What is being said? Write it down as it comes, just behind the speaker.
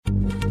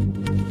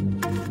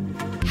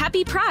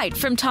Happy Pride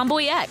from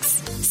Tomboy X,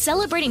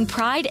 celebrating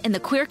pride and the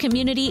queer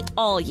community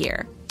all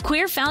year.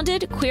 Queer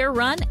founded, queer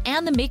run,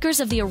 and the makers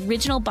of the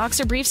original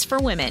boxer briefs for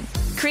women,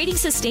 creating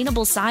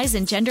sustainable size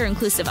and gender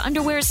inclusive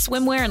underwear,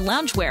 swimwear, and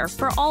loungewear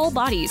for all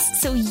bodies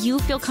so you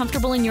feel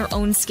comfortable in your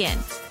own skin.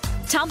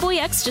 Tomboy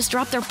X just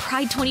dropped their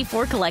Pride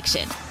 24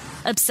 collection.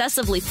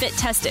 Obsessively fit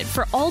tested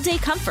for all day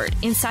comfort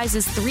in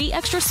sizes 3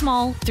 extra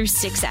small through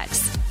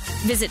 6X.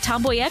 Visit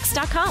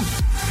tomboyx.com.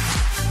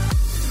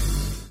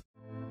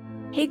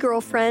 Hey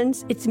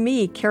girlfriends, it's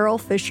me, Carol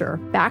Fisher,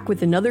 back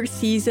with another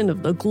season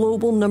of the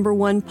global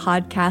 #1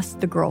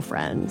 podcast, The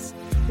Girlfriends.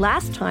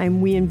 Last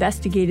time, we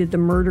investigated the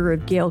murder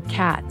of Gail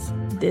Katz.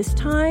 This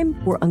time,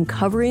 we're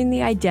uncovering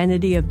the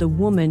identity of the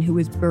woman who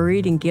was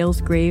buried in Gail's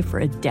grave for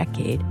a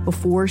decade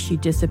before she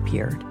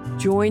disappeared.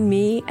 Join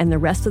me and the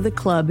rest of the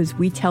club as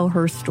we tell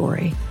her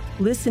story.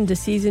 Listen to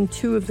Season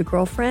 2 of The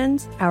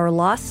Girlfriends, Our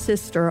Lost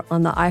Sister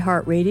on the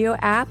iHeartRadio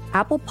app,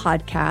 Apple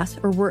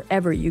Podcasts, or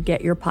wherever you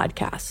get your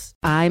podcasts.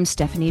 I'm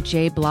Stephanie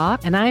J.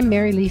 Block. And I'm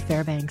Mary Lee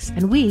Fairbanks.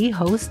 And we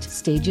host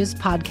Stages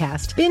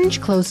Podcast.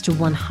 Binge close to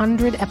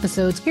 100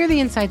 episodes. Hear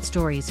the inside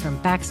stories from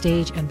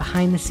backstage and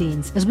behind the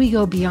scenes as we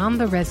go beyond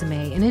the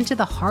resume and into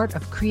the heart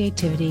of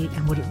creativity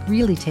and what it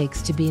really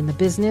takes to be in the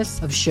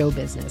business of show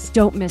business.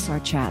 Don't miss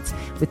our chats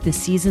with this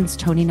season's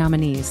Tony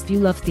nominees. If you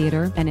love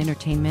theater and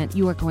entertainment,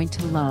 you are going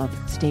to love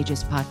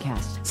Stages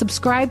Podcast.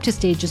 Subscribe to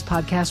Stages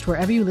Podcast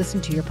wherever you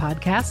listen to your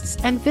podcasts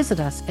and visit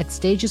us at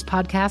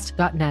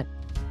stagespodcast.net.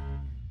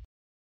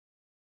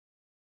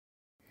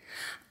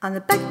 On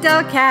the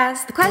Bechdel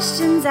cast, the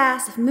questions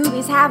asked if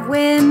movies have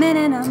women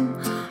in them.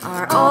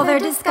 Are all their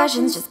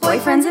discussions just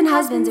boyfriends and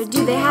husbands, or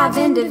do they have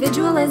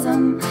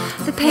individualism?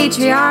 The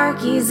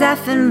patriarchy's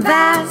effing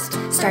vast.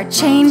 Start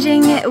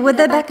changing it with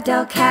the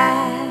Bechdel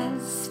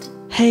cast.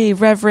 Hey,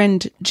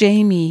 Reverend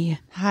Jamie.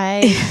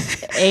 Hi.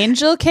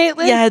 Angel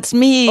Caitlin? Yeah, it's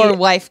me. Or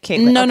wife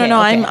Caitlin? No, okay,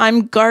 no. Okay.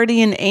 I'm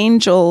guardian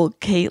angel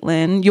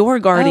Caitlin, your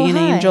guardian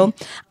angel.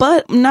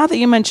 But now that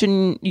you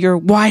mention your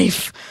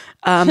wife,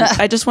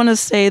 I just want to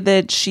say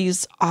that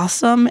she's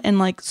awesome and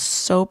like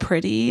so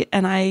pretty,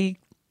 and I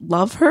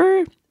love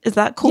her. Is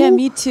that cool? Yeah,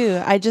 me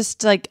too.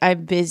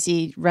 I'm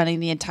busy running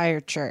the entire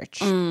church.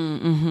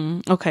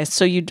 Mm-hmm. Okay,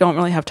 so you don't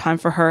really have time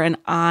for her, and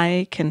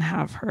I can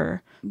have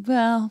her.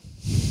 Well,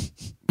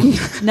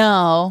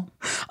 no.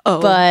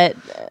 But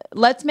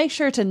let's make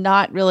sure to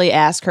not really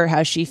ask her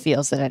how she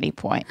feels at any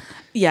point.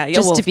 Yeah,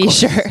 just to be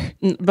sure.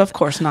 Of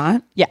course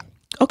not. Yeah.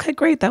 Okay,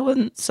 great. That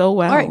went so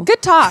well. All right,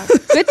 good talk.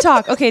 Good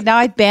talk. Okay, now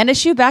I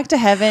banish you back to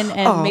heaven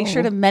and make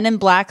sure to Men in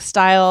Black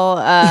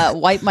style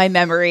wipe my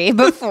memory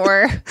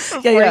before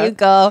you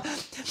go.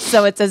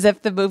 So it's as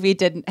if the movie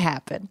didn't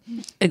happen.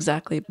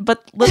 Exactly.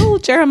 But little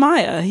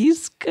Jeremiah,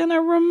 he's going to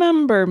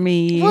remember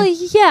me. Well,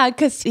 yeah,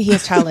 because he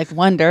has childlike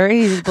wonder.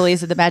 He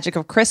believes in the magic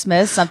of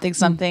Christmas,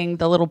 something,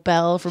 the little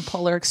bell from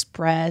Polar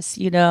Express,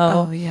 you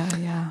know. Oh,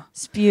 yeah.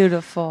 It's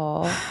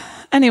beautiful.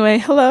 Anyway,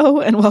 hello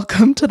and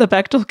welcome to the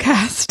Bechdel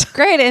cast.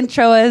 Great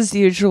intro as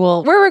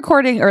usual. We're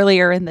recording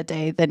earlier in the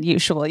day than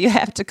usual. You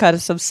have to cut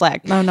us some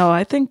slack. No,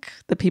 I think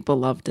the people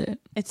loved it.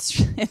 It's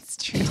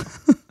true.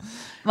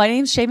 My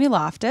name's Jamie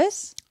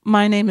Loftus.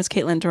 My name is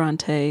Caitlin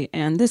Durante,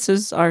 and this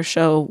is our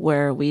show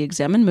where we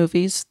examine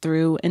movies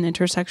through an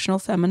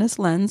intersectional feminist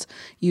lens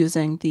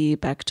using the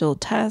Bechdel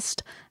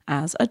test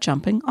as a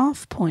jumping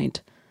off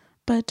point.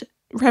 But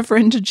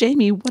Reverend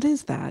Jamie, what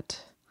is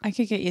that? I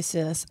could get used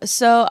to this.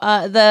 So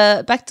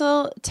the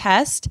Bechdel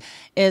test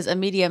is a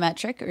media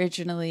metric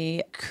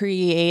originally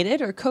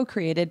created or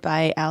co-created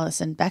by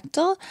Alison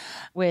Bechdel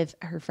with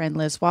her friend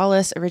Liz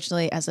Wallace,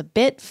 originally as a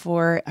bit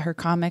for her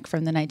comic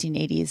from the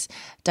 1980s,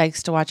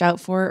 Dykes to Watch Out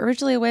For,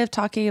 originally a way of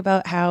talking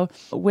about how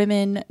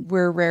women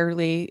were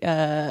rarely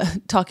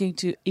talking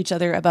to each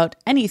other about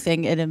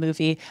anything in a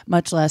movie,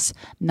 much less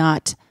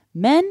not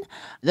men.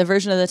 The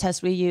version of the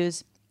test we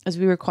use is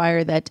we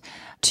require that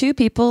two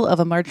people of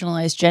a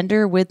marginalized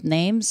gender with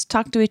names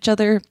talk to each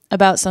other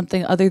about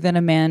something other than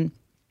a man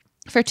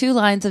for 2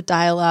 lines of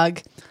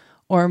dialogue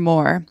or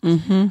more.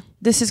 Mm-hmm.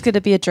 This is going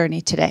to be a journey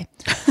today.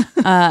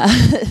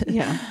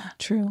 Yeah,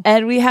 true.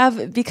 And we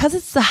have, because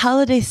it's the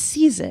holiday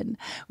season,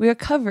 we are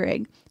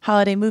covering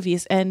holiday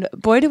movies. And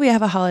boy, do we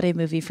have a holiday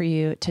movie for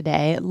you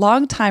today.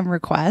 Long time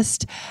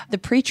request. The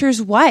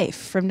Preacher's Wife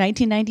from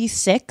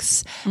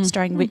 1996,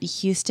 starring Whitney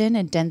Houston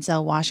and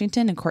Denzel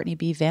Washington and Courtney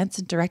B. Vance,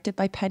 and directed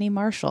by Penny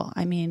Marshall.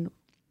 I mean,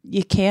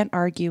 you can't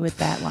argue with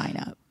that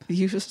lineup.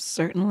 You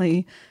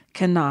certainly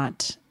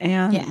cannot.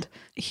 And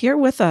here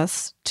with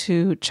us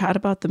to chat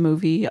about the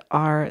movie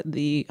are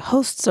the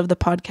hosts of the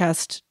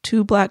podcast,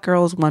 Two Black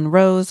Girls, One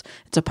Rose.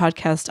 It's a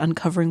podcast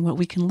uncovering what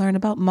we can learn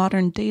about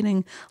modern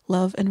dating,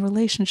 love, and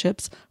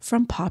relationships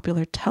from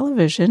popular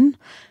television.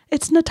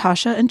 It's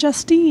Natasha and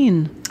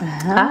Justine.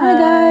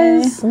 Hi,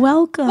 guys.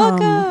 Welcome.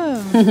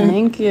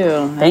 Thank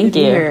you. Thank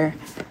you.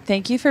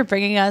 Thank you for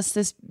bringing us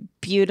this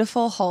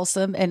beautiful,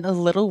 wholesome, and a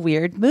little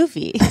weird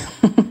movie.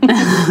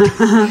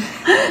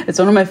 It's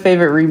one of my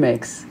favorite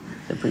remakes,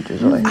 The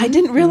Preacher's Wife. I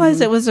didn't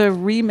realize it was a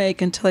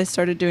remake until I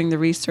started doing the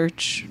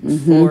research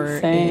for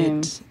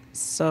it.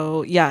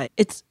 So yeah,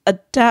 it's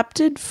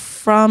adapted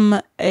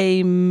from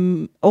a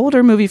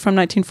older movie from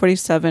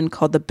 1947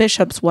 called The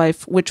Bishop's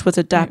Wife, which was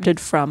adapted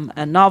from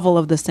a novel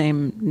of the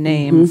same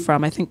name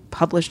from, I think,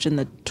 published in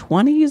the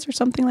 20s or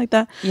something like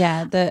that.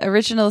 Yeah, the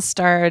original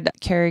starred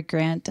Cary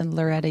Grant and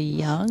Loretta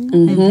Young,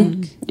 I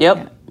think. Yep.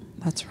 Yeah.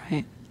 That's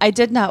right. I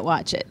did not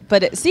watch it,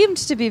 but it seemed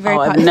to be very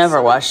I've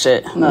never watched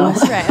it. No.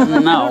 Right. I'm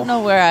like, I don't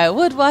know where I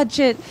would watch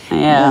it.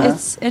 Yeah.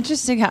 It's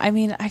interesting how, I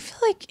mean, I feel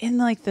like in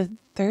like the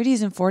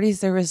 30s and 40s,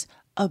 there was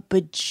a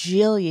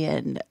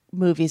bajillion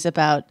movies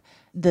about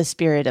the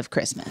spirit of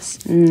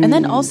Christmas. And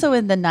then also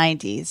in the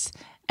 90s.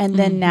 And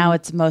then now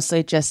it's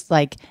mostly just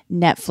like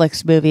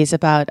Netflix movies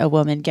about a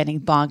woman getting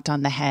bonked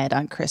on the head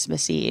on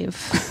Christmas Eve.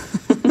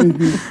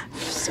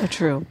 So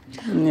true.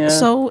 Yeah.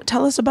 So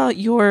tell us about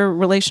your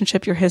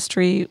relationship, your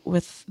history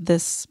with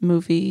this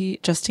movie.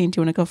 Justine, do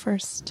you want to go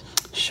first?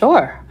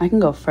 Sure, I can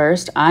go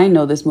first. I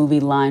know this movie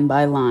line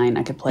by line.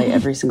 I could play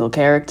every single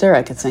character.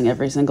 I could sing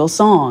every single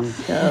song.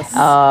 Yes.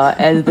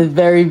 At the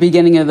very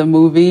beginning of the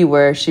movie,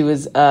 where she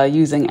was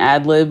using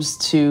ad-libs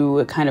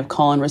to kind of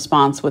call and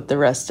response with the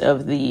rest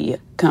of the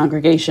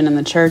congregation in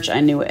the church, I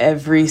knew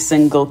every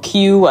single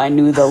cue. I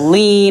knew the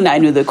lean. I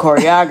knew the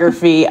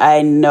choreography.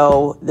 I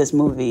know this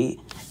movie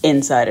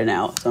inside and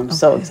out. So I'm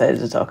so excited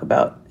to talk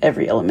about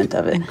every element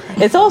of it.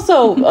 Incredible. It's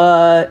also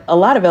a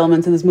lot of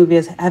elements of this movie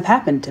have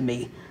happened to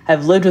me.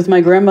 I've lived with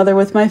my grandmother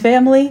with my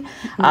family.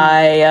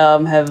 I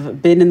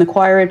have been in the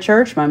choir at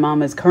church. My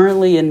mom is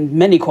currently in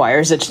many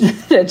choirs at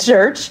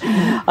church.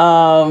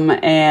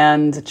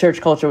 And church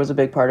culture was a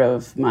big part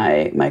of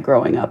my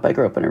growing up. I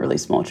grew up in a really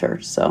small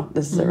church. So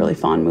this is a really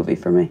fun movie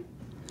for me.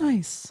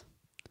 Nice.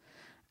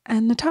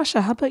 And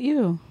Natasha, how about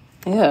you?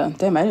 Yeah,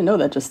 damn, I didn't know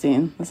that,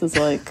 Justine. This is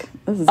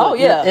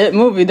it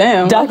movie,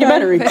 damn.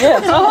 Documentary. Okay. Yeah,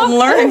 I'm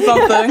learning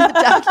something.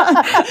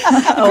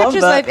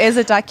 Preacher's Life is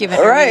a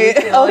documentary. Right.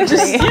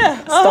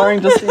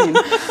 Starring Justine.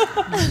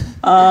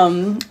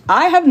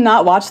 I have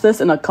not watched this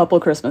in a couple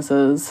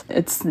Christmases.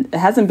 It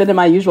hasn't been in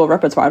my usual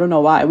repertoire. I don't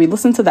know why. We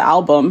listened to the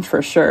album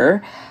for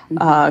sure,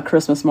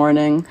 Christmas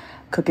morning,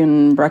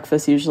 cooking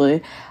breakfast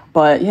usually.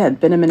 But yeah, it'd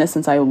been a minute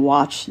since I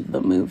watched the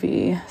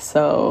movie.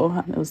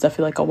 So it was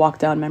definitely like a walk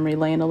down memory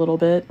lane a little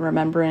bit,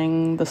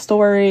 remembering the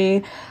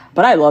story.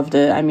 But I loved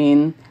it. I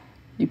mean,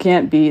 you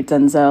can't beat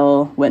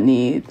Denzel,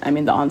 Whitney. I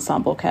mean, the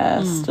ensemble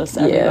cast, just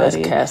everybody. Yeah, this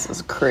cast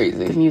is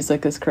crazy. The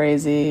music is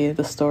crazy.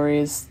 The story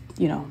is,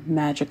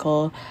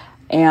 magical.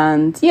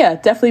 And yeah,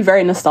 definitely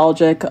very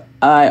nostalgic.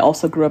 I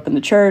also grew up in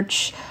the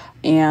church.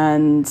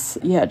 And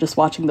yeah, just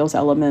watching those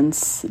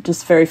elements,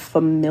 just very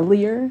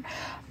familiar.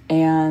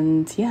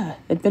 And yeah,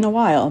 it'd been a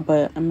while,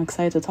 but I'm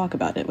excited to talk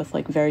about it with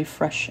like very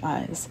fresh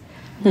eyes.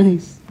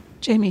 Nice.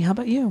 Jamie, how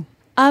about you?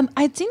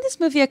 I'd seen this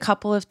movie a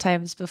couple of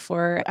times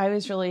before. I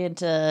was really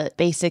into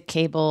basic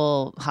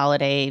cable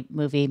holiday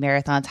movie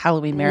marathons,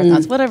 Halloween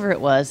marathons, whatever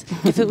it was.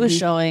 If it was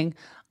showing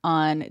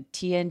on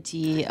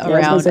TNT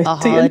around a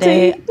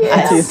holiday,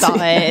 I saw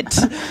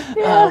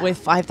it with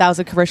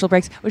 5,000 commercial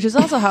breaks, which is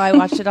also how I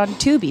watched it on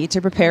Tubi to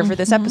prepare for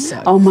this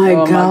episode. Oh my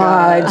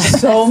God.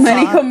 So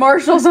many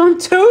commercials on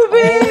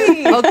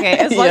Tubi. Okay,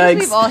 as long as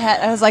we've all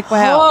had, I was like,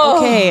 wow,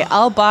 okay,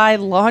 I'll buy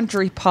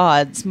laundry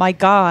pods. My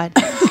God.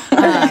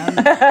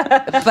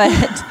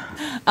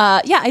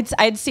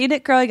 I'd seen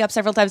it growing up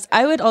several times.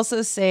 I would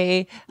also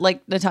say,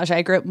 like Natasha,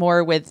 I grew up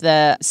more with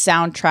the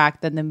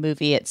soundtrack than the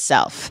movie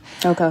itself.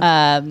 Okay.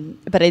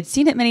 But I'd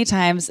seen it many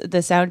times. The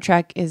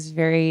soundtrack is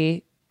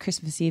very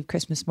Christmas Eve,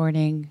 Christmas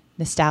morning,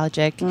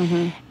 nostalgic.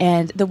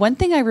 And the one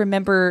thing I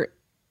remember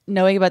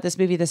knowing about this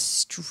movie the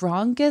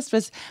strongest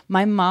was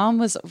my mom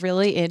was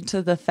really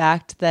into the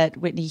fact that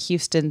Whitney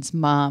Houston's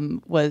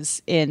mom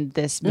was in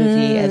this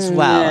movie as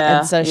well.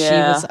 And so she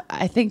was,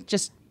 I think,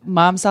 just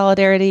mom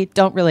solidarity,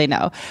 don't really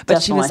know. But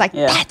definitely, she was like,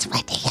 that's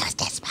Whitney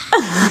Houston's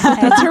mom.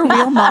 That's her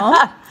real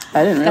mom?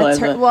 I didn't realize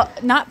that. Well,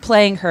 not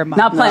playing her mom.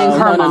 Not playing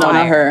her mom. No,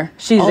 not her.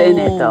 She's in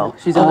it, though.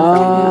 She's in the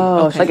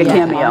front. Okay. Like a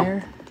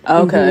cameo.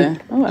 Okay.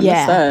 Oh, I missed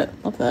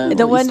that. Love that.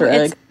 The one, Easter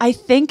egg. I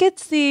think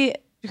it's the,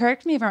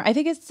 correct me if I'm wrong, I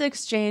think it's the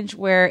exchange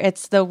where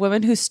it's the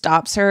woman who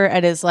stops her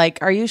and is like,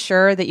 are you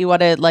sure that you want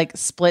to like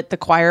split the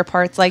choir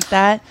parts like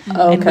that?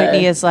 Okay. And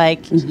Whitney is like,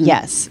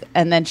 yes.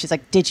 And then she's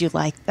like, did you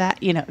like that?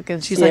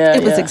 Because she's like,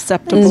 it was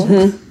acceptable.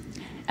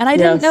 And I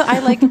didn't know,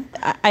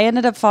 I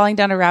ended up falling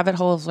down a rabbit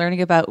hole of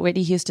learning about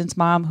Whitney Houston's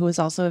mom, who is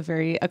also a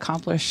very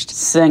accomplished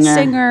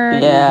singer.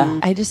 Yeah.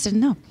 I just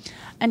didn't know.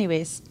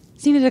 Anyways,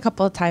 seen it a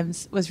couple of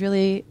times, was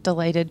really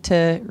delighted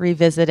to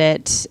revisit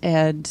it.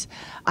 And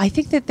I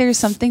think that there's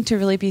something to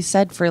really be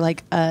said for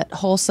like a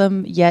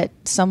wholesome yet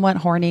somewhat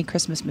horny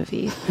Christmas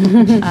movie.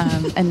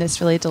 And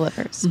this really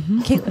delivers.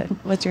 Caitlin,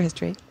 what's your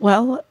history?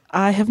 Well,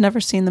 I have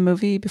never seen the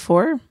movie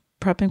before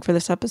prepping for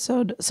this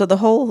episode. So the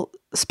whole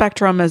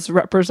spectrum is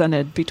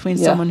represented between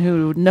someone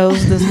who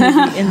knows this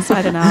movie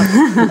inside and out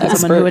and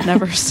someone who had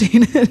never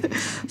seen it.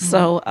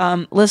 So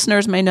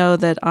listeners may know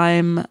that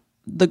I'm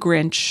the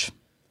Grinch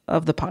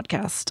of the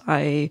podcast.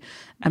 I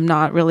am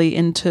not really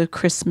into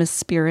Christmas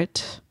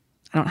spirit.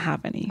 I don't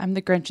have any. I'm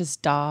the Grinch's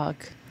dog.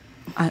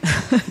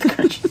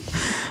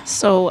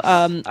 So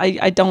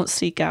I don't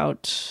seek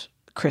out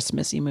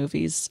Christmassy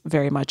movies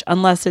very much,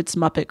 unless it's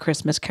Muppet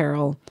Christmas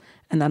Carol,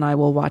 and then I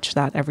will watch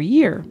that every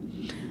year.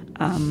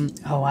 Oh,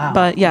 wow.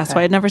 But yeah, so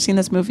I had never seen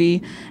this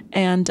movie,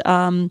 and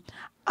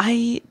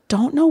I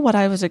don't know what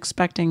I was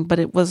expecting, but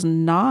it was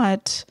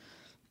not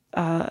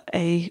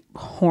a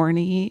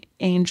horny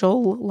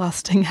angel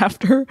lusting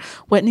after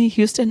Whitney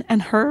Houston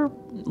and her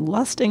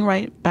lusting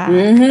right back.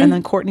 And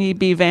then Courtney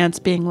B. Vance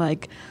being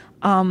like,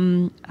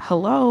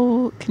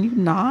 hello, can you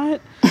not?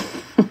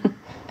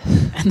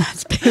 And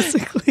that's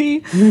basically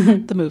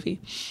the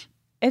movie.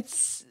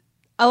 It's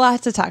a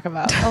lot to talk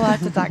about.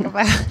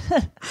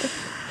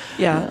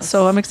 Yeah,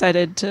 so I'm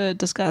excited to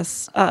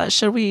discuss.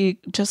 Should we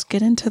just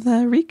get into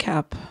the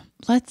recap?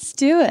 Let's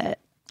do it.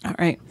 All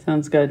right.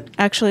 Sounds good.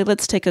 Actually,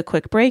 let's take a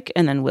quick break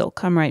and then we'll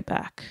come right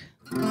back.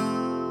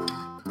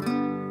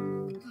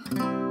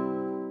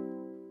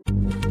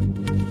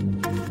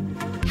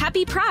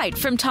 Happy Pride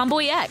from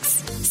Tomboy X,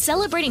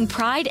 celebrating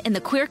pride and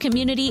the queer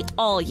community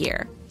all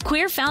year.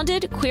 Queer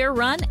founded, queer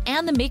run,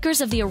 and the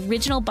makers of the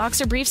original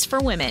boxer briefs for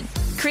women,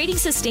 creating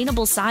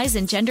sustainable size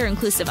and gender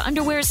inclusive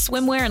underwear,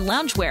 swimwear, and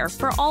loungewear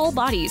for all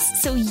bodies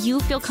so you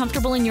feel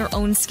comfortable in your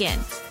own skin.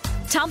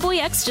 Tomboy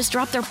X just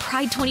dropped their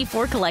Pride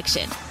 24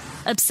 collection.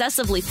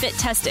 Obsessively fit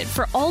tested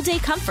for all day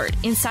comfort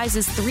in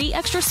sizes 3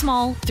 extra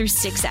small through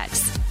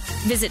 6X.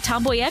 Visit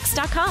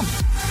tomboyx.com.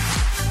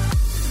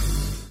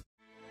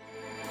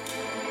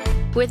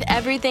 With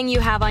everything you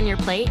have on your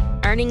plate,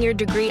 earning your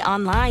degree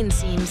online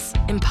seems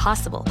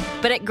impossible.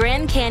 But at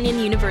Grand Canyon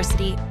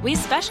University, we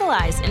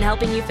specialize in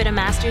helping you fit a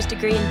master's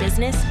degree in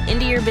business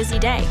into your busy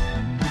day.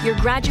 Your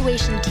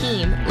graduation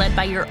team, led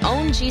by your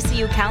own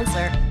GCU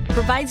counselor,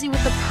 provides you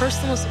with the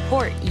personal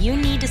support you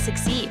need to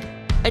succeed.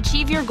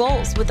 Achieve your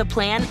goals with a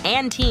plan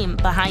and team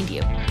behind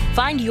you.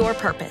 Find your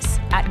purpose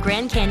at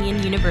Grand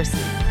Canyon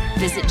University.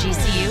 Visit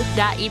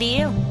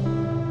gcu.edu.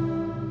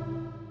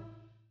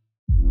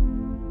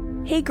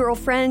 Hey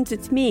girlfriends,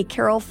 it's me,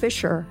 Carol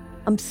Fisher.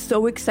 I'm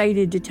so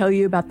excited to tell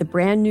you about the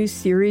brand new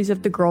series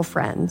of The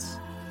Girlfriends.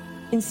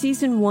 In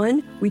season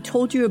 1, we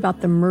told you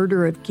about the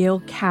murder of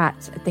Gail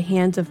Katz at the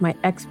hands of my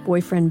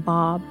ex-boyfriend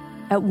Bob.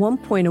 At one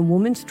point, a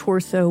woman's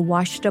torso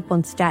washed up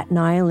on Staten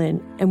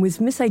Island and was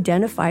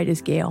misidentified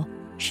as Gail.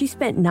 She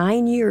spent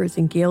 9 years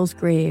in Gail's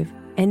grave,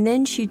 and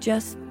then she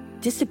just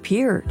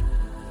disappeared.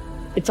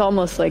 It's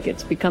almost like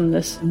it's become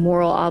this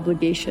moral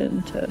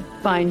obligation to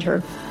find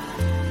her.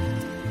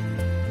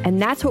 And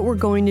that's what we're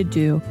going to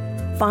do.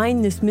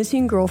 Find this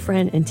missing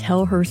girlfriend and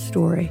tell her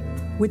story.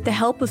 With the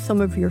help of some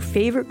of your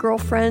favorite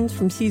girlfriends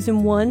from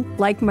season 1,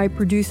 like my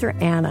producer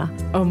Anna.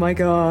 Oh my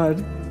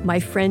God. My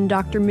friend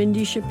Dr.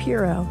 Mindy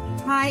Shapiro.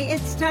 Hi,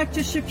 it's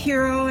Dr.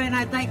 Shapiro, and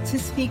I'd like to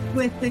speak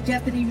with the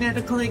deputy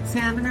medical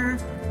examiner.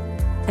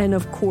 And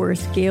of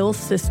course, Gail's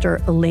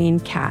sister, Elaine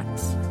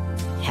Katz.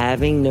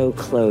 Having no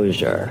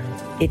closure,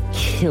 it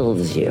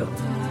kills you.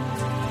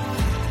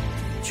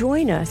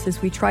 Join us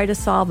as we try to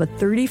solve a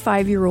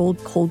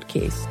 35-year-old cold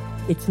case.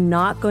 It's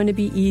not going to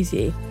be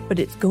easy, but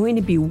it's going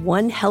to be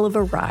one hell of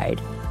a ride.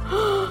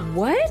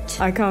 What?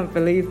 I can't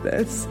believe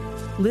this.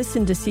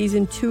 Listen to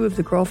season 2 of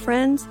The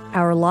Girlfriends,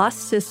 Our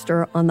Lost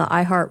Sister on the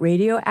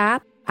iHeartRadio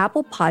app,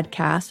 Apple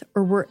Podcasts,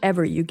 or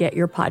wherever you get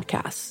your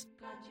podcasts.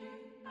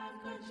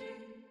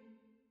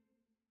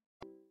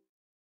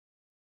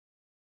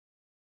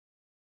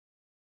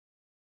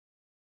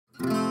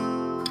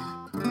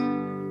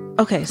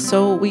 Okay,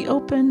 so we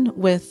open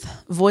with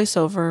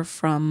voiceover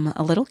from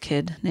a little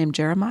kid named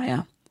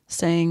Jeremiah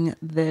saying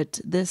that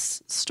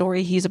this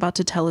story he's about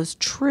to tell is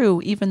true,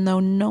 even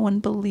though no one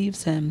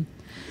believes him.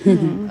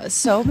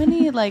 So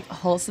many like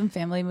wholesome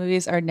family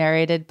movies are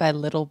narrated by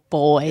little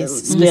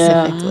boys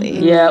specifically.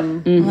 Yeah.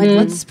 Like,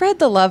 let's spread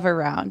the love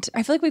around.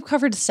 I feel like we've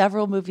covered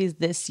several movies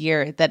this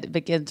year that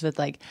begins with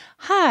like,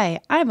 "Hi,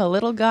 I'm a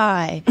little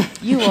guy.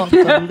 You won't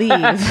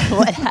believe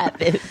what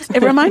happened."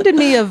 It reminded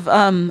me of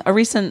a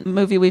recent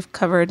movie we've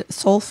covered,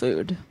 Soul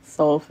Food.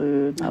 Soul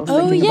Food. I was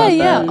Oh thinking yeah, about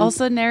yeah. that.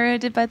 Also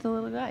narrated by the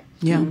little guy.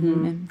 Yeah.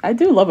 I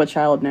do love a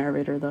child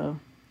narrator, though.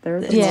 They're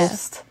the Yeah.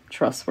 most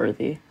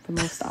trustworthy, the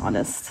most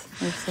honest.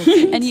 They're so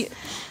cute. And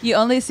you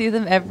only see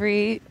them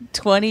every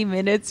 20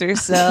 minutes or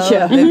so.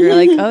 Yeah. And you're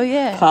like, oh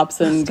yeah.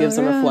 Pops in, Let's go gives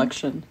a around.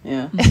 reflection.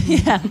 Yeah.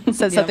 Yeah.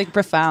 Says something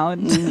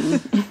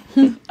profound.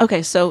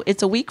 Okay, so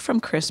it's a week from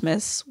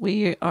Christmas.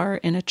 We are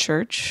in a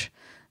church.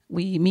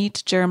 We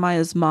meet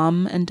Jeremiah's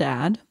mom and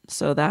dad.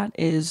 So that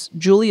is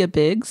Julia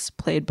Biggs,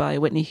 played by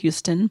Whitney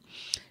Houston.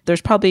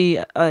 There's probably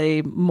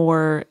a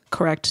more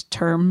correct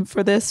term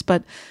for this,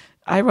 but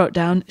I wrote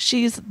down,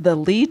 she's the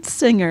lead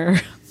singer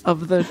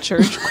of the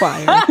church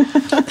choir.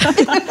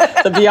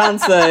 The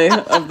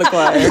Beyonce of the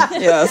choir.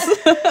 Yes.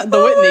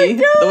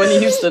 The Whitney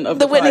Houston of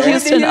the choir. Whitney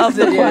Houston of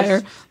the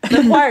choir.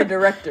 The choir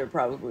director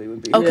probably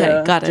would be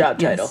Okay, got it.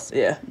 job Yes. title.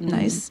 Yeah.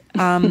 Nice.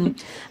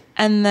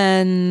 And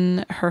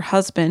then her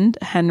husband,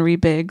 Henry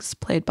Biggs,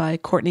 played by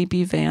Courtney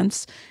B.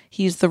 Vance.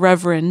 He's the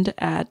reverend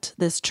at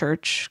this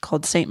church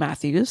called St.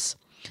 Matthew's.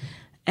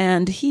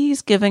 And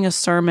he's giving a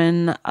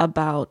sermon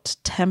about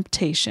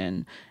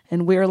temptation.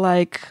 And we're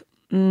like,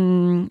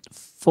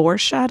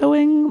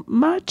 foreshadowing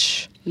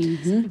much.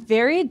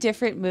 Very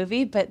different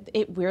movie, but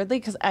it weirdly,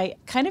 because I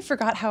kind of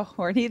forgot how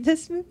horny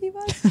this movie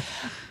was.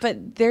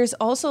 But there's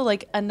also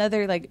like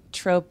another like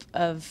trope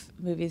of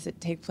movies that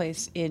take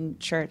place in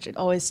church. It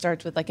always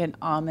starts with like an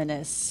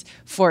ominous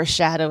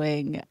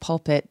foreshadowing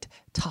pulpit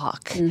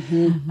talk.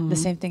 The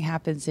same thing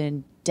happens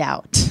in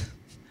Doubt.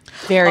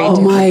 Very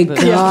different my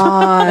movie.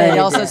 God. But it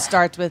also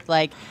starts with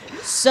like,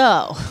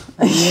 so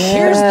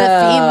here's the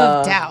theme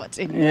of doubt. That's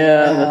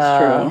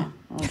true.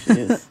 Oh,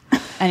 jeez.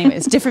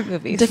 Anyways, different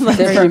movies.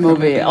 Different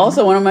movie.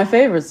 Also one of my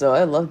favorites, though.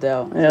 I love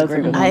Doubt. Yeah, that's a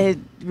good one. I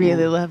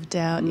really love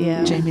Doubt.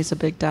 Yeah. Jamie's a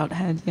big Doubt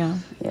head. Yeah.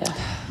 Yeah.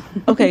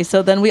 Okay,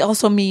 so then we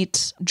also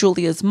meet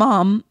Julia's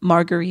mom,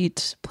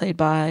 Marguerite, played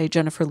by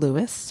Jennifer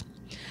Lewis.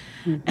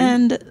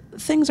 And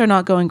things are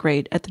not going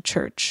great at the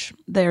church.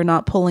 They are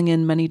not pulling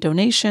in many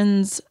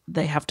donations.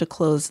 They have to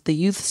close the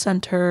youth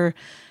center.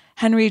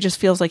 Henry just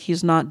feels like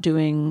he's not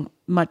doing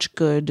much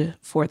good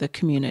for the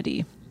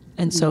community.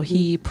 And so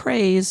he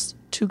prays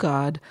to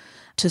God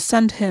to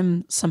send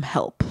him some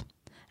help.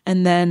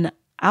 And then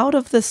out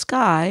of the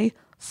sky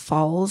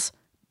falls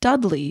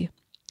Dudley.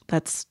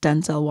 That's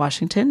Denzel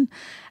Washington.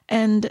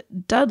 And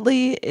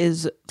Dudley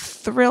is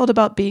thrilled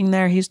about being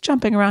there. He's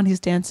jumping around, he's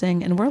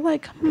dancing, and we're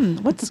like,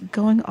 what's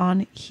going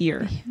on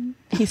here?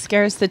 He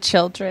scares the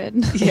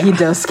children. Yeah. He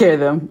does scare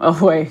them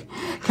away.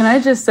 Can I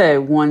just say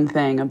one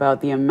thing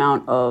about the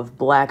amount of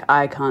Black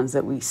icons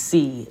that we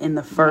see in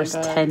the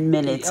first 10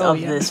 minutes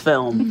of this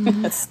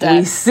film?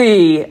 We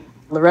see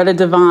Loretta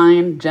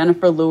Devine,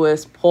 Jennifer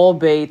Lewis, Paul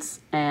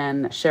Bates,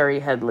 and Sherry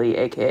Headley,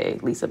 a.k.a.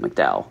 Lisa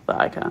McDowell, the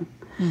icon.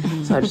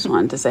 So I just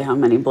wanted to say how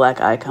many Black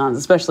icons,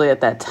 especially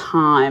at that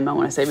time, I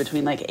want to say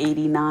between like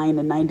 89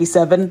 and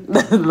 97,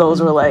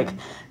 those were like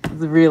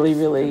really,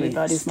 really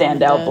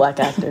standout Black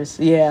actors.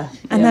 Yeah.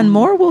 And then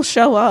more will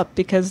show up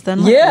because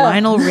then like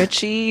Lionel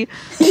Richie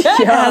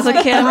has a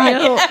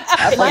cameo.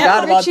 I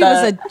forgot about Richie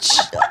that.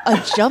 was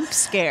a jump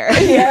scare.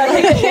 He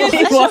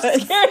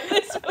was.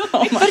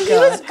 Oh my God. He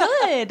was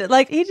good.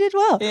 Like, he did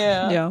well.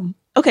 Yeah.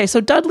 Okay, so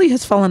Dudley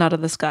has fallen out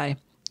of the sky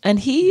and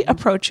he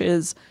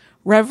approaches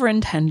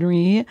Reverend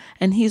Henry,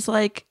 and he's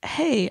like,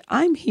 hey,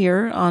 I'm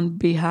here on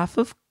behalf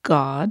of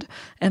God,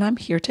 and I'm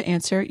here to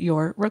answer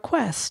your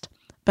request.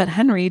 But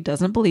Henry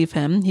doesn't believe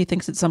him. He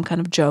thinks it's some kind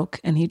of joke,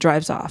 and he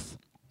drives off.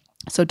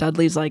 So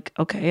Dudley's like,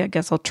 okay, I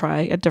guess I'll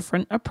try a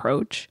different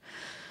approach.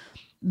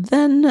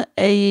 Then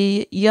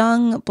a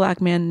young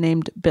Black man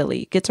named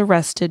Billy gets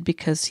arrested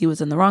because he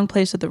was in the wrong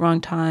place at the wrong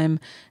time,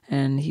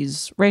 and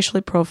he's racially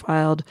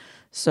profiled,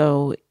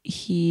 so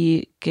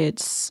he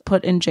gets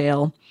put in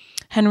jail.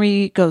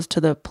 Henry goes to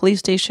the police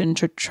station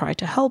to try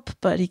to help,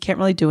 but he can't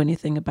really do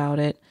anything about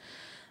it.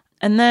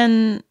 And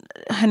then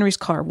Henry's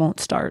car won't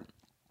start.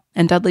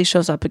 And Dudley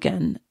shows up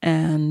again.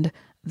 And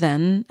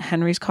then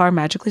Henry's car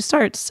magically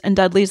starts. And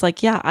Dudley's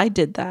like, yeah, I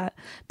did that.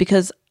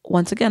 Because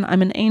once again,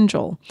 I'm an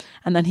angel.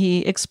 And then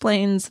he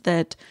explains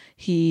that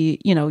he,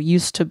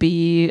 used to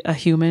be a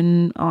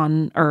human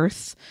on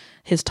Earth.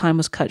 His time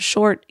was cut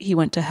short. He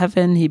went to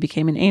heaven. He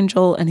became an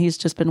angel. And he's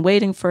just been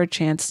waiting for a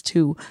chance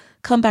to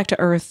come back to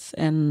Earth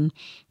and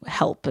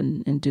help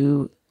and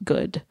do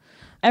good.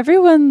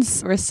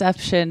 Everyone's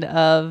reception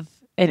of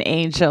an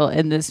angel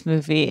in this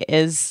movie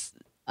is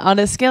on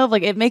a scale of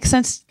like, it makes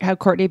sense how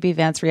Courtney B.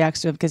 Vance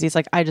reacts to him because he's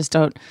like, I just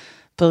don't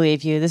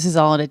believe you. This is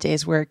all in a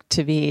day's work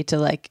to me to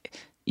like,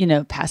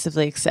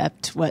 passively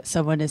accept what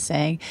someone is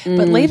saying.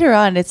 But later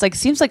on, it's like,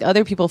 seems like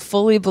other people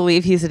fully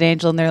believe he's an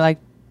angel and they're like,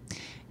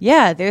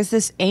 yeah, there's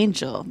this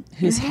angel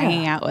who's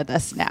hanging out with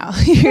us now.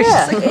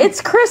 It's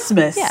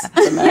Christmas. Yeah.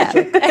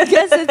 I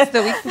guess it's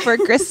the week before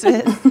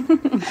Christmas.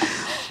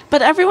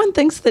 But everyone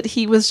thinks that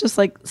he was just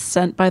like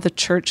sent by the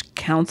church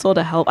council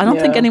to help. I don't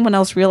think anyone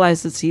else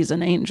realizes he's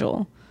an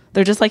angel.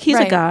 They're just like, he's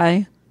a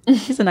guy.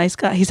 He's a nice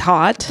guy. He's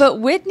hot. But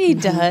Whitney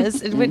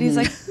does. And Whitney's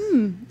like,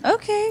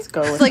 okay. Let's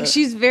go with like it.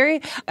 she's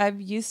I'm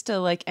used to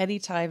like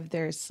anytime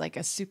there's like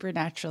a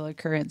supernatural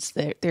occurrence,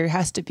 there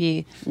has to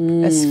be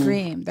a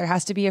scream. There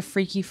has to be a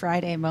Freaky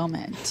Friday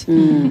moment.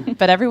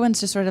 But everyone's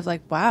just sort of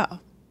like, wow,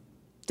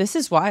 this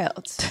is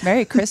wild.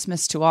 Merry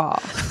Christmas to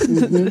all.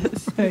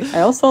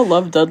 I also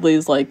love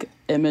Dudley's like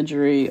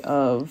imagery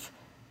of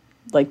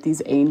like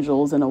these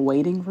angels in a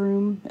waiting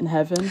room in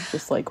heaven,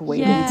 just like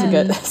waiting to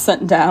get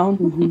sent down.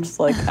 I'm just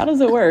like, how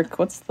does it work?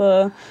 What's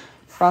the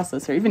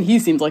process here? Even he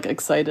seems like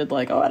excited,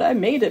 like, oh, I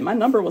made it. My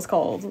number was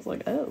called. I was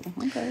like, oh,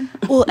 okay.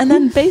 Well, and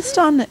then based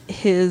on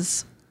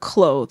his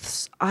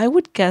clothes, I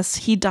would guess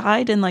he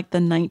died in like the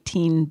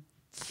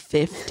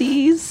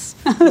 1950s.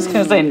 I was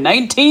going to say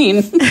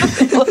 19.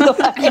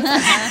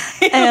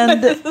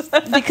 And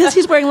because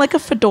he's wearing like a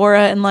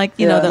fedora and like,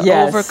 the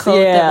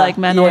overcoat that like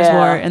men always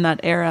wore in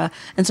that era.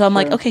 And so I'm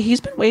like, okay,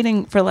 he's been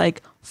waiting for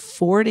like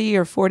 40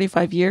 or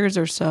 45 years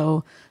or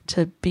so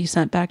to be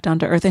sent back down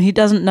to Earth. And he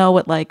doesn't know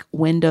what like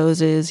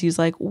Windows is. He's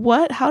like,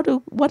 what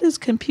is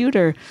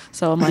computer?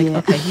 So I'm like,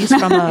 okay, he's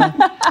from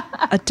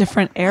a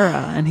different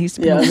era and he's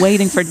been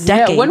waiting for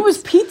decades. Yeah, when was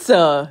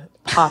pizza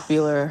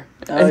popular?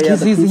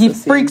 Because he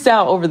freaks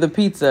out over the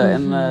pizza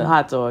and the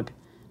hot dog.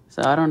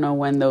 So I don't know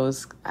when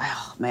those.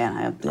 Oh man,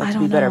 I have to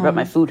be better about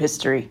my food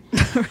history.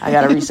 I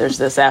got to research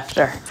this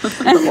after.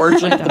 The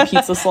origin of the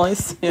pizza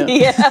slice.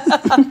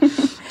 Yeah.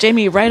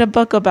 Jamie, write a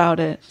book about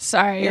it.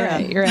 Sorry, you're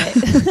right. You're right.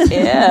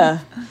 Yeah.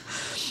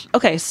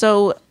 Okay,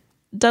 so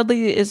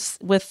Dudley is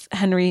with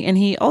Henry, and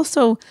he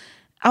also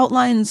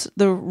outlines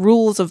the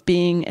rules of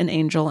being an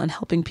angel and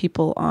helping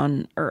people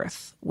on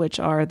Earth, which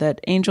are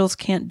that angels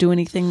can't do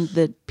anything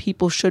that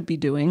people should be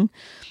doing,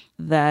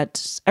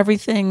 that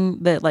everything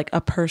that like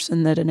a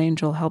person that an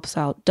angel helps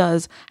out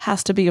does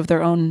has to be of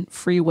their own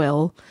free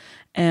will.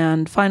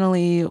 And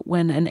finally,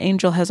 when an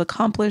angel has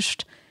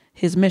accomplished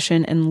his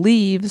mission and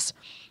leaves,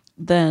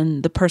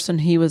 then the person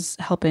he was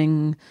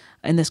helping,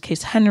 in this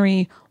case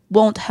Henry,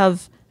 won't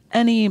have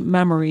any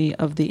memory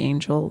of the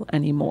angel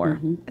anymore.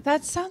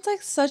 That sounds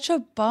like such a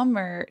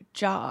bummer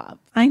job.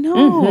 I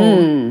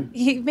know.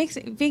 He makes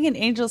being an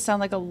angel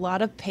sound like a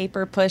lot of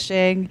paper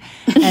pushing,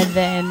 and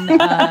then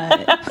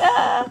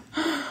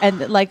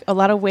and like a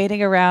lot of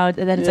waiting around,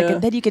 and then it's like,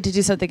 and then you get to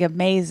do something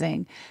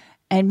amazing.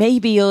 And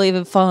maybe you'll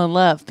even fall in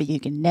love, but you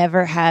can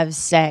never have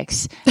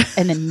sex.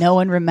 And then no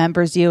one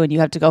remembers you and you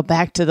have to go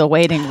back to the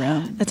waiting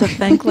room. It's a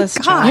thankless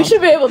job. You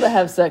should be able to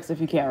have sex if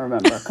you can't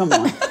remember. Come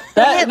on.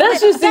 That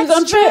just seems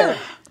unfair.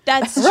 True.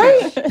 That's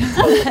right.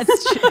 True.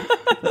 That's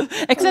true.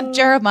 Except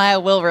Jeremiah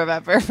will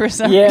remember for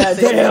some reason.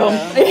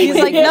 Damn. He's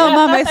like, no,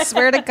 Mom, I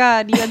swear to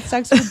God, you had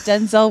sex with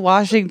Denzel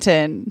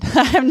Washington.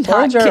 I'm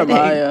not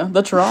Jeremiah. kidding.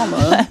 The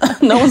trauma.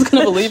 No one's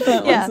going to believe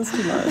it. Yeah. This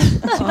is too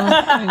much.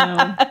 I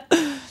know.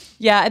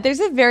 Yeah, there's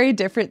a very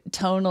different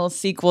tonal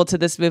sequel to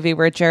this movie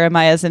where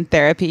Jeremiah's in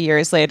therapy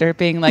years later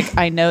being like,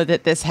 I know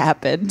that this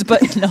happened,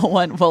 but no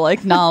one will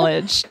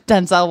acknowledge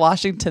Denzel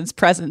Washington's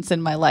presence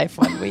in my life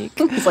one week.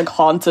 He's like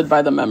haunted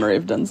by the memory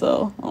of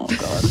Denzel. Oh,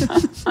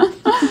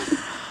 God.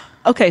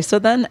 Okay, so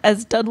then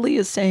as Dudley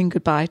is saying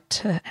goodbye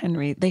to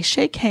Henry, they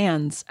shake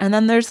hands, and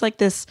then there's like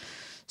this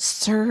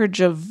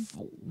surge of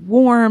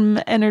warm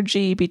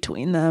energy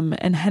between them,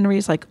 and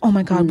Henry's like, oh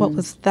my God, what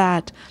was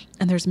that?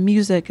 And there's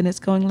music, and it's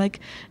going like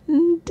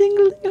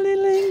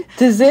ding-a-ling-a-ling.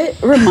 Does it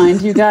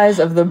remind you guys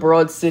of the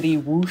Broad City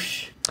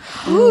whoosh?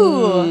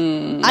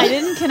 Ooh, I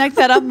didn't connect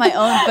that on my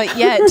own, but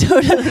yeah, it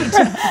totally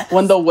does.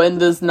 When the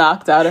wind is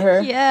knocked out of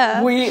her.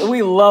 Yeah.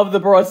 We love the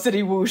Broad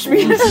City whoosh.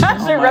 We just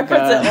actually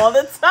reference it all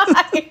the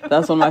time.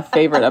 That's one of my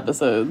favorite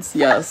episodes.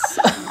 Yes.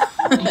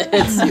 It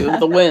hits you.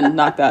 The wind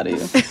knocked out of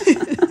you.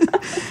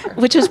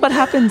 Which is what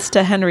happens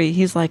to Henry.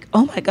 He's like,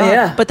 oh my God.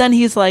 Yeah. But then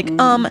he's like,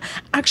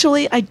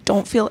 actually, I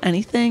don't feel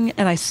anything,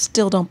 and I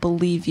still don't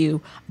believe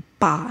you.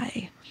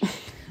 Bye.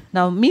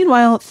 Now,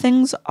 meanwhile,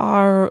 things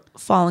are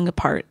falling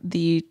apart.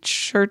 The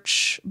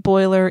church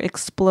boiler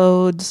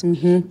explodes.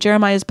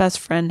 Jeremiah's best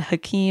friend,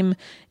 Hakeem,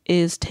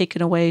 is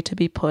taken away to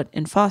be put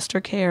in foster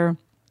care.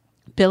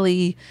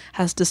 Billy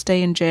has to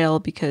stay in jail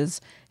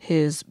because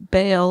his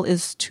bail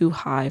is too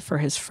high for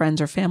his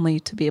friends or family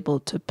to be able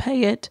to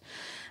pay it.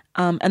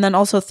 And then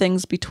also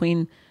things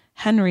between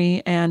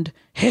Henry and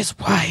his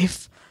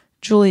wife,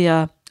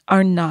 Julia,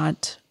 are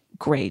not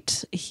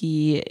great.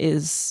 He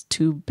is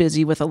too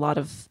busy with a lot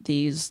of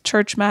these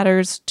church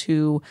matters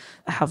to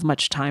have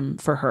much time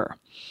for her.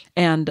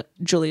 And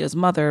Julia's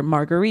mother,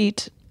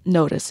 Marguerite,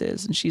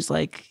 notices, and she's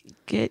like,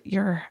 get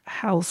your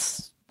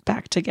house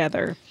back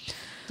together.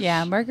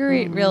 Yeah,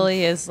 Marguerite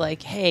really is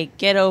like, hey,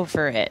 get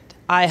over it.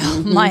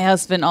 My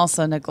husband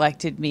also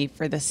neglected me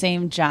for the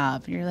same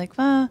job. And you're like,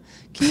 well,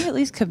 can you at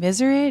least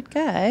commiserate,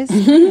 guys?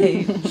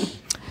 Hey.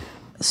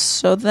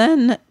 So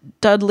then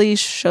Dudley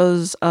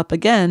shows up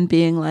again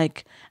being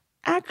like,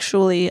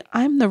 actually,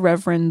 I'm the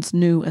Reverend's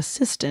new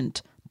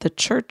assistant. The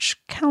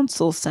church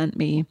council sent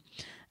me.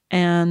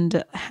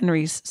 And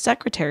Henry's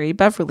secretary,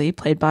 Beverly,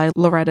 played by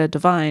Loretta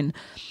Devine,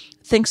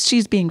 thinks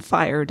she's being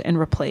fired and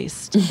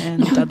replaced.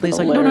 And Dudley's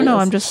like, no,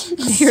 I'm just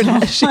here to...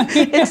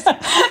 It's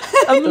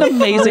an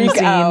amazing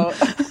scene.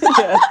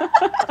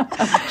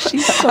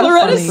 She's so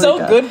Loretta's funny.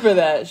 so good for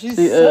that. She's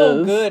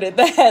so good at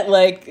that,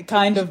 like,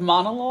 kind of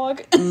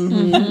monologue.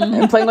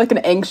 And playing like an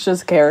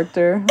anxious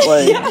character.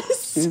 Like,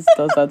 she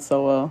does that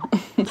so well.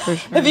 For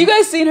sure. Have you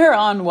guys seen her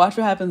on Watch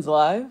What Happens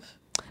Live?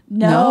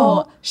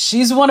 No.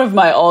 She's one of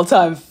my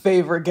all-time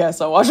favorite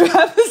guests on Watch What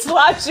Happens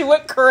Live. She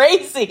went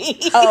crazy.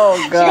 Oh,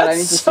 God, she got I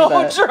need to so see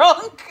that.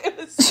 drunk.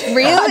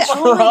 Really?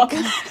 Oh my Drunk.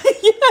 God.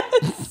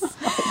 Yes.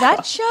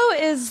 That show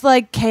is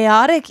like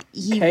chaotic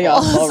evil.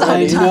 Chaos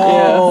already.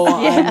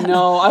 I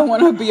know. I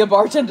want to be a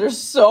bartender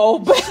so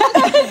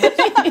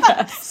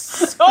bad.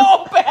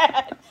 So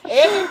bad.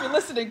 Andy, if you're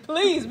listening,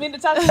 please, me and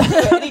Natasha can do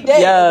it any day.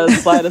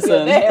 Yes, slide us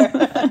in.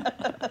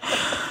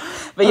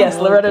 But yes,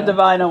 Loretta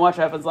Devine on Watch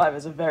What Happens Live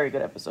is a very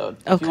good episode.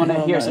 If you want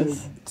to hear some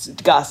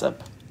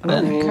gossip.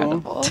 Then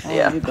Incredible.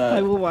 Yeah.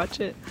 I will watch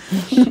it.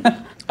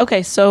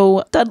 Okay,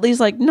 so Dudley's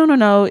like,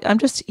 no, I'm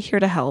just here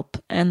to help.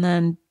 And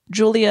then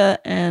Julia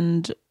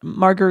and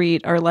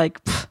Marguerite are like,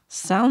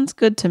 sounds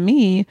good to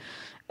me,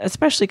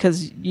 especially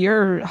because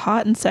you're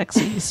hot and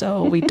sexy,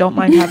 so we don't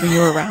mind having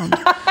you around.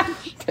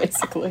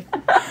 Basically.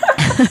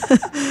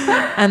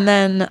 And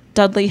then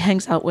Dudley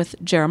hangs out with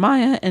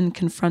Jeremiah and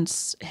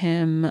confronts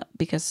him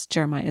because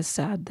Jeremiah is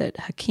sad that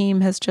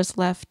Hakeem has just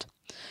left.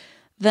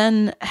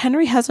 Then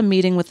Henry has a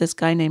meeting with this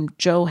guy named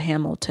Joe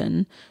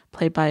Hamilton,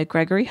 played by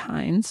Gregory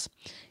Hines.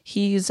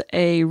 He's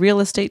a real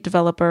estate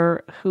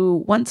developer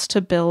who wants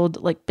to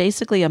build like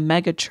basically a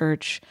mega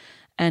church,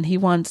 and he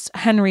wants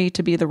Henry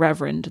to be the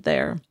reverend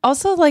there.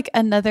 Also like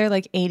another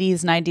like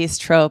 80s, 90s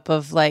trope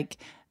of like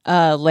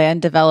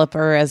land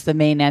developer as the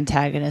main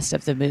antagonist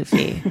of the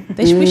movie.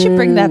 We should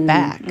bring that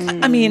back.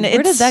 I mean,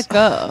 where did that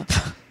go?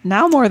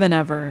 Now more than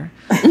ever.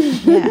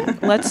 Yeah.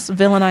 Let's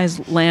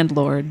villainize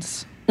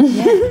landlords.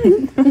 Yeah.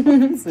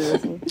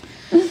 Seriously.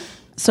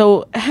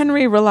 So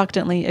Henry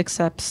reluctantly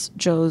accepts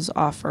Joe's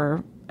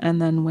offer. And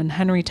then when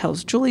Henry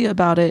tells Julia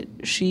about it,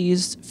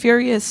 she's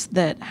furious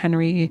that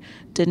Henry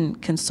didn't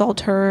consult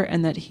her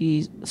and that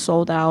he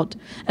sold out.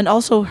 And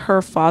also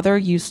her father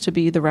used to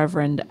be the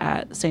reverend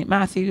at St.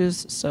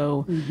 Matthew's,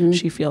 so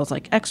she feels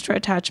like extra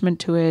attachment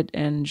to it,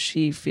 and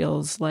she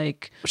feels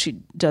like she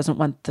doesn't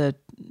want the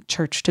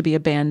church to be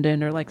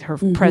abandoned or like her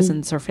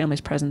presence, her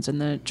family's presence in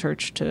the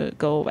church to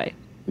go away.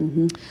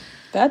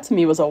 That to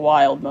me was a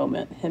wild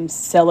moment. Him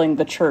selling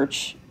the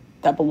church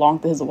that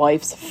belonged to his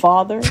wife's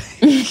father,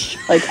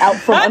 like out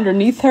from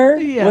underneath her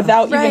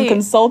without even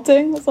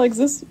consulting. It's like, is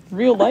this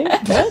real life?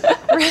 What?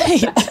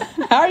 Right.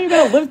 How are you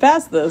going to live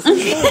past this?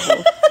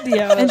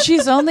 Yeah. And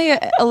she's only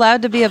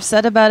allowed to be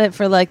upset about it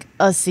for like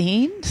a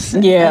scene.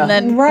 Yeah. And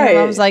then her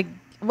mom's like,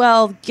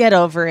 well, get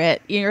over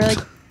it. You're like,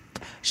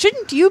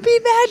 shouldn't you be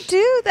mad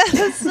too?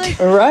 That's like,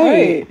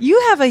 right. You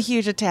have a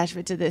huge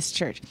attachment to this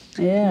church.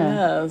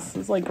 Yeah. Yes,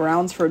 it's like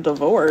grounds for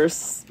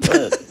divorce,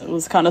 but it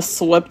was kind of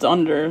swept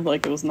under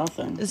like it was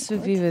nothing. This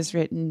movie was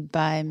written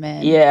by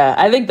men. Yeah,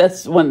 I think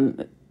that's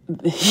when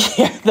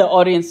the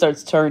audience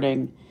starts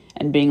turning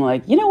and being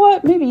like, you know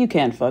what? Maybe you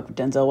can fuck with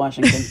Denzel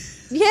Washington.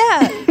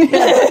 Yeah.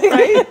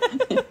 Right?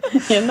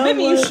 You know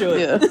Maybe you should.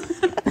 Yeah.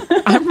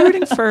 I'm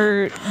rooting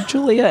for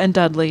Julia and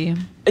Dudley.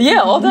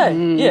 Yeah, all day.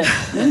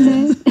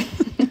 Yeah.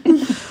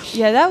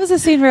 Yeah, that was a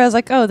scene where I was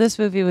like, oh, this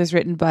movie was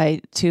written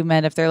by two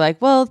men. If they're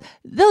like, well,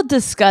 they'll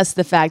discuss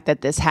the fact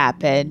that this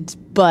happened,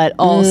 but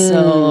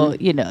also,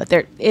 you know,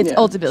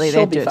 ultimately they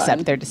have to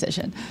accept their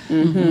decision.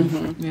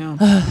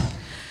 Yeah.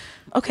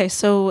 Okay,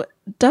 so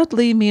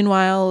Dudley,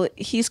 meanwhile,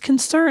 he's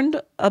concerned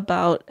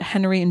about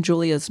Henry and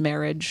Julia's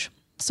marriage.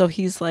 So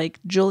he's like,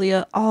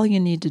 Julia, all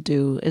you need to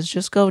do is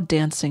just go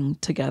dancing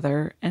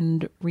together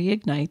and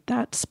reignite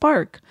that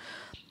spark.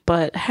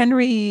 But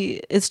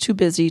Henry is too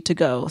busy to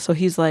go. So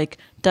he's like,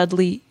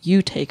 Dudley,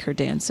 you take her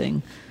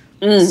dancing.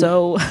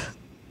 So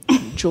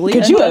Julia.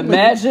 Could you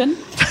imagine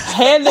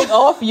handing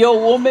off your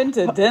woman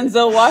to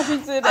Denzel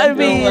Washington? I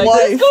mean, like,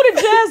 let's go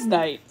to jazz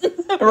night.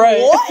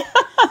 Right. What?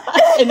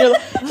 in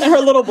her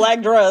little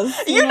black dress.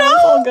 You know?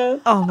 It's all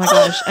good. Oh my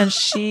gosh.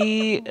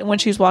 And when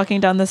she's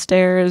walking down the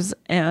stairs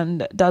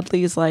and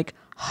Dudley's like,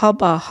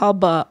 hubba,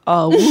 hubba,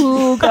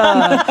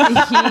 awooga.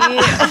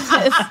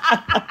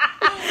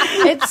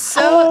 It's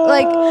so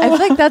like, I feel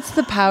like that's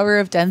the power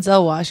of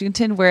Denzel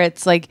Washington, where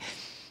it's like,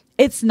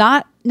 it's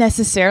not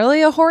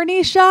necessarily a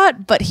horny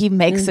shot, but he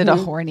makes it a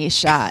horny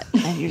shot.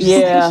 And you're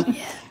just like,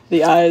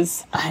 the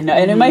eyes. I know.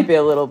 And it might be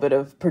a little bit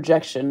of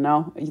projection,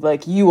 no?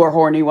 Like, you are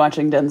horny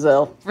watching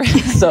Denzel.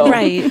 So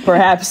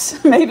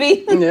perhaps,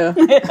 maybe. Yeah.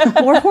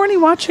 Or horny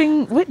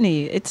watching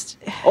Whitney.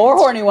 Or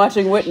horny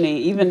watching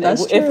Whitney, even if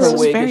her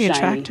wig very is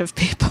shiny. attractive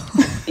people.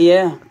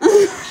 Yeah.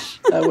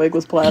 That wig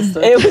was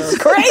plastic. It was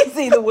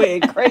crazy, the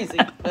wig. Crazy.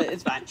 But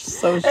it's fine.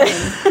 So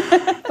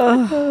shiny.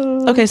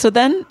 Okay, so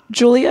then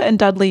Julia and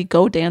Dudley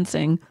go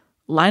dancing.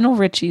 Lionel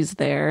Richie's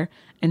there.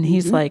 And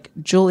he's like,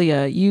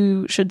 Julia,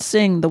 you should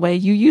sing the way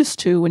you used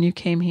to when you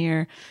came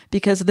here,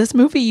 because this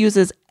movie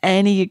uses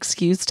any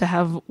excuse to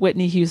have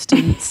Whitney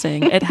Houston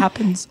sing. It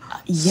happens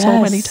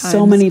so many times.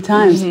 So many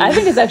times. I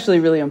think it's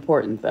actually really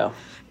important, though.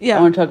 Yeah.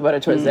 I want to talk about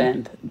it towards the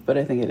end, but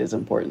I think it is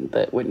important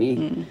that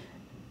Whitney...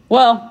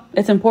 Well,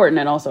 it's important,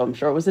 and also I'm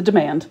sure it was a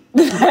demand.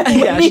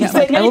 Yeah, she's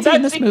like, I will be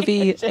in this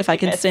movie if I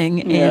can sing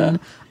in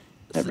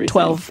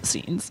 12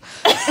 scenes.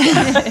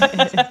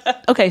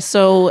 Okay,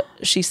 so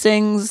she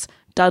sings...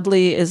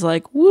 Dudley is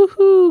like,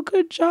 woohoo,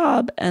 good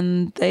job.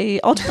 And they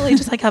ultimately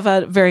just like have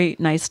a very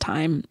nice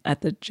time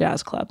at the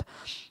jazz club.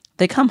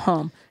 They come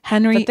home.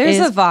 Henry but there's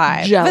is a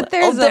vibe. jealous. But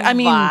there's a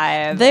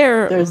vibe.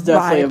 There's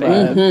definitely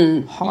a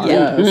vibe. Hard.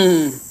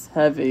 Yes.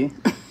 Heavy.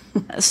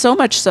 So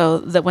much so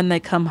that when they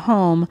come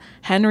home,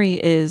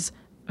 Henry is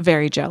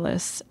very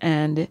jealous.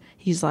 And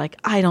he's like,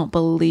 I don't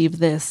believe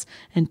this.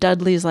 And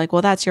Dudley's like,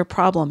 well, that's your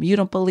problem. You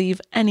don't believe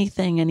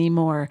anything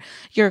anymore.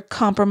 You're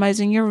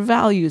compromising your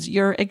values.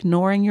 You're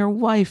ignoring your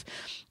wife.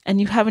 And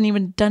you haven't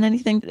even done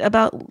anything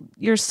about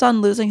your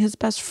son losing his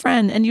best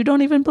friend. And you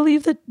don't even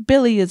believe that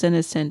Billy is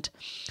innocent.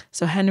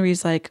 So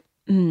Henry's like,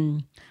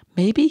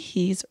 maybe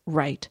he's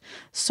right.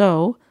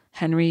 So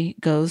Henry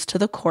goes to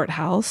the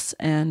courthouse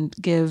and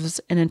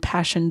gives an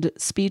impassioned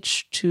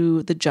speech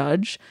to the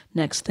judge.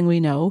 Next thing we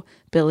know,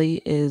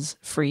 Billy is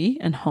free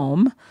and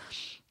home.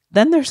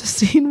 Then there's a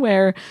scene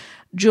where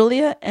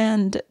Julia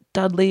and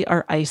Dudley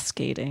are ice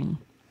skating.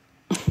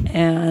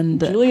 And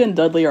Julia and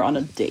Dudley are on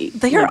a date.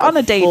 They are on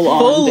a date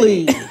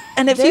fully.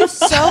 And if you're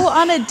so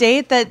on a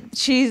date that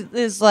she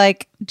is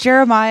like,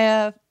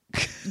 Jeremiah,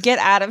 get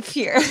out of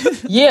here.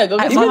 Yeah,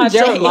 even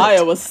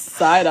Jeremiah was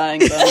side-eyeing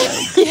them.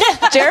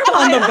 Like,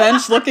 Jeremiah on the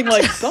bench looking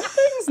like,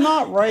 something's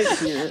not right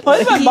here. Why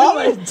is my mom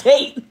on a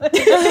date?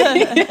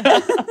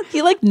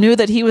 He like knew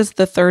that he was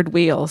the third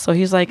wheel. So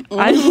he's like,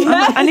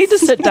 I need to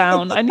sit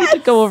down. I need to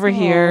go over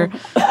here,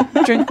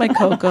 drink my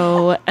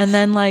cocoa. And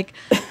then like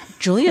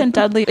Julia and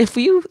Dudley, if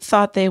you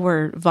thought they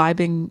were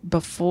vibing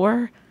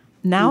before,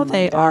 now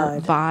they are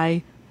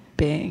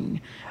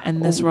vibing.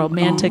 And this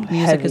romantic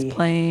music is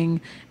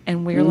playing.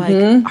 And we're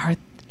like,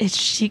 is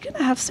she going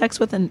to have sex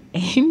with an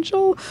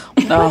angel?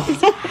 What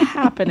is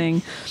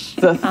happening?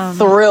 The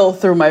thrill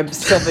through my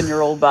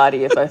 7-year-old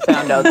body if I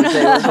found out that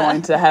they were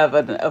going to have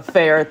an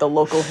affair at the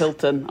local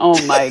Hilton.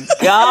 Oh my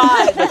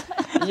God.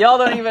 Y'all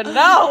don't even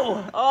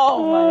know.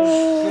 Oh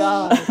my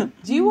God.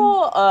 Do you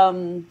all,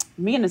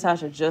 me and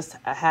Natasha just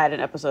had an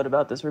episode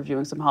about this,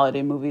 reviewing some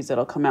holiday movies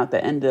that'll come out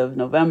the end of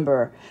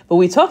November. But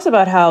we talked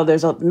about how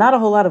there's not a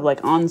whole lot of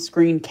like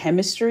on-screen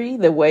chemistry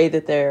the way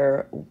that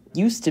there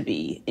used to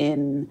be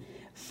in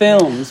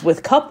films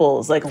with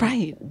couples. Like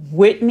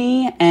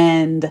Whitney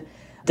and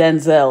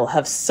Denzel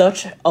have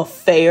such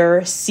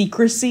affair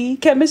secrecy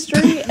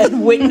chemistry,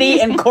 and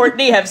Whitney and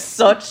Courtney have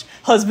such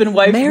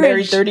husband-wife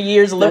married 30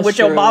 years, live with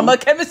your mama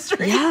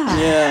chemistry.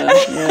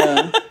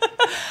 Yeah.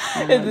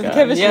 Oh the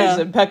chemistry is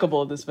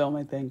impeccable in this film,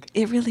 I think.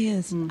 It really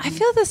is. I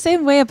feel the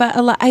same way about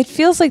a lot. It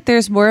feels like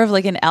there's more of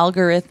like an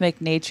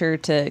algorithmic nature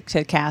to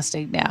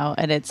casting now,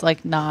 and it's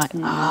like not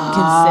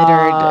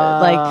considered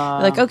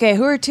like okay,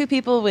 who are two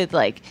people with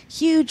like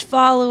huge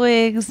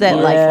followings that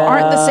like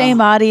aren't the same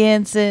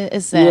audience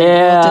as them?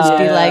 We'll just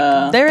be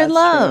like they're in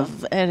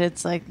love, and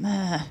it's like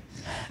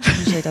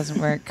usually doesn't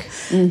work.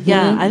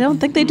 Yeah, I don't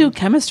think they do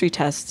chemistry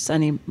tests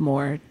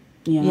anymore.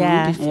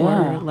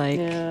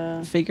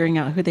 Before figuring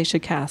out who they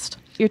should cast.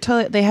 You're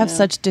totally. They have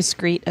such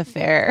discreet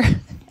affair.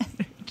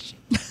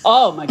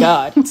 Oh my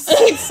God.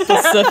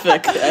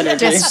 Specific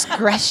energy.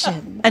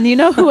 Discretion. And you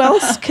know who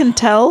else can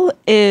tell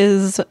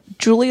is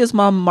Julia's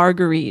mom,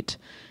 Marguerite.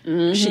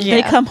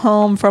 They come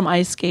home from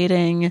ice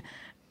skating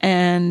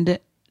and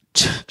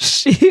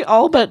she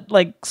all but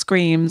like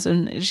screams,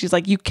 and she's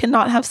like, you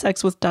cannot have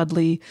sex with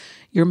Dudley.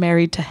 You're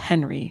married to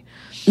Henry.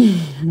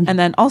 And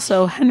then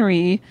also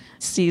Henry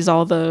sees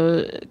all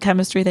the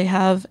chemistry they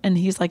have, and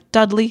he's like,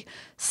 Dudley,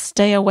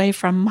 stay away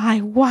from my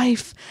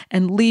wife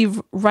and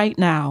leave right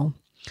now.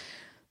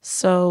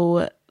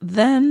 So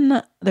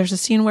then there's a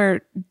scene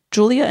where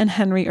Julia and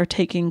Henry are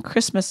taking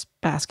Christmas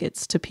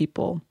baskets to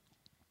people,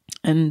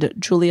 and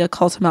Julia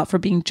calls him out for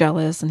being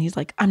jealous, and he's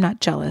like, I'm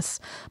not jealous.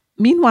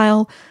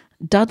 Meanwhile,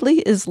 Dudley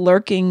is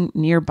lurking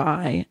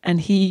nearby, and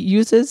he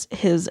uses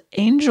his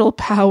angel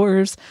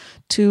powers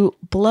to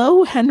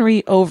blow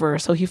Henry over.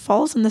 So he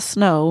falls in the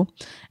snow,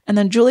 and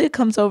then Julia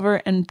comes over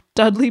and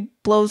Dudley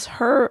blows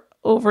her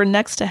over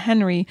next to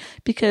Henry,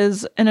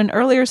 because in an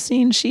earlier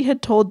scene, she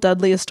had told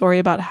Dudley a story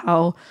about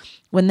how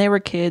when they were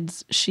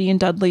kids, she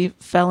and Dudley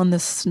fell in the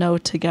snow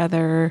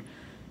together,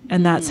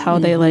 and that's how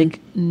they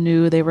like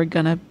knew they were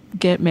gonna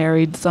get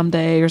married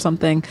someday or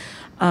something.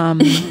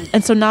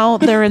 And so now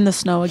they're in the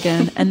snow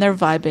again, and they're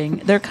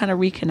vibing. They're kind of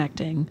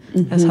reconnecting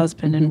as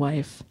husband and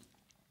wife.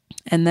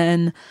 And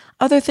then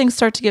other things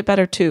start to get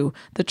better too.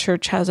 The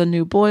church has a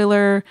new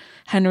boiler.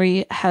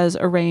 Henry has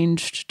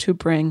arranged to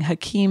bring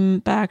Hakeem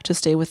back to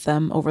stay with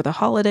them over the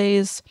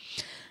holidays.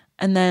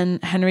 And then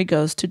Henry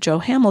goes to Joe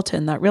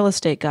Hamilton, that real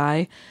estate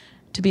guy,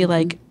 to be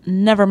like,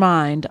 never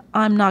mind,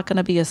 I'm not going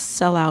to be a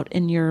sellout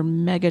in your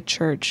mega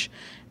church.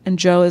 And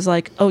Joe is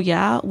like, oh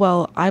yeah,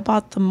 well, I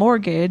bought the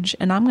mortgage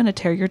and I'm going to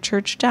tear your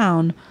church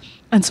down.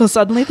 And so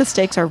suddenly the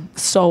stakes are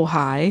so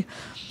high.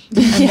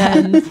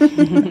 And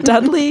then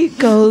Dudley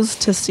goes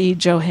to see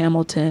Joe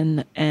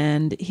Hamilton,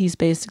 and he's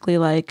basically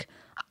like,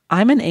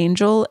 I'm an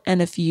angel,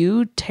 and if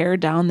you tear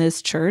down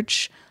this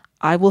church,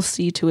 I will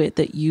see to it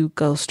that you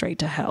go straight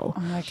to hell.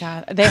 Oh my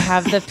God. They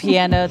have the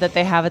piano that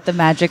they have at the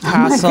Magic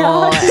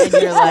Castle. And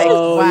you're like,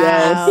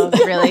 wow,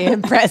 really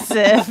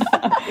impressive.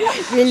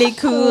 Really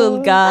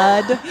cool,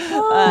 God.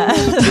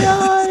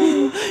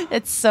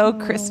 It's so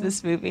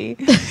Christmas movie.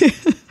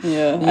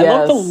 Yeah. I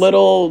love the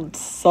little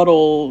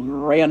subtle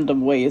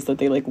random ways that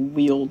they like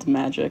wield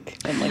magic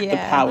and like the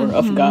power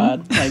of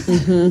God. Like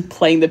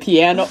playing the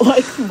piano,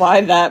 like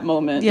why that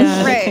moment?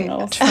 Yeah.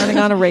 Right. Turning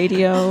on a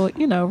radio,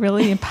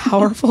 really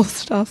powerful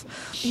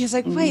stuff. He's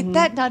like, wait,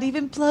 that not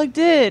even plugged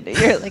in.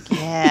 You're like,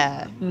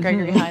 yeah,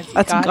 Gregory Hines,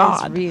 that's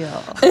God. Is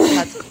real.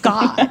 That's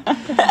God.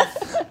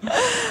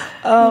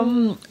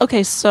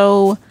 Okay,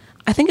 so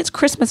I think it's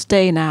Christmas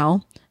Day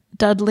now.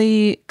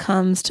 Dudley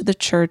comes to the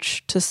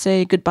church to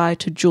say goodbye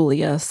to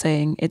Julia,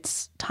 saying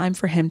it's time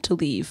for him to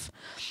leave.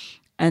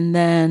 And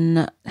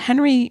then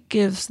Henry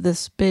gives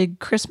this big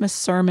Christmas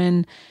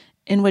sermon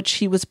in which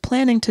he was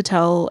planning to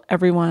tell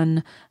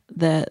everyone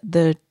that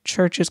the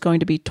church is going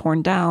to be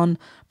torn down,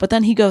 but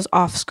then he goes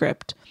off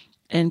script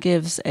and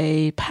gives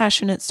a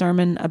passionate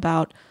sermon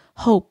about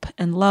hope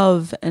and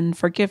love and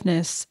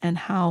forgiveness and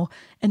how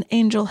an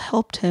angel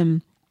helped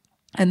him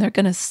and they're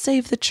going to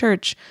save the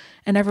church.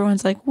 And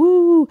everyone's like,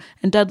 woo.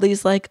 And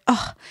Dudley's like,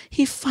 oh,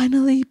 he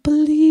finally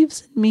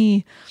believes in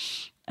me.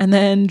 And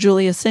then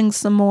Julia sings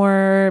some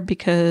more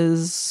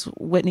because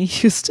Whitney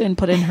Houston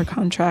put in her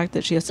contract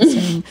that she has to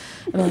sing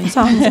a million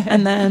songs.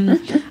 And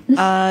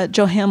then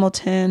Joe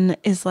Hamilton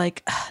is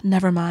like,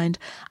 never mind,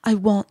 I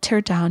won't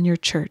tear down your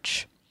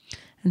church.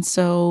 And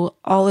so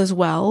all is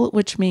well,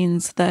 which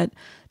means that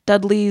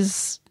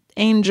Dudley's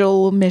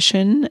angel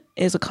mission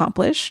is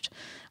accomplished,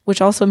 which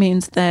also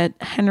means that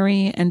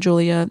Henry and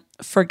Julia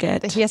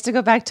forget. That he has to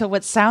go back to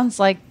what sounds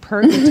like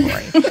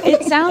purgatory.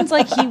 It sounds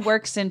like he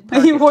works in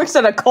purgatory. He works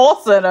at a call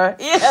center.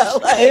 Yeah.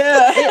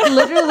 It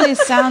literally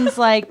sounds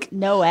like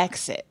no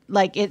exit.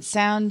 Like it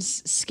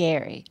sounds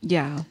scary.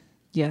 Yeah.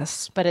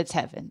 Yes. But it's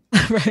heaven.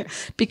 Right.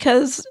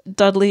 Because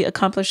Dudley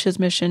accomplished his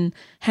mission,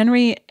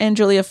 Henry and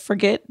Julia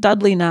forget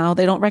Dudley now.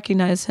 They don't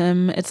recognize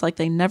him. It's like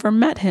they never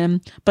met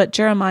him, but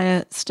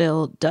Jeremiah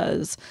still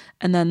does.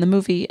 And then the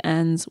movie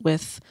ends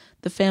with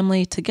the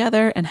family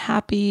together and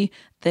happy.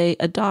 They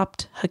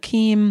adopt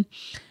Hakeem,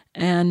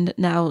 and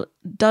now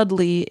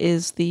Dudley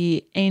is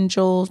the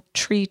angel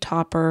tree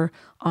topper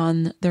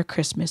on their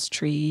Christmas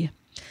tree.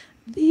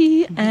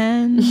 The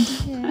end.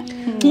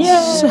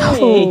 Yay.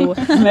 So,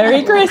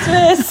 Merry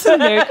Christmas.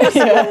 Merry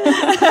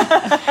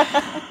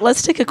Christmas.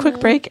 Let's take a quick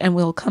break and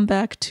we'll come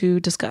back to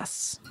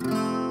discuss.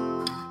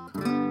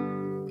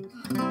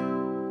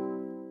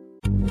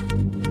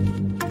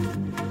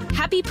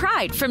 Happy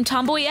Pride from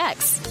Tomboy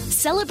X,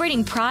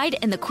 celebrating pride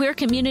in the queer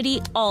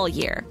community all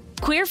year.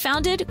 Queer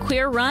founded,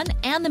 queer run,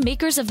 and the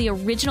makers of the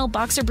original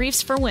boxer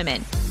briefs for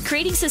women,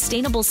 creating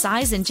sustainable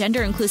size and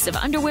gender inclusive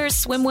underwear,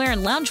 swimwear,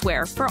 and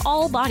loungewear for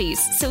all bodies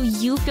so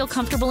you feel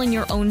comfortable in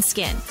your own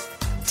skin.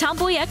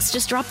 Tomboy X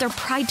just dropped their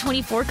Pride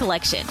 24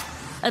 collection,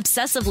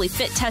 obsessively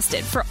fit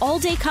tested for all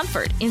day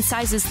comfort in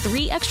sizes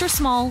 3 extra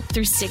small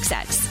through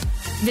 6X.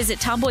 Visit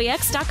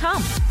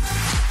tomboyx.com.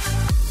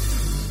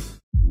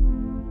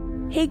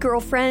 Hey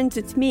girlfriends,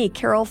 it's me,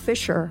 Carol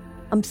Fisher.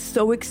 I'm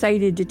so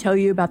excited to tell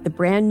you about the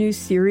brand new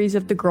series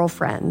of The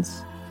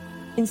Girlfriends.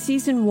 In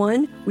season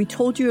 1, we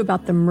told you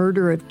about the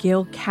murder of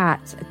Gail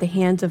Katz at the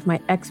hands of my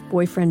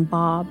ex-boyfriend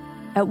Bob.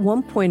 At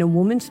one point, a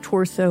woman's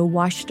torso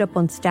washed up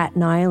on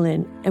Staten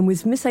Island and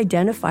was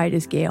misidentified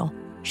as Gail.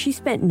 She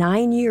spent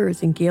 9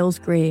 years in Gail's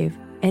grave,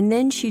 and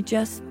then she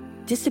just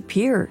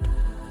disappeared.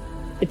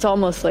 It's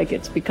almost like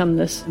it's become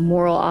this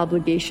moral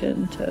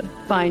obligation to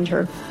find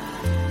her.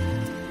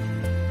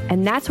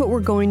 And that's what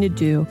we're going to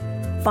do.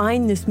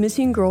 Find this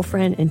missing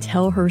girlfriend and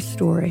tell her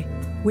story.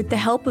 With the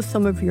help of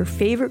some of your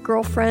favorite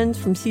girlfriends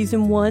from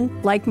season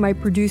 1, like my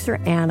producer,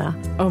 Anna.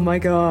 Oh my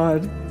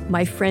God.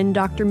 My friend,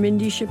 Dr.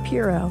 Mindy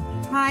Shapiro.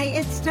 Hi,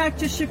 it's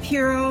Dr.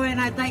 Shapiro, and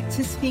I'd like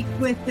to speak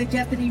with the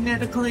deputy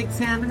medical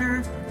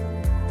examiner.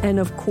 And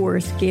of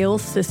course,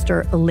 Gail's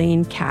sister,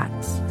 Elaine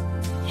Katz.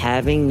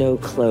 Having no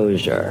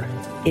closure,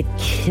 it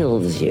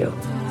kills you.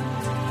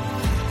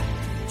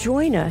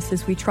 Join us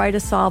as we try to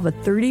solve a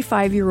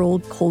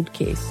 35-year-old cold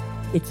case.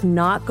 It's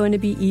not going to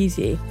be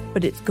easy,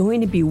 but it's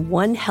going to be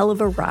one hell of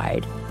a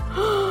ride.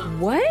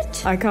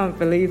 What? I can't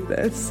believe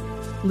this.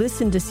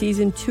 Listen to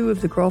season 2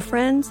 of The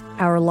Girlfriends,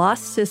 Our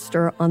Lost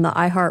Sister on the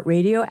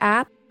iHeartRadio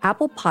app,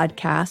 Apple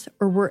Podcasts,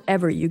 or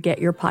wherever you get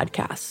your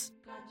podcasts.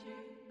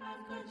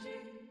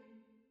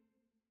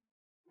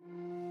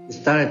 We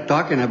started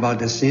talking about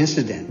this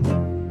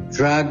incident.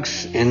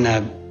 Drugs and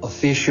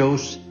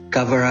officials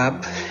cover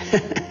up.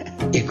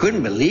 You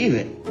couldn't believe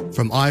it.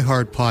 From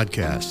iHeart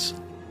Podcasts.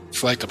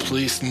 It's like the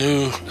police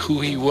knew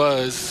who he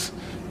was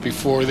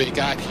before they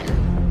got here.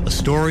 A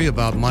story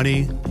about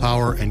money,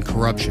 power, and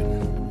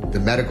corruption. The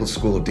medical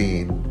school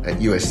dean at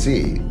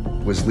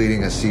USC was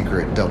leading a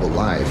secret double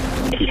life.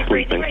 She's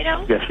breathing right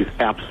now? Yes, she's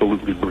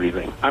absolutely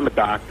breathing. I'm a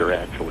doctor,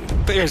 actually.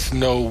 There's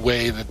no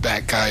way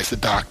that guy's a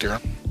doctor.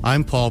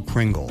 I'm Paul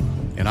Pringle,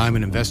 and I'm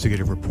an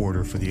investigative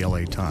reporter for the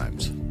LA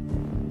Times.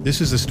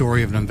 This is the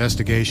story of an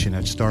investigation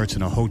that starts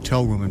in a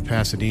hotel room in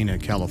Pasadena,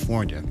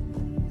 California,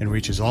 and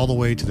reaches all the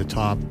way to the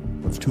top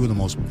of two of the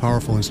most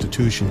powerful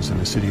institutions in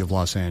the city of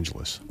Los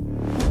Angeles.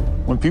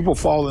 When people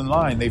fall in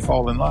line, they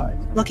fall in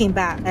line. Looking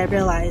back, I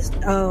realized,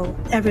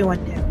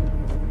 everyone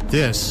knew.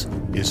 This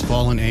is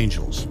Fallen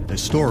Angels, a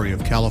story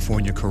of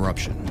California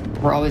corruption.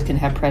 We're always going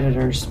to have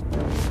predators.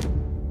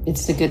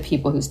 It's the good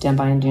people who stand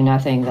by and do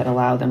nothing that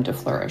allow them to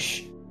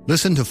flourish.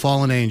 Listen to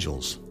Fallen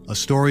Angels, a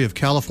story of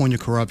California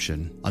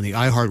corruption on the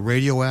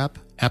iHeartRadio app,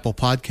 Apple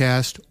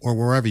Podcast, or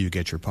wherever you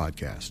get your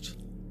podcasts.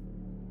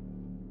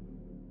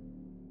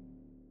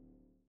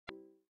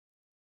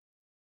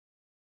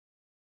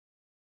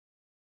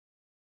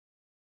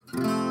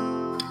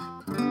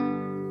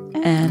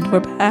 And we're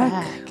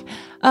back.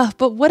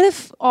 But what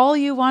if all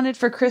you wanted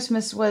for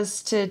Christmas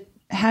was to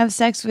have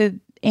sex with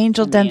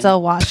Angel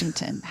Denzel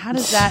Washington? How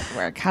does that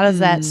work? How does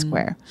that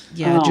square?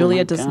 Yeah,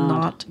 Julia does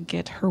not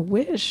get her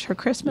wish, her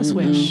Christmas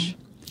wish.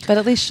 But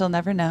at least she'll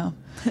never know.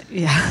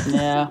 Yeah.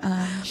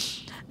 Yeah.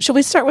 Shall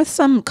we start with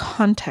some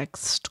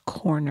context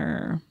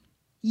corner?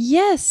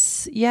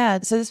 Yes. Yeah.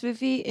 So this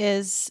movie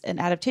is an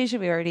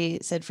adaptation, we already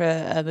said, for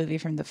a movie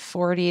from the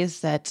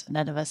 40s that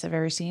none of us have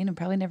ever seen and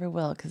probably never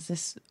will, because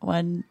this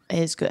one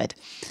is good.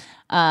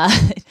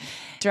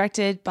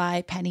 Directed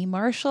by Penny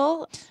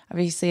Marshall,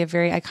 obviously a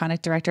very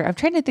iconic director. I'm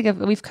trying to think of,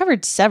 we've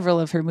covered several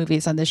of her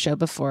movies on this show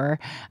before.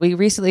 We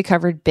recently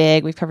covered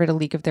Big, we've covered A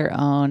League of Their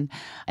Own,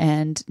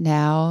 and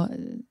now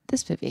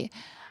this movie.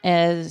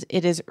 As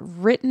it is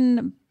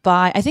written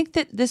by, I think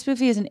that this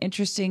movie is an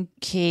interesting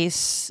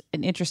case,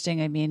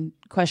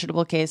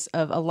 questionable case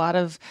of a lot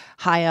of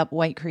high up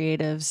white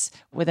creatives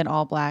with an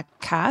all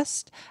black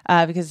cast,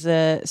 because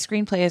the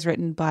screenplay is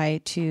written by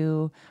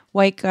two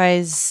white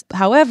guys.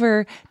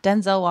 However,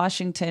 Denzel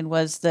Washington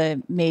was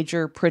the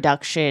major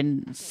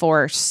production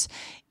force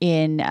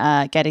in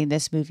getting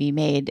this movie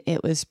made.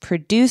 It was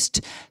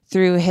produced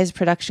through his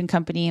production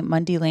company,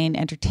 Mundy Lane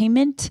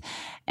Entertainment.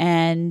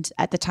 And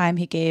at the time,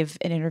 he gave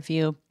an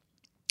interview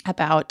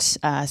about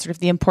sort of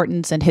the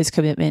importance and his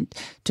commitment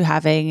to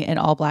having an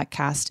all-black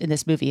cast in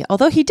this movie.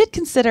 Although he did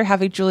consider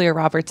having Julia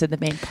Roberts in the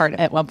main part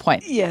at one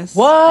point. Yes.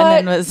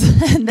 What?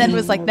 And then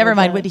was like, never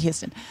mind, Whitney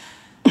Houston.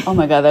 Oh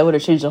my God, that would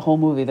have changed the whole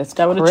movie.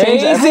 That would have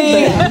changed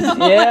everything.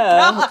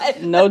 Yeah.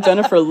 No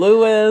Jennifer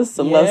Lewis,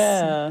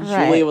 unless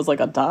Julia was like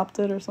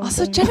adopted or something.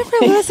 Also, Jennifer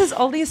Lewis is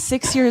only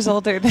 6 years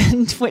older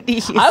than Whitney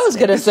Houston. I was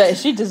going to say,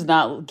 she does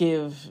not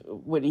give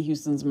Whitney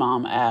Houston's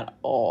mom at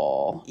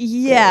all.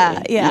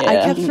 Yeah.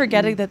 I kept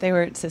forgetting that they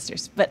were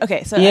sisters. But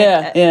okay, so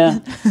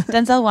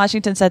Denzel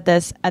Washington said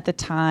this at the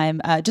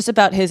time, just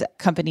about his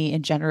company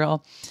in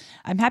general.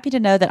 I'm happy to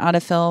know that on a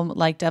film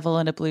like Devil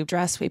in a Blue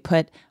Dress, we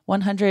put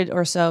 100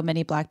 or so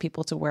many black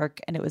people to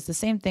work, and it was the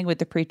same thing with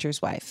The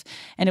Preacher's Wife.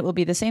 And it will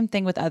be the same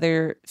thing with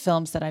other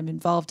films that I'm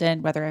involved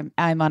in, whether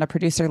I'm on a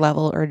producer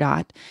level or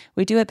not.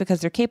 We do it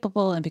because they're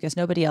capable and because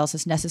nobody else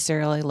is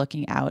necessarily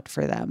looking out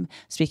for them,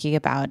 speaking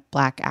about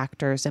black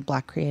actors and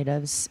black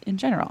creatives in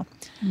general.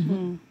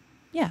 Mm-hmm.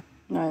 Yeah.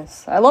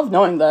 Nice. I love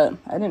knowing that.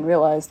 I didn't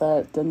realize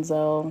that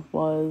Denzel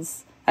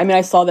was... I mean,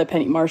 I saw that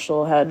Penny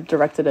Marshall had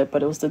directed it,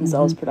 but it was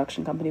Denzel's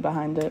production company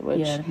behind it, which...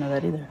 Yeah, I didn't know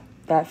that either.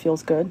 That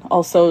feels good.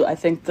 Also, I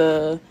think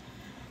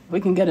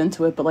we can get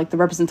into it, but like the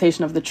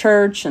representation of the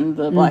church and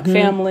the black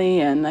family,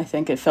 and I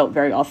think it felt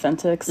very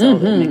authentic, so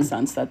it makes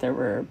sense that there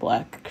were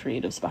black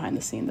creatives behind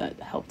the scene that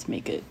helped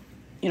make it,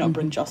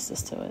 bring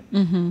justice to it.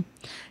 Mm-hmm.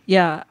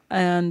 Yeah,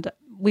 and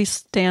we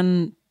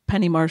stand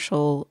Penny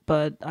Marshall,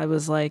 but I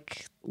was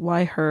like...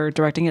 why her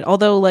directing it?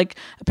 Although, like,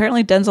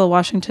 apparently Denzel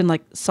Washington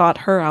like sought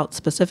her out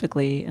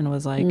specifically and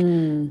was like,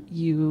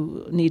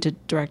 you need to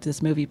direct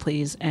this movie,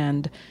 please.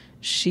 And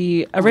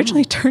she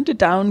originally turned it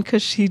down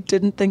because she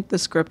didn't think the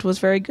script was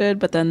very good,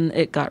 but then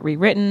it got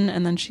rewritten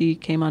and then she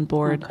came on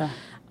board. Okay.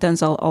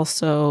 Denzel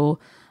also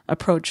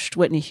approached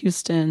Whitney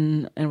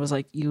Houston and was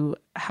like, you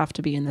have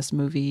to be in this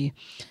movie.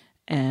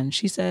 And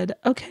she said,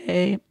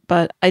 okay.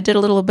 But I did a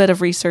little bit of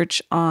research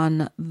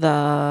on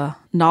the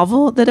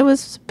novel that it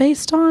was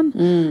based on,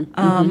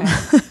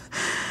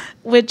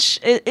 which,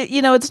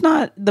 it's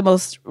not the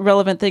most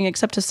relevant thing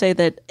except to say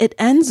that it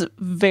ends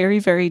very,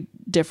 very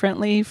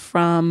differently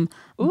from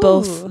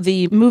both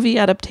the movie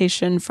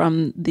adaptation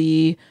from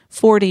the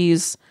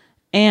 40s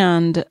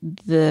and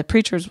The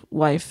Preacher's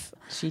Wife.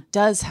 She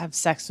does have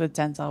sex with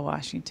Denzel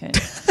Washington.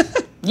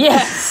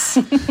 Yes.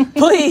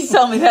 Please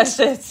tell me that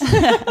shit.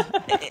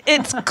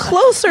 It's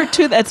closer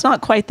to that. It's not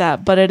quite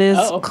that, but it is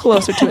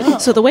closer to it.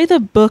 So the way the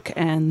book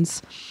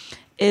ends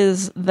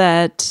is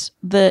that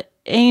the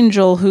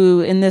angel,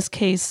 who in this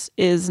case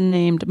is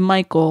named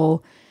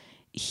Michael,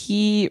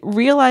 he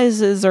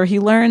realizes or he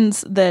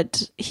learns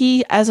that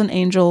he, as an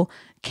angel,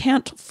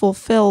 can't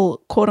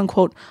fulfill quote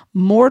unquote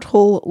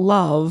mortal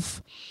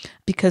love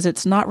because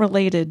it's not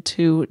related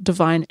to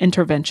divine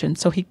intervention.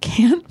 So he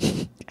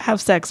can't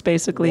have sex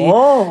basically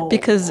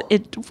because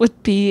it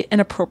would be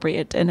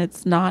inappropriate and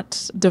it's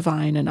not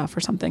divine enough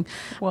or something.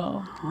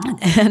 Whoa.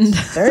 And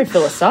very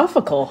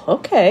philosophical.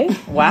 Okay.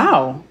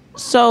 Wow.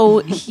 So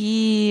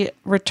he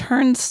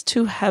returns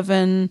to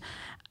heaven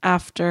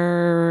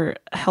after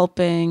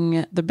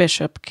helping the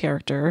bishop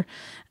character.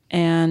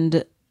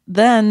 And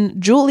then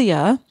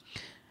Julia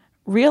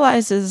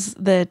realizes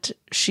that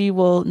she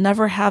will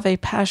never have a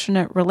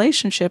passionate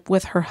relationship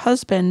with her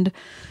husband.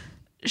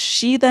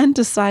 She then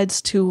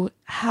decides to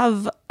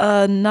have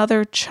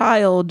another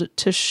child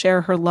to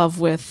share her love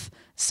with,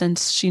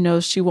 since she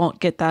knows she won't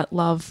get that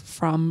love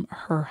from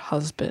her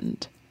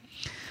husband.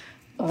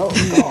 Oh,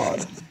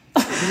 God.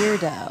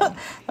 Weirdo.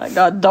 That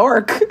got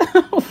dark.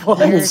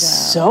 That is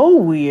so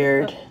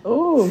weird.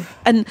 Ooh.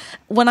 And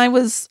when I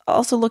was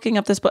also looking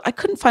up this book, I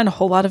couldn't find a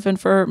whole lot of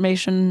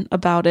information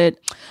about it,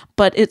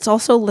 but it's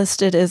also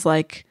listed as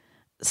like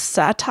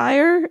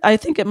satire. I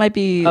think it might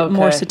be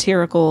more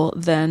satirical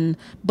than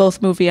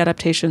both movie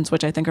adaptations,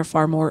 which I think are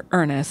far more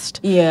earnest.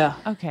 Yeah.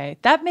 Okay.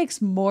 That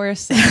makes more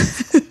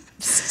sense.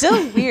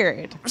 Still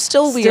weird.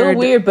 Still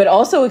weird, but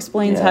also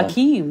explains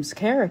Hakeem's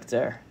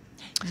character.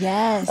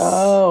 Yes.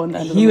 Oh,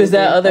 he was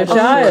that other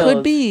child.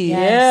 Could be.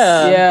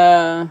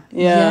 Yes.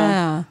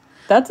 Yeah.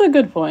 That's a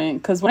good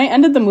point, because when I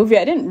ended the movie,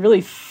 I didn't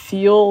really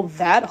feel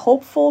that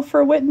hopeful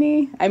for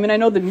Whitney. I mean, I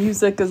know the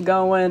music is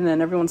going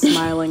and everyone's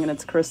smiling and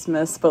it's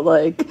Christmas, but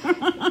like,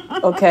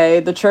 okay,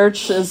 the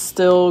church is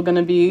still going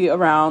to be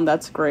around.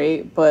 That's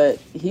great, but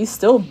he's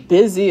still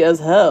busy as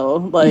hell.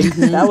 Like,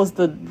 that was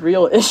the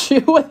real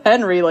issue with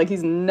Henry. Like,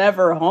 he's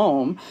never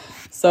home.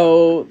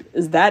 So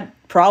is that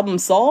problem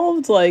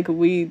solved? Like,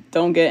 we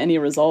don't get any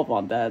resolve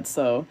on that.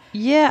 So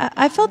yeah,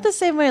 I felt the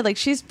same way. Like,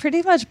 she's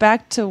pretty much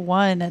back to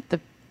one at the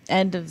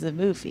end of the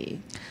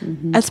movie,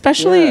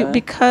 especially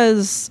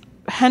because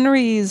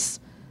Henry's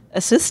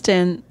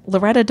assistant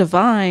Loretta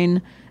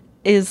Devine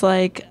is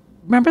like,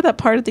 remember that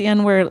part at the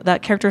end where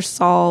that character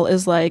Saul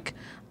is like,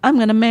 I'm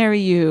going to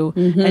marry you.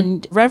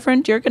 And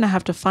Reverend, you're going to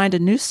have to find a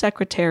new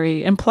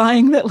secretary,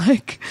 implying that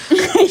like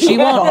she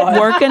won't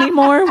work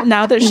anymore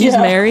now that she's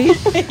married.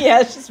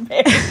 Yeah, she's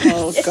married.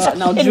 Oh God,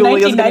 now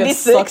Julia's going to get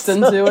sucked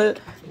into it.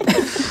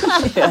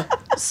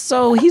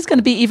 So he's going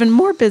to be even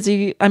more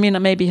busy. I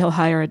mean, maybe he'll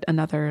hire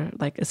another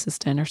like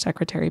assistant or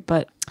secretary,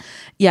 but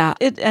yeah,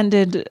 it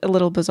ended a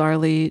little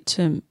bizarrely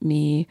to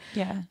me.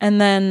 Yeah. And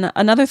then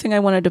another thing I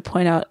wanted to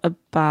point out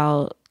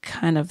about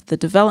kind of the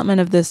development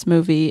of this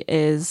movie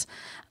is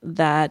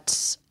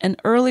that an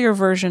earlier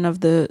version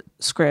of the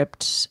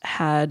script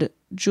had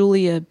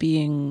Julia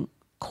being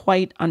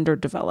quite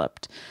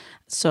underdeveloped.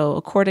 So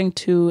according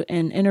to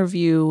an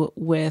interview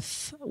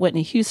with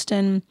Whitney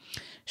Houston,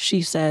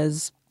 she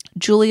says,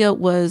 Julia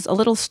was a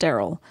little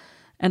sterile,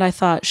 and I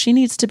thought she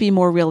needs to be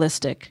more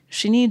realistic.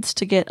 She needs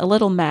to get a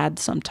little mad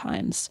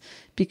sometimes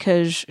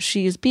because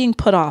she's being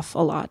put off a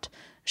lot.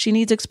 She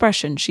needs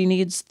expression. She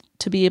needs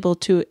to be able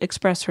to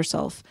express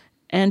herself,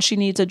 and she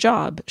needs a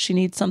job. She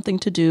needs something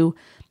to do,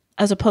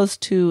 as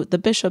opposed to the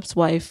bishop's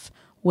wife,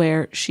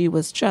 where she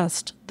was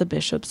just the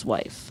bishop's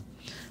wife.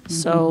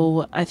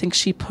 So I think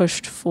she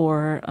pushed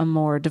for a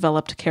more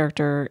developed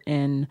character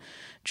in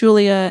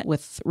Julia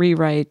with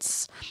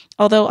rewrites.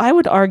 Although I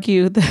would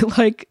argue that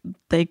like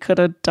they could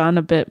have done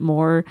a bit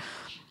more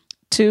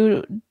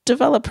to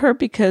develop her,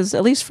 because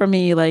at least for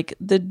me, like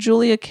the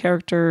Julia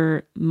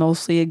character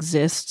mostly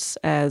exists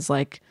as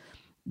like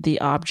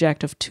the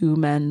object of two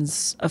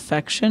men's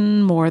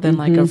affection more than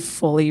like a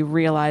fully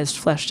realized,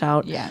 fleshed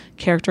out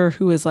character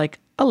who is like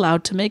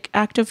allowed to make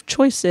active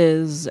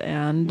choices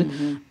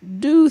and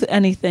do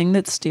anything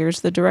that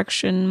steers the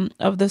direction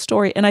of the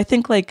story. And I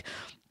think like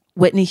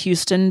Whitney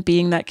Houston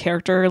being that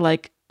character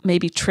like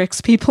maybe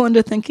tricks people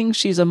into thinking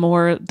she's a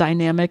more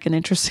dynamic and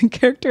interesting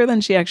character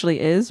than she actually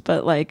is.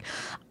 But like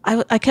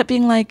I kept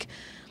being like,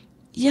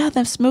 yeah,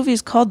 this movie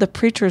is called The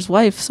Preacher's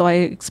Wife, so I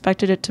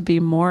expected it to be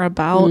more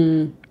about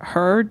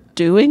her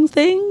doing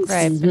things.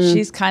 Right, but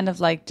she's kind of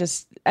like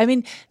just, I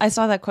mean, I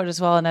saw that quote as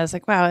well, and I was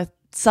like, wow, it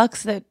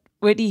sucks that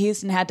Whitney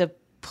Houston had to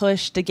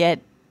push to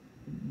get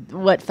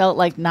what felt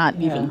like not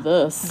even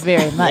this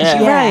very much.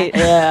 Right.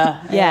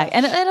 Yeah.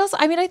 And also,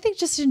 I mean, I think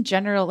just in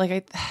general,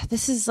 like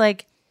this is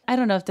like, I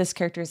don't know if this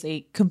character is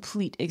a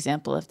complete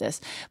example of this,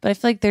 but I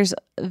feel like there's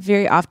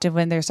very often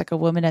when there's like a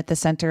woman at the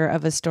center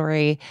of a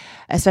story,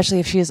 especially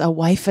if she is a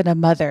wife and a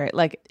mother,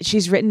 like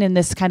she's written in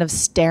this kind of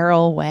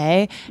sterile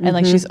way, and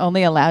like she's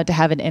only allowed to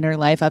have an inner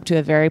life up to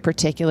a very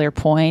particular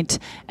point,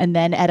 and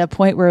then at a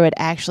point where it would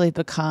actually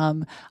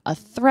become a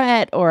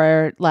threat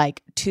or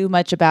like too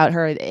much about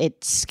her,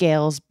 it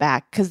scales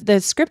back, because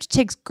the script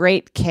takes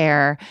great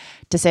care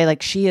to say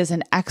like she is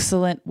an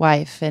excellent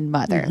wife and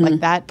mother. Like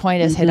that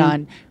point is hit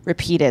on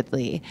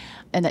repeatedly,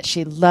 and that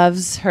she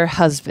loves her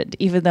husband,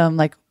 even though I'm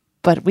like,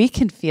 but we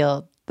can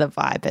feel the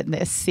vibe in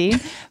this scene.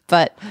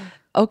 But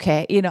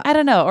okay, you know, I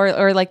don't know.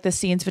 Or like the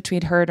scenes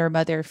between her and her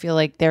mother feel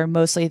like they're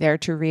mostly there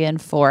to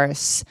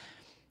reinforce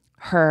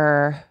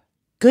her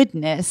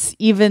goodness,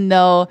 even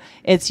though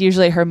it's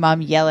usually her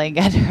mom yelling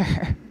at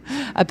her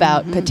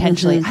about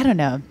potentially, I don't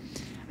know.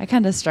 I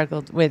kind of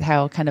struggled with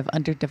how kind of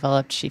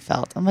underdeveloped she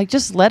felt. I'm like,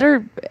 just let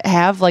her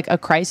have like a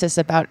crisis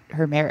about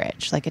her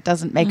marriage. Like it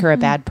doesn't make her a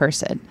bad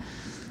person.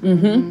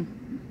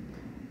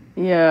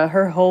 Yeah,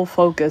 her whole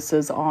focus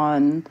is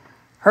on,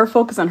 her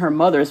focus and her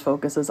mother's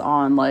focus is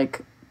on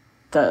like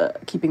the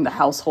keeping the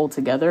household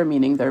together,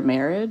 meaning their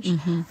marriage.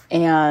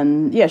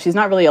 And yeah, she's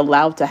not really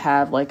allowed to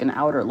have like an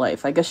outer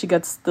life. I guess she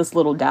gets this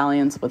little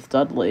dalliance with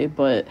Dudley,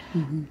 but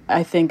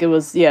I think it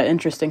was,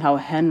 interesting how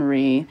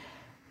Henry,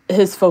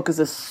 his focus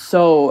is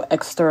so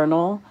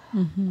external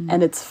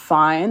and it's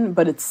fine,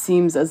 but it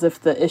seems as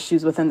if the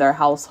issues within their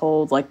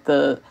household, like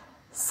the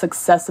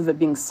success of it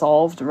being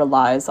solved,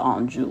 relies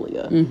on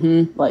Julia.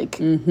 Like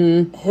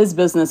his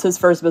business, his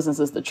first business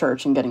is the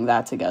church and getting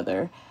that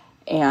together.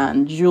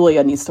 And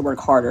Julia needs to work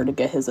harder to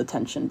get his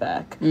attention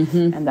back.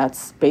 And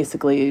that's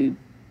basically,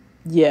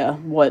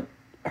 what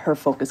her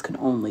focus can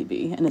only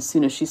be. And as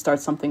soon as she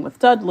starts something with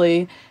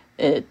Dudley,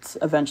 it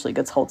eventually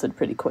gets halted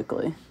pretty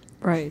quickly.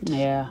 Right.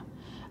 Yeah.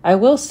 I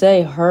will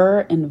say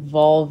her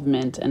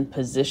involvement and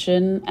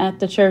position at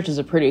the church is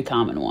a pretty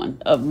common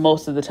one.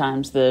 Most of the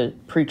times the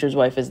preacher's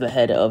wife is the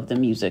head of the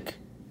music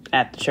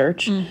at the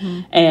church.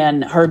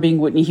 And her being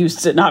Whitney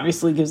Houston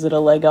obviously gives it a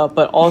leg up.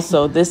 But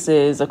also, this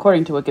is,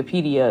 according to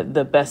Wikipedia,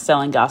 the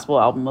best-selling gospel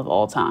album of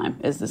all time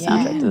is the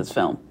soundtrack to this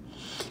film.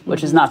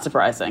 Which is not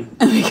surprising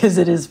because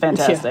it is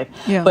fantastic.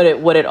 Yeah. But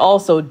what it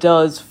also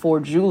does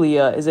for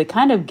Julia is it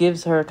kind of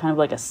gives her kind of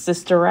like a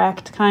sister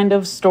act kind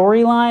of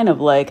storyline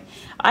of like,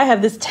 I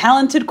have this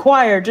talented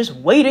choir just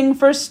waiting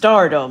for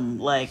stardom.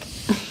 Like,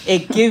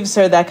 it gives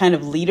her that kind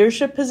of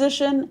leadership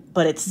position,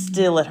 but it's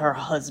still at her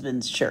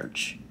husband's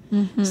church.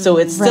 So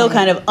it's still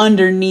kind of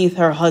underneath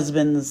her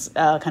husband's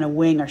kind of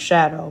wing or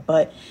shadow.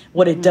 But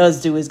what it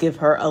does do is give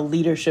her a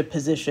leadership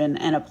position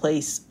and a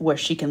place where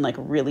she can like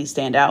really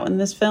stand out in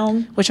this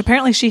film. Which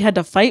apparently she had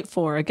to fight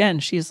for. Again,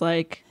 she's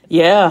like...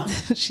 Yeah.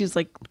 She's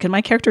like, can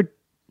my character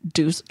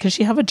can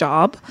she have a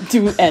job?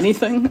 Do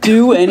anything?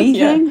 Do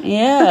anything?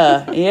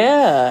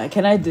 Yeah.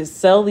 Can I just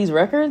sell these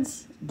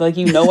records? Like,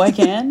 I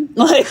can?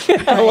 Like,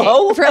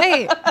 hello?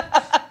 Right.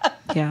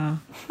 Yeah.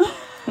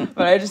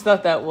 But I just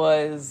thought that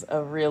was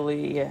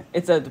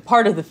it's a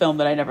part of the film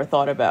that I never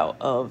thought about,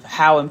 of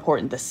how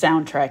important the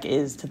soundtrack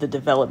is to the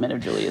development of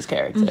Julia's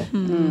character.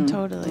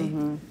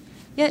 Totally.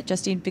 Yeah,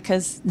 Justine,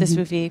 because this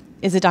movie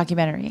is a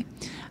documentary.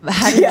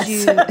 How did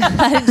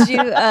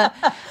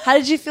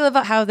you feel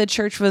about how the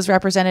church was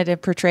represented and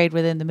portrayed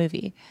within the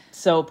movie?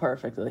 So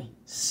perfectly.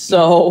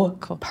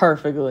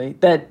 Perfectly.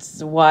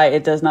 That's why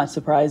it does not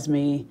surprise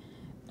me,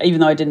 even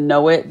though I didn't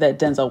know it, that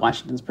Denzel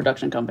Washington's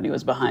production company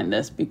was behind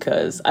this,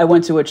 because I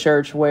went to a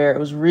church where it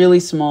was really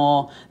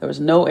small. There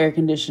was no air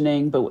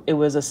conditioning, but it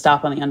was a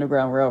stop on the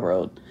Underground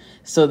Railroad.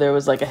 So there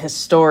was like a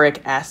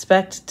historic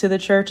aspect to the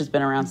church. It's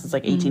been around since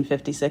like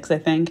 1856, I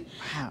think.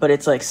 Wow. But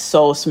it's like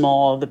so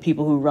small. The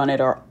people who run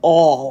it are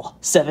all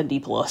 70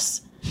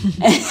 plus.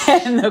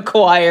 And the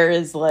choir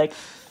is like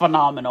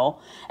phenomenal.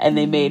 And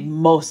they made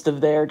most of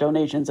their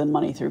donations and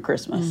money through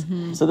Christmas.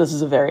 So this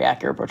is a very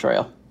accurate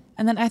portrayal.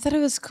 And then I thought it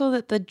was cool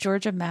that the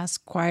Georgia Mass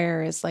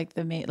Choir is like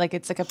the main, like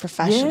it's like a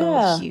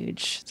professional,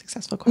 huge,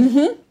 successful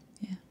choir.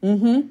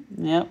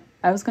 Yep.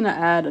 I was going to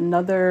add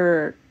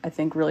another, I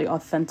think, really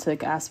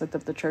authentic aspect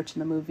of the church in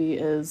the movie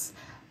is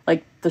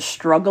like the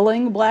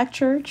struggling Black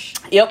church.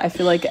 Yep. I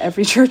feel like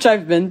every church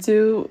I've been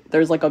to,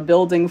 there's like a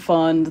building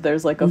fund,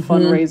 there's like a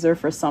fundraiser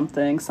for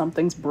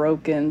something's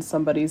broken,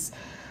 somebody's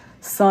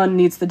son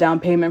needs the down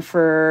payment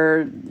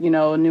for,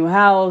 a new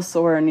house,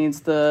 or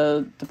needs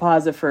the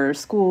deposit for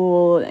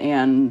school,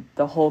 and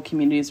the whole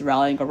community is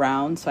rallying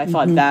around. So I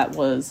thought that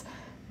was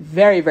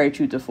very, very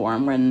true to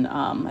form when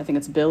I think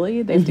it's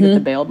Billy. They have to get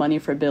the bail money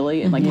for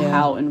Billy, and like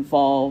how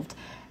involved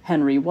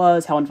Henry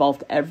was, how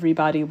involved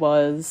everybody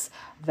was.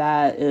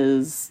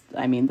 That's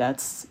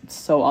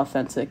so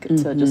authentic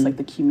to just like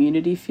the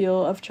community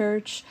feel of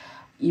church.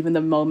 Even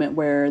the moment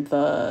where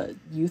the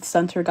youth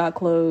center got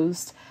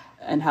closed,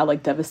 and how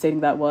like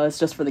devastating that was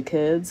just for the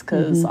kids,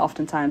 because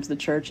oftentimes the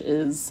church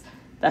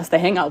that's the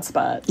hangout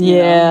spot.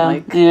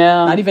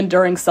 Not even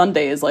during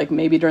Sundays, like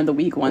maybe during the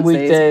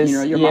Wednesdays,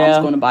 your mom's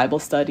going to Bible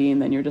study,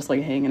 and then you're just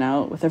like hanging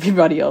out with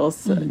everybody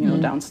else,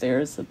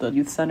 downstairs at the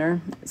youth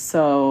center.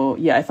 So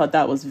yeah, I thought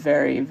that was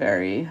very,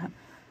 very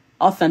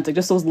authentic.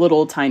 Just those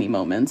little tiny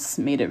moments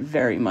made it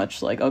very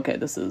much like, okay,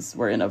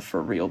 we're in a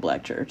for real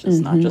Black church. It's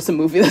not just a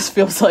movie. This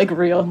feels like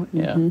real.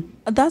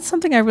 That's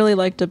something I really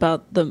liked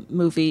about the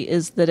movie,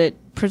 is that it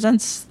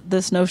presents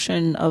this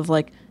notion of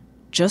like,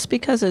 just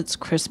because it's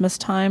Christmas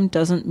time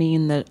doesn't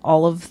mean that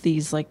all of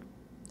these like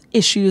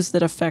issues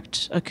that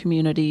affect a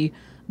community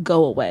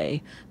go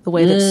away. The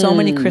way that so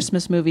many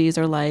Christmas movies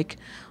are like,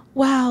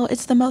 wow,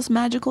 it's the most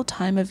magical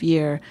time of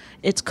year.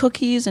 It's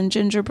cookies and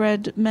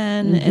gingerbread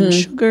men and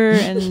sugar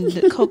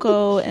and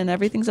cocoa, and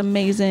everything's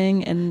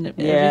amazing and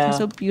everything's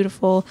so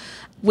beautiful.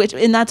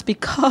 And that's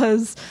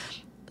because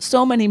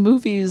so many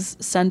movies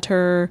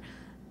center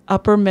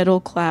upper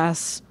middle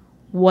class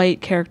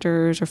white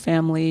characters or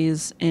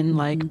families in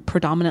like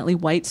predominantly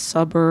white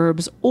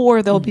suburbs,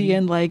 or they'll be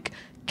in like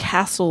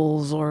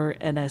castles or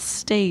an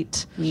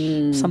estate,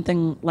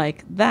 something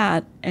like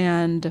that.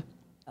 And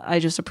I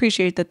just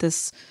appreciate that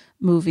this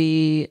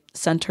movie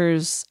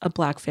centers a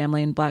Black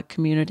family and Black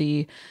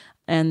community,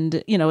 and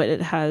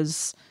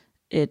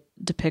it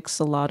depicts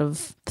a lot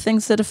of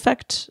things that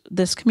affect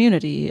this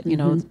community.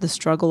 The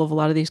struggle of a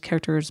lot of these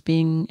characters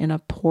being in a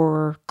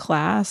poor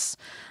class,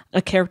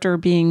 a character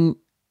being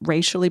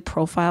racially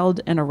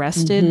profiled and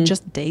arrested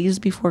just days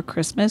before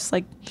Christmas.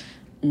 Like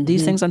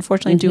these things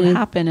unfortunately do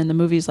happen, and the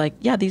movie's like,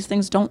 yeah, these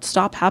things don't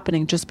stop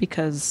happening just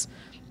because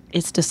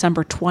it's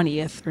December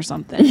 20th or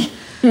something.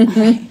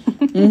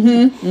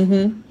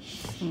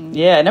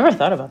 Yeah, I never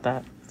thought about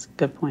that. It's a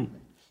good point.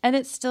 And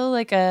it's still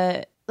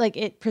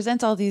it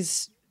presents all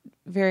these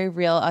very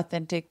real,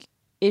 authentic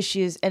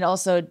issues, and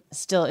also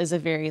still is a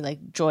very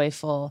like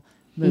joyful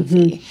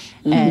movie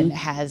and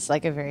has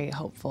like a very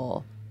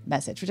hopeful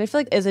message, which I feel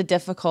like is a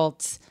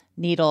difficult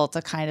needle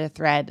to kind of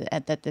thread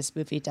that this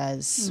movie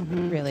does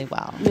really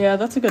well. Yeah,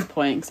 that's a good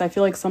point, because I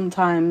feel like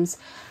sometimes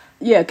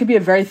it could be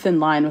a very thin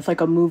line with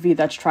like a movie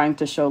that's trying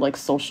to show like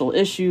social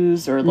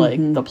issues or like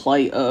the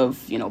plight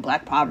of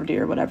Black poverty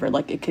or whatever.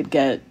 Like it could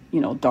get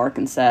dark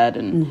and sad,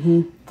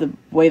 and the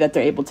way that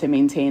they're able to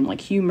maintain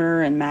like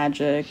humor and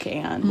magic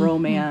and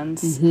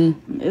romance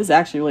is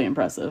actually really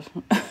impressive.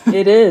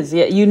 It is.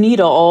 Yeah, you need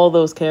all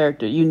those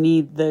characters. You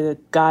need the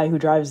guy who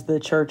drives the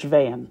church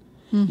van.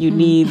 You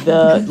need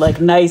the like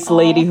nice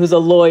lady who's a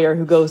lawyer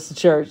who goes to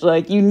church.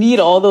 Like, you need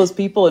all those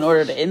people in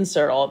order to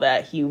insert all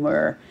that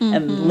humor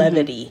and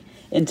levity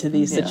into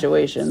these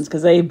situations,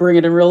 because they bring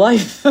it in real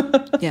life.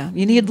 Yeah,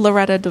 you need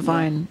Loretta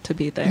Devine to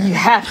be there. You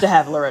have to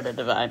have Loretta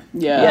Devine.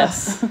 Yeah.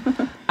 Yes.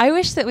 I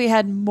wish that we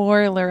had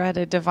more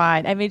Loretta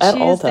Devine. I mean, At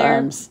she all is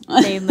there times.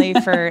 mainly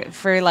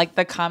for like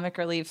the comic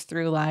relief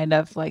through line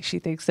of like she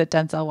thinks that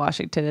Denzel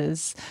Washington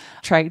is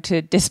trying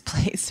to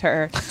displace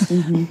her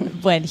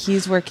when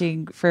he's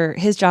working for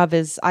his job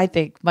is, I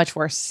think, much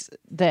worse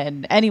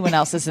than anyone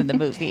else's in the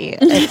movie.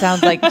 It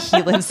sounds like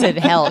he lives in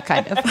hell,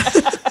 kind of.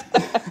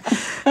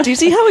 Do you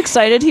see how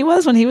excited he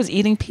was when he was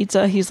eating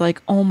pizza? He's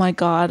like, oh my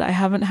God, I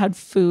haven't had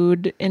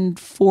food in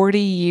 40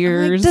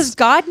 years. Like, does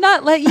God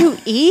not let you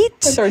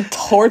eat? They're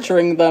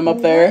torturing them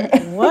up there.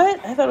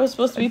 What? I thought it was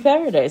supposed to be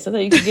paradise. I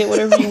thought you could get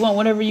whatever you want,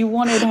 whenever you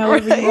wanted,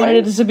 however you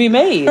wanted it to be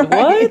made.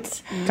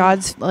 What?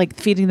 God's like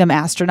feeding them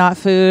astronaut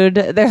food.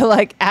 They're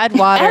like, add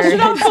water.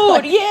 Astronaut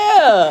food,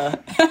 yeah.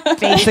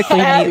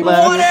 Basically, add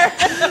water.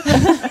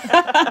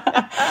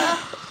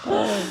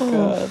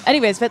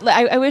 Anyways, but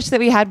I wish that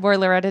we had more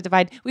Loretta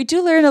Devine. We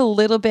do learn a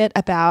little bit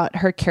about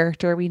her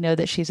character. We know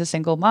that she's a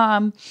single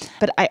mom,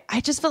 but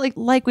I just felt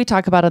like we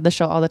talk about on the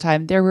show all the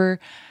time, there were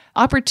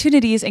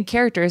opportunities and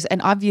characters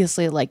and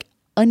obviously like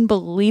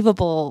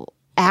unbelievable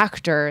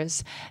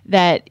actors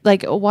that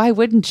like, why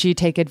wouldn't she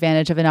take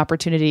advantage of an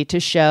opportunity to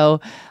show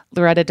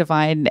Loretta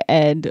Devine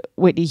and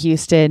Whitney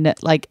Houston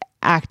like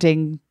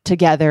acting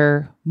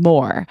together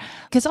more?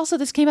 Because also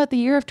this came out the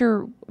year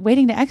after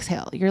Waiting to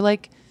Exhale. You're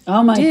like,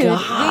 oh my dude,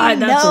 God,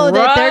 we that's know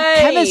that their right.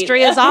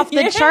 chemistry is off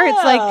the charts.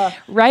 Like,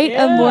 write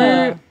a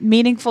more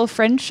meaningful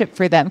friendship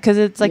for them. Because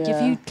it's like,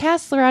 if you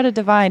cast Loretta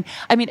Devine,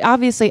 I mean,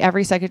 obviously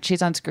every second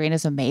she's on screen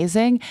is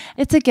amazing.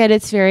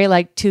 It's very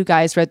like two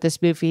guys wrote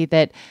this movie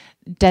that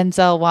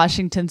Denzel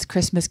Washington's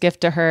Christmas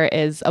gift to her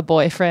is a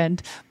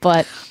boyfriend.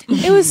 But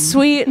it was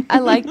sweet. I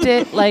liked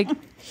it. Like,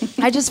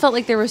 I just felt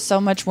like there was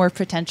so much more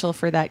potential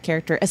for that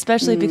character,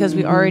 especially because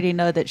we already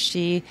know that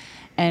she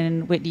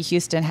and Whitney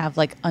Houston have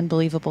like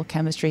unbelievable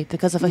chemistry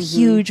because of a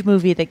huge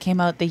movie that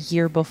came out the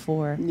year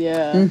before.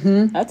 Yeah,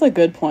 that's a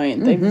good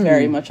point. They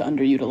very much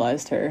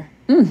underutilized her.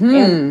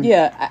 And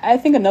yeah, I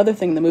think another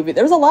thing in the movie,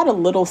 there was a lot of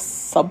little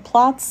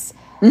subplots,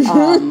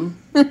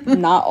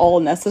 not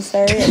all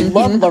necessary. I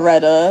love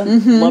Loretta,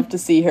 love to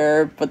see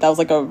her, but that was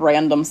like a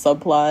random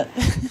subplot.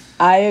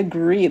 I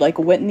agree. Like,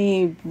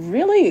 Whitney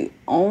really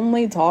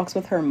only talks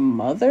with her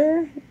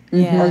mother.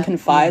 Or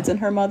confides in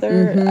her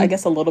mother. I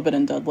guess a little bit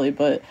in Dudley,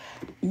 but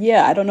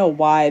yeah, I don't know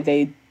why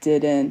they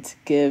didn't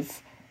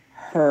give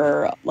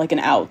her like an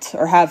out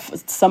or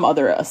have some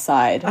other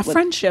aside. A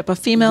friendship, a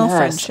female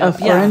friendship. A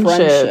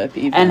friendship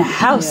even. And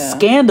how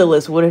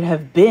scandalous would it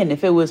have been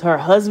if it was her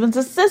husband's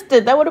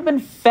assistant? That would have been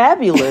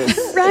fabulous.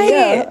 Right.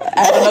 Yeah.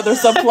 Add another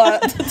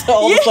subplot to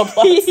all the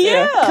subplots.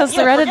 Yeah. Because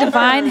Loretta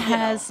Devine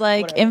has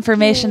like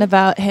information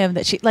about him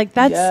that she like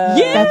that's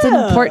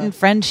an important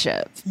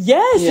friendship.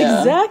 Yes,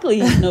 exactly.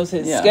 He knows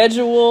his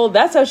schedule.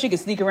 That's how she could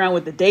sneak around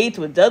with the dates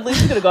with Dudley.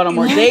 She could have gone on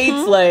more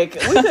dates. Like,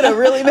 we could have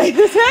really made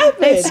this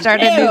happen. They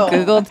started a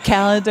new Google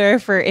calendar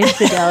for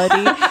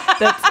infidelity.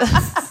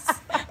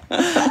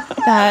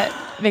 That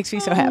makes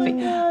me so happy.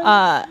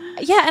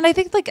 Yeah, and I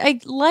think like I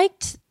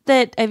liked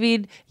that. I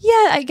mean,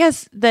 yeah, I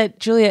guess that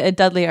Julia and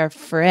Dudley are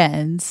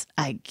friends.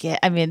 I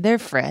mean, they're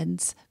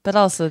friends, but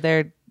also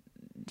they're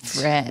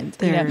friends.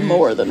 They're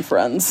more than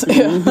friends.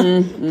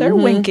 They're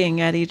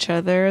winking at each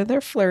other.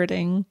 They're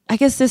flirting. I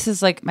guess this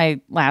is like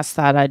my last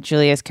thought on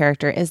Julia's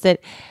character is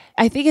that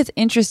I think it's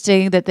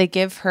interesting that they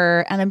give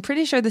her, and I'm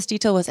pretty sure this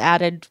detail was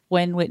added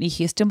when Whitney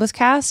Houston was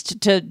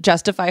cast to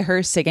justify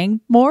her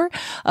singing more,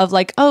 of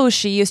like, oh,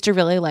 she used to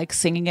really like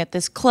singing at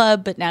this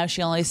club, but now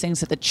she only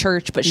sings at the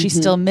church, but she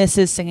still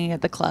misses singing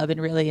at the club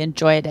and really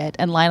enjoyed it.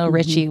 And Lionel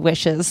Richie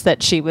wishes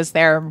that she was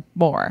there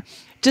more.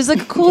 Just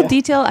like a cool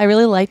detail. I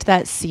really liked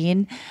that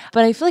scene,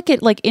 but I feel like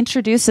it like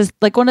introduces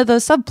like one of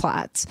those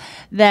subplots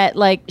that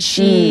like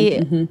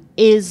she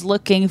is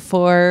looking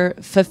for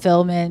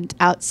fulfillment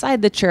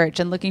outside the church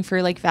and looking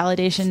for like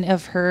validation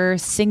of her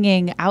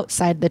singing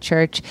outside the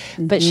church,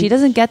 but she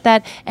doesn't get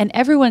that. And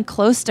everyone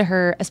close to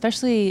her,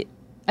 especially,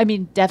 I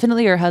mean,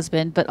 definitely her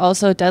husband, but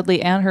also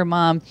Dudley and her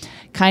mom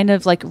kind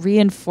of like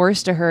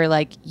reinforced to her,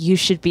 like, you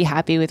should be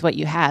happy with what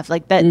you have.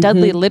 Like that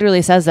Dudley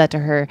literally says that to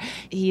her.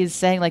 He's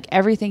saying like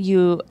everything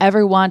you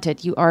ever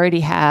wanted, you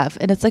already have.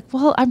 And it's like,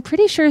 well, I'm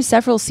pretty sure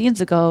several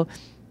scenes ago,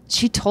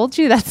 she told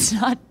you that's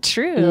not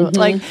true.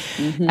 Like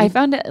I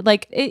found it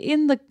like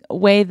in the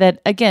way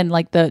that, again,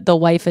 like the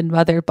wife and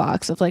mother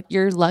box of like,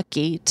 you're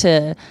lucky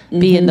to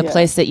be in the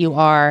place that you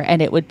are.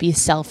 And it would be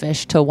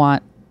selfish to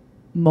want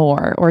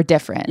more or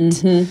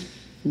different.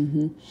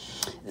 Mm-hmm.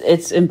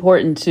 It's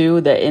important,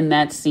 too, that in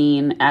that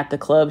scene at the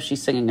club,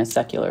 she's singing a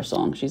secular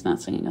song. She's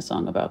not singing a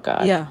song about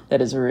God. Yeah.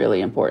 That is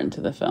really important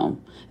to the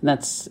film. And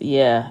that's,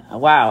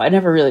 wow. I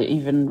never really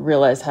even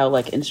realized how,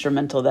 like,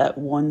 instrumental that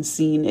one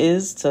scene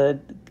is to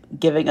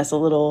giving us a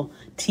little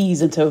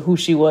tease into who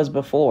she was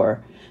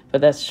before.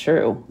 But that's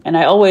true. And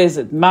I always,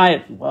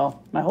 my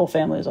whole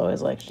family is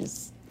always like,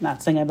 she's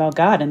not singing about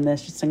God in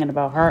this. She's singing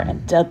about her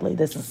and Dudley.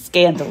 This is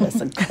scandalous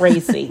and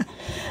crazy.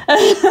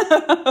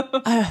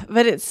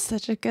 But it's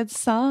such a good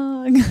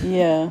song.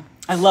 Yeah.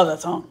 I love that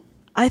song.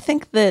 I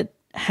think that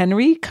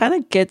Henry kind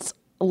of gets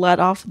let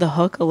off the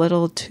hook a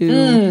little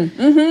too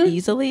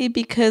easily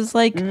because,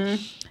 like,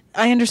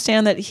 I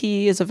understand that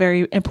he is a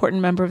very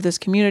important member of this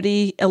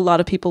community. A lot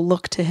of people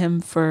look to him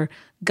for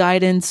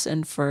guidance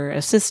and for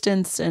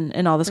assistance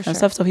and all this kind of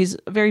stuff. So he's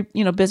very,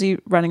 busy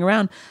running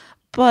around.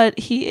 But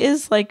he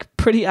is, like,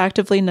 pretty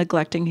actively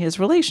neglecting his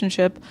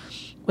relationship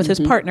with his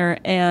partner.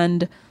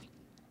 And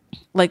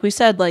like we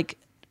said, like,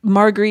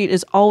 Marguerite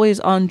is always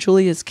on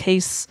Julia's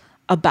case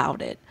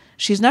about it.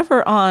 She's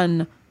never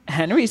on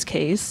Henry's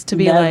case to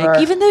be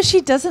like, even though she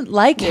doesn't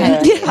like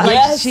Henry.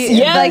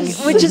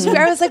 Which is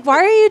where I was like, why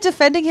are you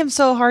defending him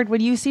so hard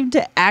when you seem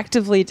to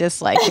actively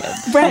dislike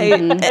him?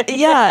 Right.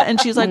 Yeah. And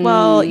she's like,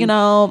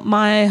 well,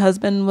 my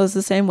husband was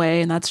the same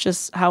way and that's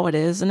just how it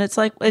is. And it's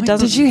like, it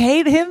doesn't. Did you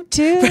hate him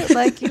too?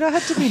 Like, you don't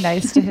have to be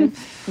nice to him.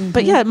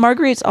 But yeah,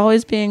 Marguerite's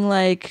always being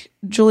like,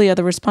 Julia,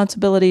 the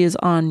responsibility is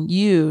on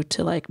you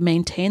to, like,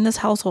 maintain this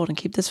household and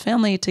keep this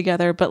family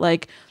together. But,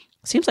 like,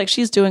 seems like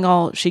she's doing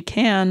all she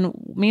can.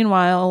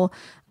 Meanwhile,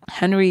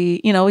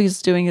 Henry,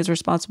 he's doing his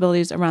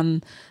responsibilities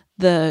around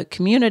the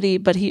community,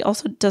 but he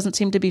also doesn't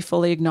seem to be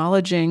fully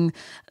acknowledging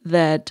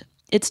that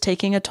it's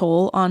taking a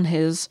toll on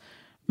his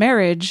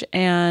marriage.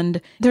 And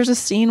there's a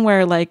scene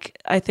where,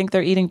 like, I think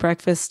they're eating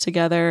breakfast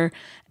together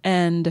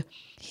and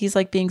he's,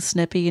 like, being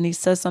snippy and he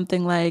says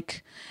something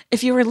like,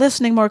 if you were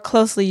listening more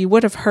closely, you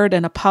would have heard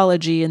an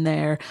apology in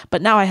there,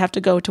 but now I have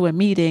to go to a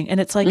meeting.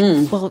 And it's like,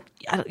 well,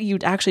 you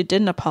actually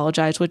didn't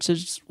apologize, which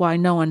is why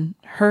no one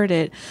heard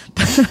it.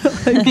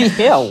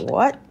 Yeah,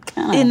 what?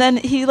 And then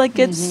he, like,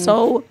 gets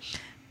so...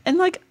 And,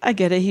 like, I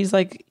get it. He's,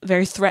 like,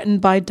 very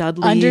threatened by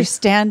Dudley.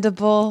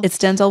 Understandable. It's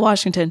Denzel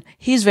Washington.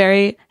 He's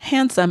very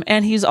handsome,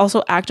 and he's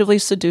also actively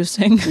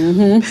seducing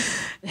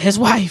his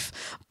wife.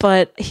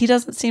 But he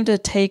doesn't seem to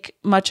take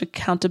much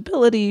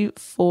accountability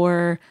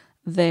for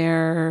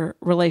their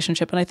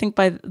relationship. And I think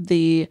by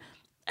the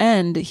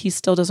end, he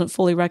still doesn't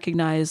fully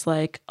recognize,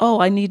 like,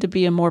 oh, I need to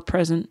be a more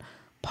present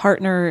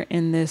partner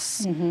in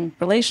this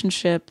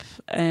relationship,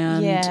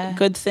 and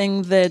good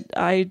thing that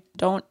I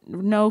don't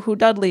know who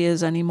Dudley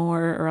is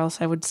anymore, or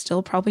else I would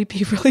still probably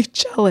be really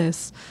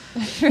jealous.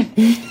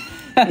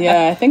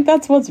 Yeah, I think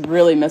that's what's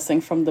really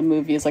missing from the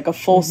movie is, like, a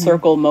full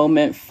circle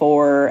moment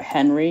for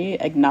Henry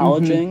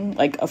acknowledging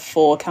like a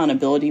full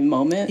accountability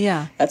moment.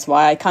 Yeah, that's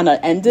why I kind of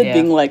ended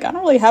being like, I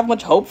don't really have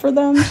much hope for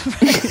them.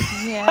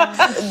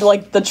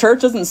 Like, the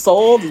church isn't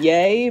sold,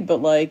 yay,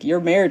 but, like, your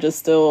marriage is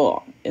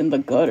still in the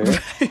gutter.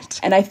 Right.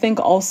 And I think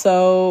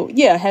also,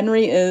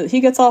 Henry he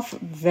gets off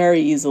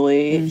very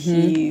easily.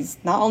 He's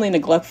not only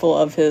neglectful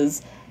of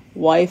his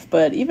wife,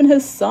 but even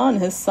his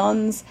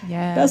son's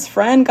best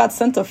friend got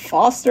sent to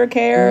foster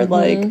care.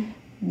 Like,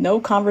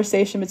 no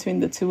conversation between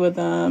the two of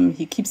them.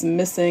 He keeps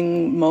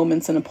missing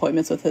moments and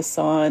appointments with his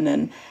son,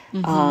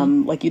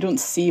 and like, you don't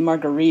see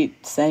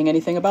Marguerite saying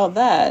anything about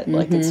that.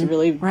 Like, it's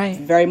really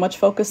very much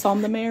focused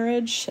on the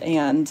marriage,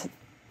 and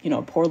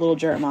poor little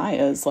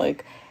Jeremiah is,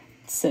 like,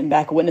 sitting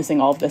back witnessing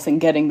all of this and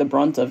getting the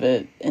brunt of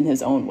it in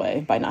his own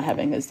way by not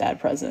having his dad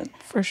present.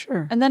 For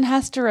sure. And then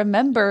has to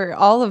remember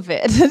all of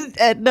it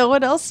and no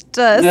one else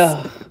does.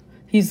 Ugh.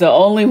 He's the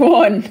only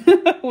one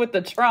with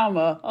the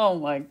trauma. Oh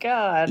my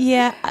God.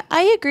 Yeah,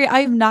 I agree.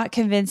 I'm not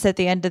convinced at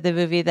the end of the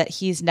movie that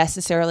he's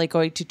necessarily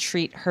going to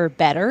treat her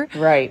better.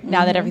 Right.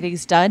 Now that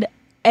everything's done.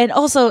 And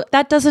also,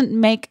 that doesn't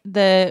make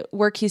the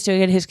work he's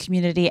doing in his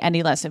community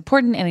any less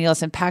important, any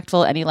less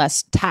impactful, any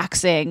less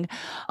taxing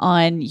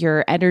on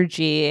your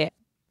energy.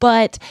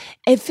 But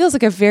it feels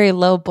like a very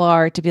low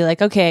bar to be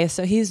like, okay,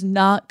 so he's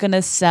not going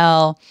to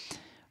sell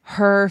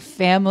her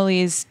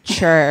family's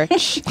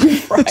church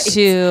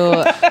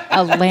to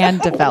a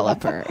land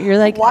developer. You're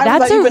like,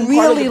 that's a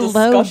really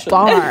low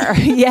bar.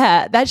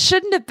 Yeah, that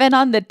shouldn't have been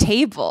on the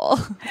table.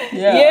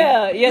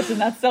 Yeah, to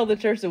not sell the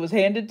church that was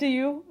handed to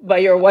you by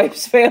your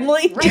wife's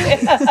family.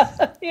 Right.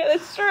 Yeah,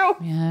 that's true.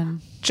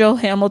 Man. Joe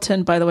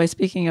Hamilton, by the way,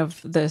 speaking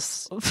of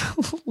this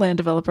land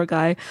developer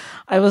guy,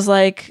 I was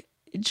like,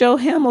 Joe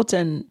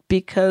Hamilton,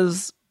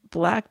 because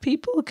Black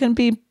people can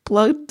be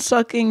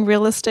blood-sucking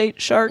real estate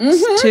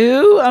sharks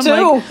too. I'm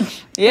like,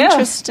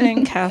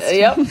 interesting casting.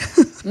 Yep.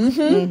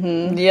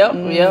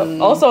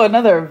 Yep. Also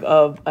another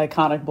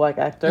iconic Black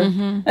actor.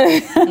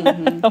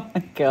 Oh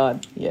my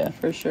God. Yeah,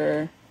 for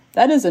sure.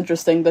 That is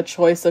interesting. The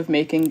choice of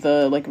making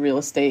the, like, real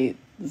estate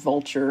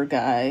vulture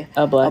guy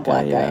a black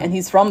guy. And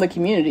he's from the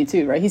community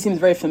too, right? He seems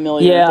very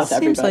familiar with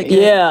everybody.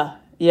 Like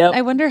Yep.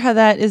 I wonder how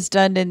that is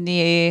done in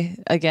the,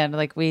 again,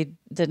 like we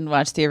didn't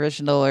watch the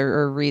original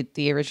or read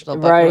the original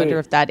book. Right. I wonder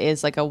if that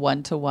is like a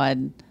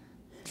one-to-one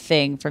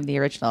thing from the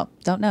original.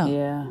 Don't know.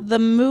 Yeah. The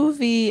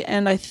movie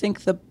and I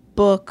think the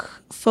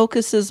book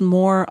focuses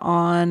more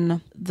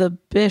on the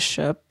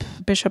bishop.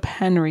 Bishop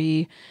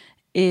Henry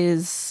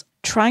is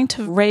trying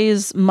to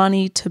raise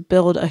money to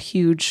build a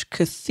huge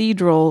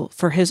cathedral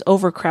for his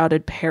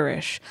overcrowded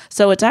parish.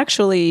 So it's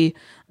actually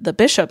the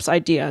bishop's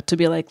idea to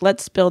be like,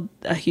 let's build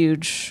a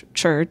huge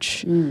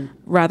church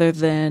rather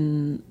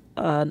than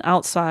an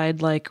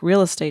outside like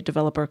real estate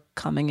developer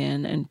coming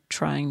in and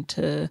trying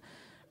to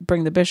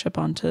bring the bishop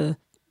onto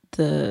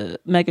the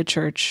mega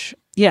church.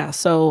 Yeah,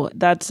 so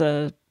that's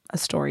a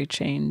story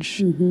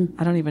change.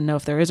 I don't even know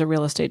if there is a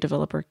real estate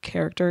developer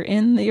character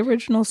in the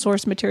original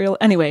source material.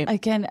 Anyway.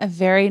 Again, a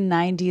very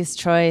 90s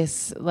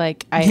choice.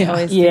 Like, I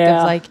always think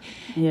of like,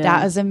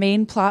 that was a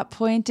main plot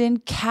point in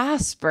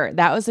Casper.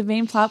 That was a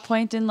main plot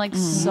point in like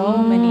so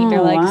many.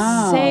 They're like,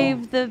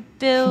 save the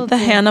building.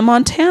 The Hannah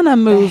Montana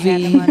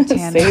movie.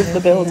 Save the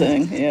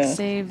building. Yeah.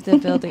 Save the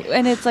building.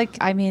 And it's like,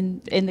 I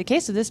mean, in the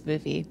case of this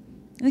movie,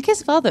 in the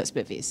case of all those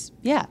movies,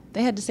 yeah,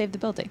 they had to save the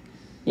building.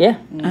 Yeah.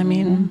 I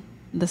mean,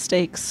 the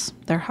stakes,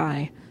 they're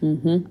high.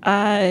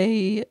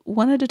 I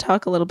wanted to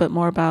talk a little bit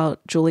more about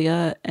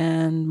Julia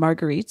and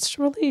Marguerite's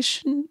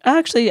relation.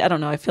 Actually, I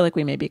don't know. I feel like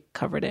we maybe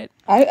covered it.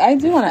 I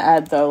do want to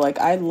add, though, like,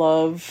 I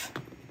love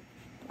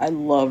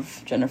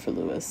Jennifer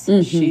Lewis.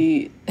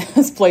 She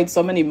has played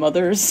so many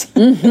mothers,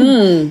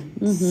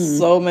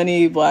 so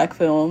many Black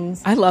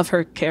films. I love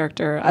her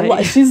character.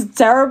 She's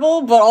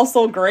terrible, but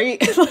also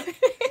great.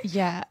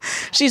 Yeah.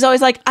 She's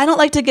always like, I don't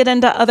like to get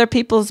into other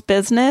people's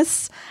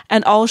business.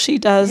 And all she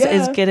does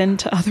is get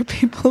into other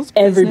people's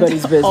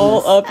Everybody's business.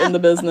 All up in the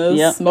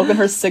business. Smoking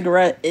her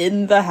cigarette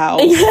in the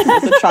house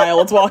with a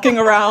child walking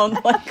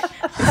around. Like,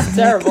 it's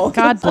terrible.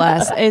 God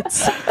bless.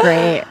 It's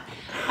great.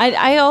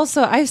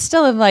 I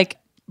still am like,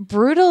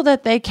 brutal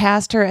that they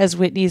cast her as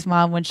Whitney's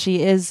mom when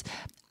she is,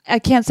 I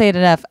can't say it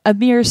enough, a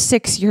mere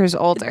 6 years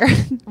older.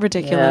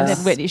 Ridiculous.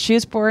 Than Whitney. She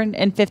was born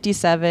in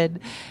 1957.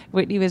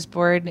 Whitney was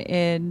born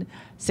in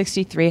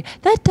 1963.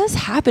 That does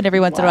happen every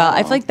once in a while.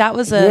 I feel like that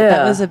was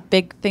a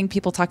big thing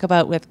people talk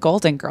about with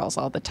Golden Girls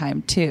all the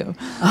time too.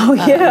 Oh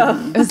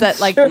yeah. Is that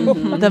like the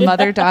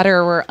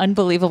mother-daughter were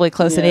unbelievably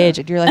close in age,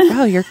 and you're like,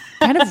 wow, you're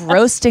kind of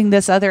roasting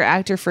this other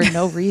actor for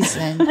no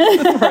reason.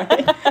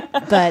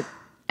 But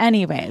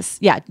anyways,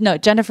 yeah, no,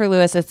 Jennifer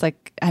Lewis, it's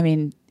like, I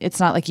mean,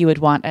 it's not like you would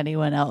want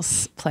anyone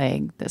else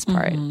playing this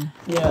part.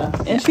 Yeah.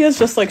 And she has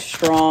just like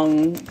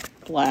strong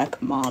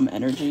Black mom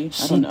energy.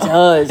 She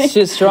does. She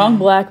has strong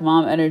Black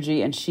mom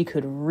energy, and she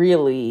could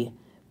really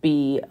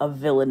be a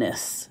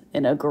villainess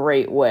in a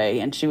great way.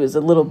 And she was a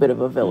little bit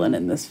of a villain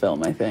in this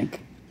film, I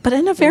think. But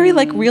in a very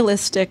like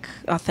realistic,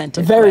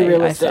 authentic very way.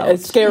 Realistic.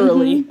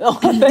 Scarily.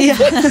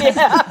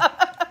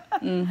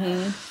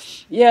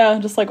 Yeah,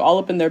 just like all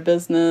up in their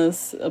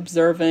business,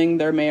 observing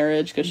their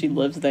marriage because she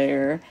lives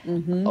there.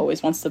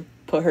 Always wants to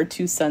put her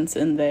 2 cents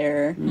in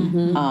there.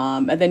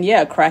 And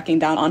then, cracking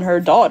down on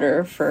her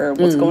daughter for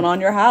what's going on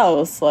in your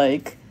house.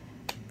 Like,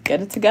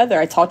 get it together.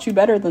 I taught you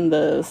better than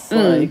this.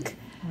 Like,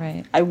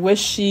 right. I wish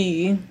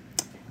she's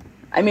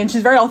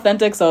very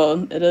authentic,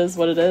 so it is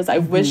what it is. I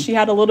wish she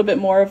had a little bit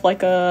more of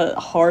like a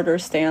harder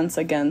stance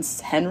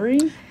against Henry.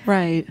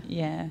 Right.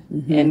 Yeah.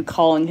 And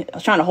trying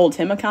to hold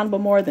him accountable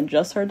more than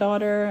just her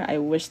daughter. I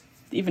wish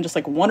even just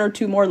like 1 or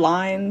 2 more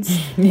lines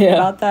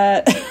about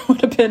that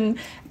would have been,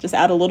 just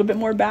add a little bit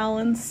more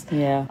balance.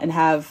 Yeah. And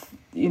have,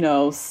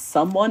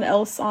 someone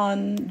else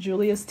on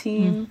Julia's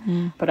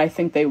team. But I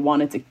think they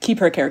wanted to keep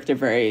her character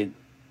very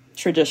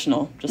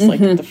traditional, just like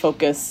the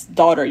focus,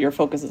 daughter, your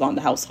focus is on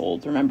the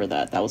household. Remember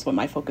that was what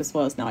my focus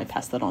was. Now I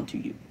pass that on to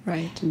you.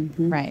 Right.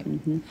 Right.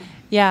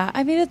 Yeah,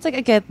 I mean, it's like,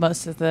 again,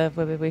 most of the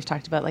women we've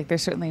talked about, like,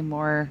 there's certainly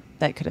more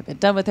that could have been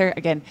done with her.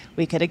 Again,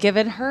 we could have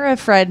given her a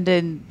friend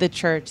in the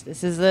church.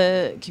 This is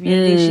a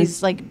community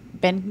she's like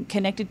been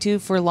connected to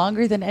for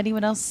longer than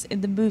anyone else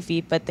in the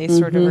movie, but they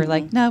sort of were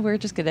like, no, we're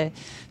just gonna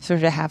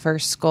sort of have her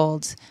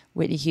scold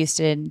Whitney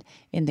Houston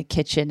in the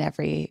kitchen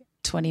every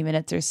 20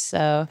 minutes or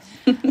so.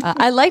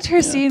 I liked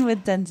her scene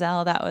with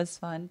Denzel. That was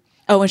fun.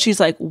 Oh, and she's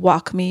like,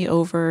 walk me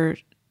over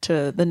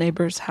to the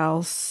neighbor's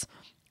house.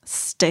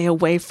 Stay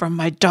away from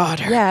my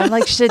daughter. Yeah, I'm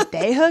like, should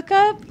they hook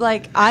up?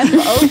 Like, I'm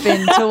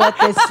open to what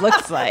this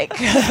looks like.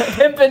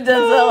 Pimping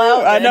Denzel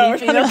out. I know.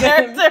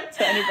 Character.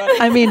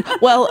 I mean,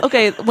 well,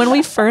 okay, when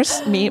we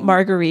first meet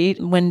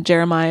Marguerite, when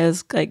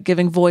Jeremiah's like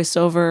giving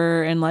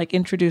voiceover and like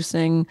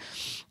introducing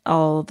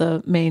all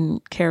the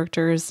main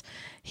characters,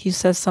 he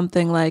says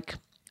something like,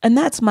 and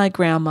that's my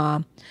grandma.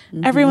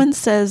 Everyone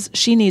says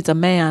she needs a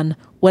man,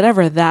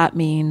 whatever that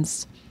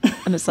means.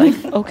 And it's like,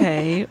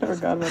 okay. I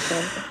forgot about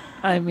that.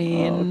 I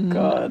mean, oh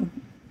God,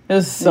 it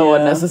was so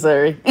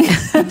unnecessary.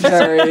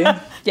 Very.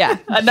 Yeah,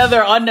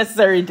 another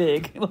unnecessary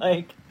dig.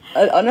 Like,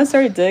 an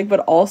unnecessary dig, but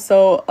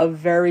also a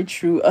very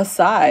true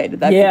aside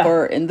that people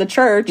are in the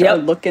church are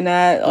looking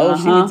at. Oh,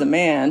 she needs a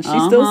man.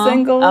 She's still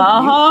single.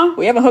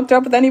 We haven't hooked her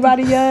up with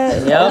anybody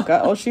yet. Oh,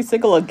 God. Oh, she's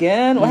single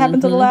again. What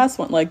happened to the last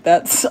one? Like,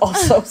 that's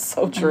also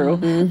so true.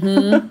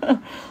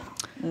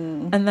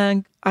 And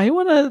then I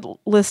want to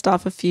list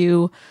off a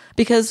few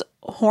because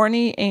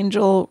horny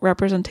angel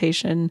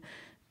representation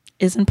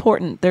is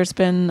important. There's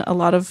been a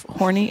lot of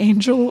horny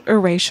angel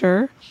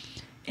erasure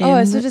in I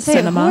was going to say,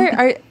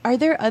 cinema. are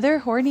there other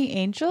horny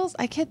angels?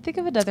 I can't think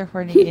of another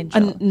horny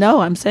angel.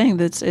 No, I'm saying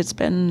that it's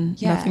been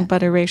nothing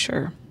but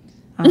erasure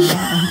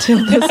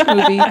until this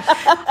movie.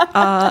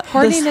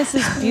 Horniness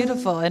is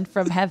beautiful and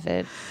from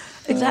heaven.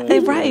 Exactly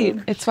right.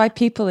 It's why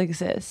people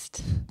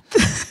exist.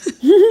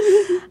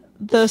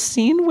 The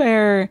scene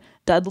where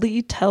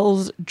Dudley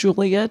tells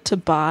Julia to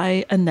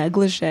buy a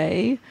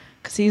negligee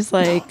because he's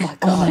like,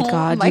 oh my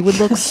God, you would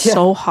look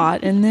so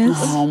hot in this.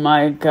 Oh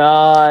my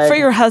God. For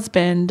your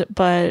husband,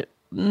 but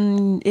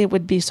it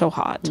would be so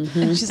hot.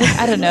 And she's like,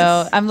 I don't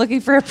know. I'm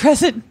looking for a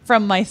present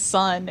from my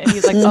son. And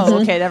he's like,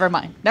 oh, okay, never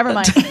mind. Never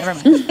mind.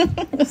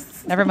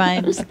 Just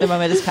the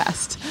moment has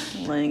passed.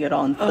 Laying it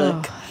on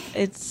thick.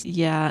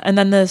 And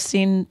then the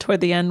scene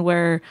toward the end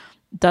where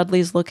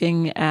Dudley's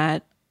looking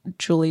at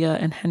Julia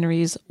and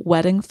Henry's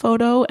wedding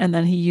photo, and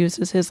then he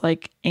uses his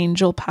like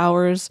angel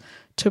powers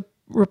to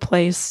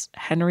replace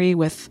Henry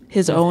with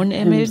his own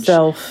image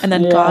himself. And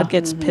then God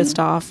gets pissed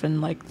off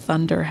and like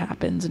thunder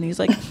happens and he's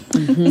like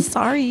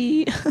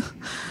sorry.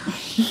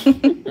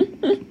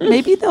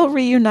 Maybe they'll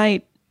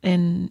reunite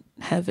in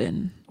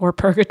heaven or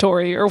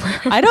purgatory or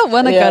wherever. I don't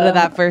want to go to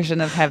that version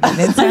of heaven.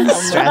 It sounds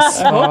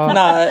stressful. I hope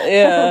not.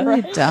 Yeah.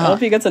 I don't. I hope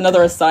he gets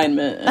another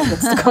assignment and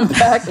gets to come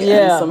back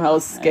and somehow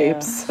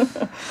escapes.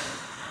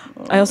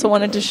 I also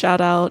wanted to shout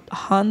out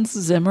Hans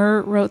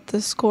Zimmer wrote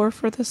the score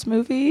for this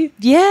movie.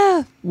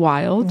 Yeah.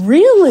 Wild.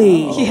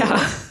 Really?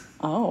 Yeah.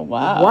 Oh,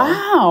 wow.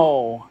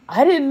 Wow.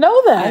 I didn't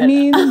know that. I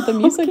mean, the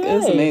music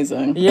is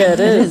amazing. Yeah, it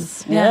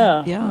is.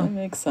 Yeah. That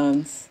makes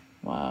sense.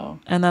 Wow.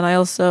 And then I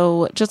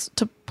also, just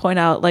to point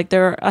out, like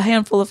there are a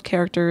handful of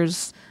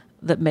characters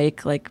that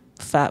make like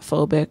fat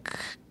phobic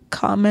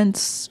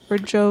comments or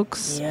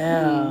jokes.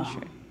 Yeah.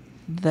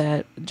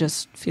 That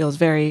just feels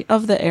very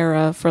of the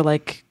era for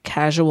like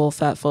casual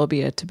fat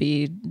phobia to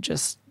be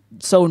just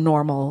so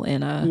normal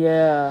in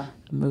a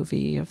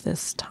movie of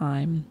this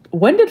time.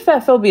 When did fat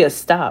phobia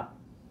stop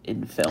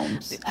in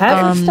films?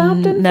 Has it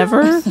stopped in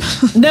never?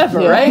 Films? Never,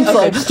 right?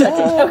 Okay, just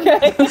checking.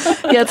 Okay.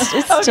 Yeah,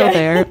 it's still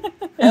there.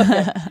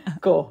 Okay.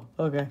 Cool.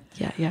 Okay.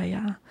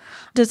 Yeah.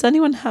 Does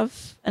anyone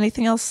have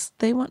anything else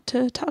they want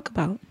to talk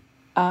about?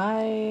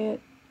 I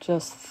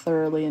just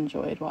thoroughly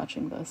enjoyed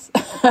watching this.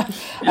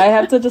 I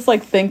have to just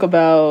like think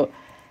about,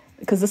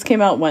 because this came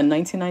out when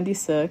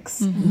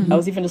 1996. I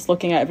was even just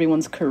looking at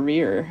everyone's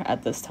career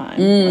at this time.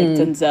 Like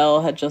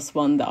Denzel had just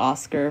won the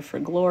Oscar for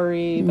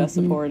Glory, Best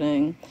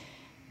Supporting.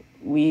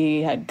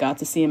 We had got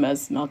to see him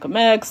as Malcolm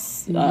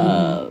X,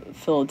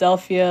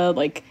 Philadelphia.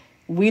 Like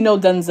we know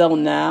Denzel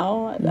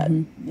now, that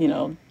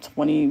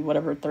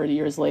 30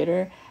 years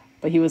later,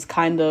 but he was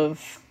kind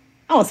of,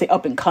 I don't want to say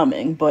up and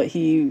coming, but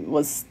he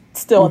was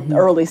still at the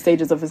early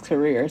stages of his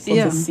career. So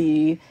to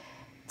see,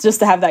 just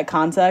to have that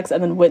context.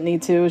 And then Whitney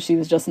too, she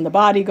was just in The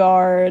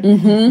Bodyguard.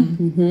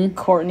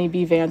 Courtney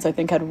B. Vance, I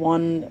think, had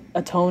won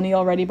a Tony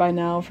already by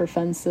now for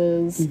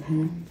Fences.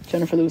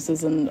 Jennifer Lewis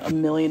is in a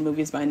million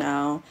movies by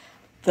now.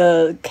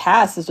 The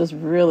cast is just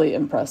really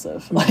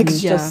impressive. Like it's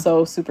just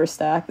so super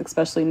stacked,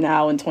 especially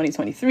now in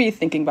 2023,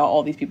 thinking about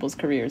all these people's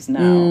careers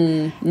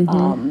now.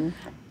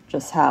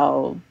 Just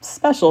how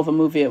special of a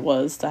movie it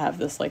was to have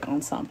this like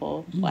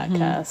ensemble black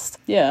cast.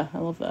 Yeah, I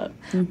love that.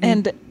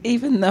 And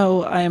even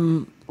though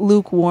I'm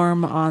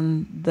lukewarm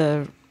on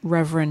the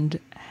Reverend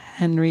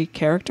Henry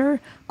character,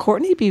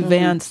 Courtney B.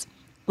 Vance,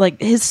 like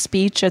his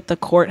speech at the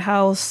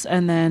courthouse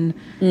and then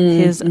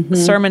his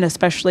sermon,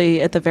 especially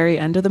at the very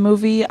end of the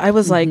movie, I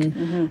was like,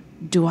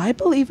 do I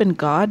believe in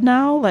God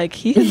now? Like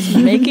he is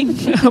making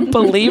a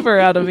believer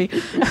out of me.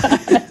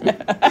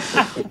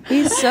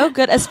 He's so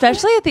good,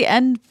 especially at the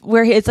end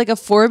where it's like a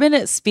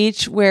 4-minute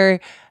speech where,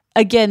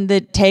 again,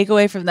 the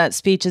takeaway from that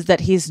speech is that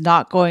he's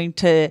not going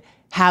to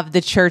have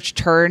the church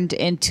turned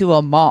into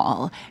a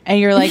mall. And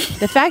you're like,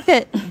 the fact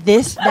that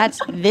that's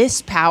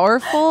this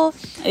powerful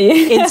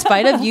in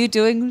spite of you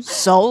doing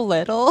so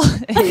little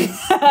is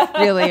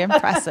really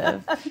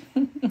impressive.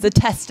 It's a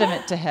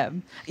testament to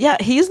him. Yeah,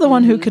 he's the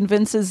one who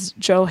convinces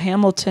Joe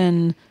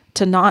Hamilton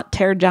to not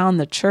tear down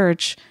the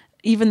church,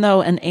 even though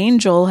an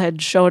angel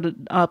had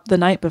showed up the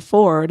night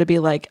before to be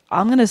like,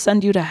 I'm going to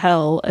send you to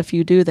hell if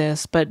you do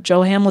this. But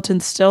Joe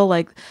Hamilton's still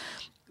like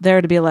there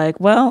to be like,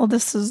 well,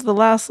 this is the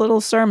last little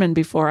sermon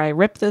before I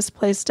rip this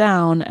place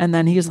down. And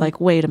then he's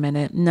like, wait a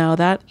minute. No,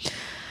 that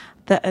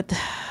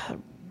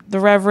the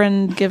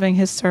Reverend giving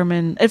his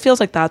sermon, it feels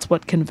like that's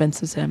what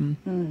convinces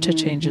him to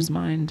change his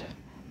mind.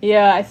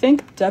 Yeah, I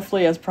think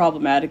definitely as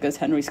problematic as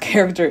Henry's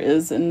character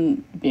is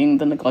in being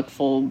the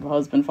neglectful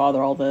husband,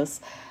 father, all this,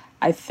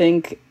 I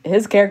think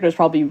his character is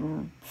probably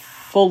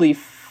fully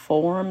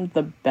performed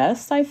the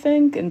best, I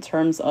think, in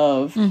terms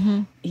of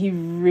he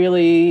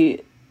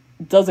really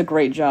does a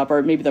great job,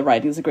 or maybe the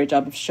writing does a great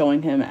job of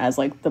showing him as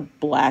like the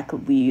Black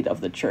lead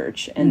of the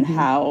church, and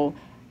how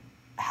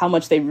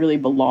much they really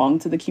belong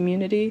to the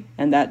community,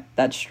 and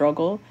that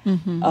struggle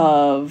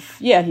of,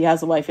 he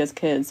has a wife, he has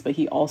kids, but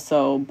he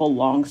also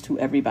belongs to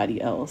everybody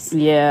else.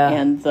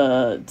 And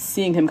the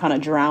seeing him kind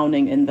of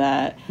drowning in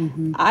that,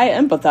 I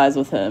empathize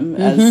with him,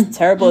 as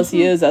terrible as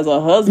he is as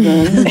a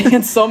husband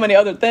and so many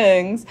other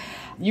things.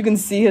 You can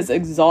see his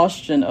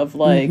exhaustion of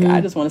like,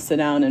 I just want to sit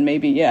down and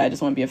maybe, I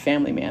just want to be a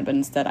family man, but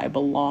instead I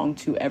belong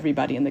to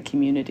everybody in the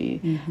community.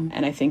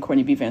 And I think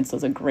Courtney B. Vance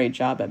does a great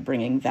job at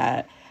bringing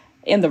that,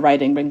 and the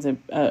writing brings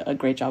a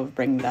great job of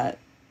bringing that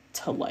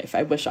to life.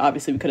 I wish,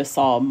 obviously, we could have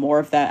saw more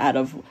of that out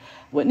of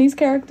Whitney's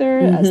character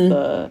as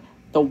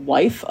the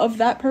wife of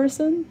that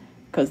person,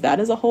 because that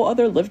is a whole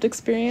other lived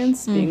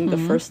experience, being the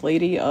first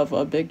lady of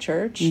a big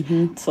church.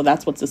 So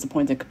that's what's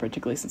disappointing,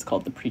 particularly since it's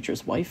called The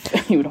Preacher's Wife.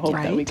 You would hope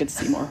that we could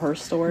see more her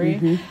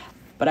story.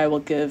 But I will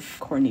give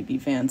Courtney B.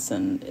 Vance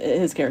and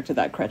his character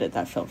that credit.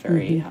 That felt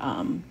very,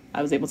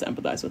 I was able to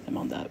empathize with him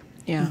on that.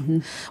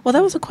 Well,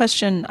 that was a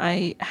question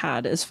I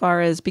had, as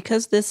far as,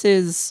 because this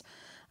is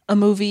a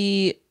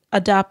movie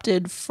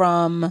adapted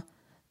from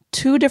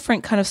two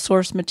different kind of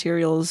source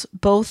materials,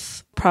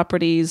 both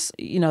properties,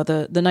 the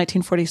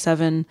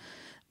 1947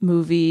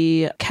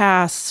 movie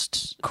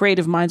cast,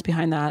 creative minds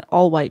behind that,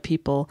 all white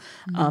people.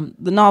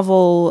 The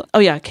novel,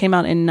 came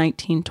out in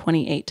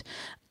 1928,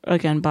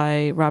 again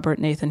by Robert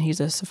Nathan. He's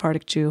a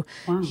Sephardic Jew.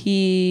 Wow.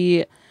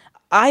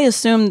 I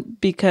assume,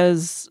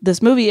 because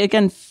this movie,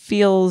 again,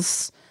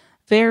 feels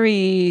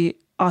very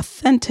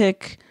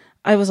authentic,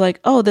 I was like,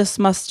 oh, this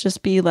must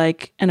just be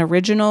like an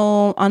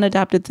original,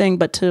 unadapted thing.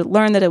 But to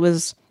learn that it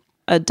was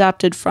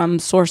adapted from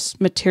source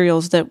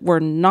materials that were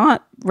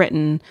not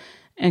written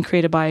and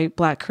created by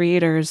Black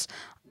creators,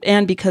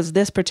 and because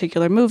this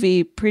particular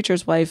movie,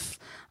 Preacher's Wife,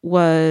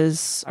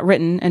 was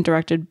written and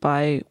directed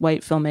by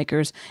white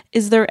filmmakers,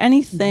 is there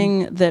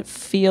anything that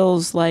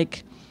feels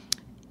like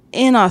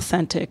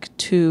inauthentic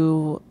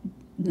to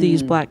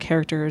these Black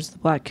characters, the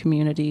Black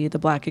community, the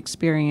Black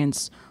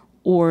experience,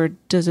 or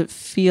does it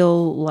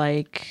feel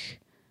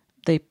like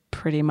they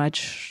pretty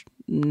much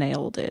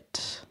nailed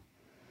it?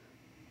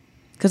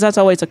 Because that's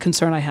always a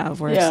concern I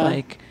have, where it's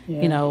like,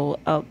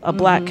 a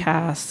Black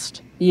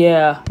cast,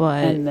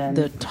 but and then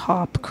the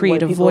top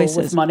creative voices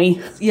with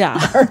money,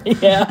 that's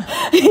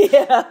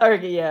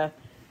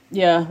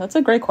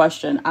a great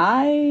question.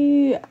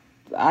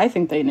 I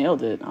think they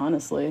nailed it,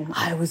 honestly.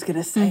 I was going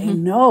to say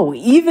no.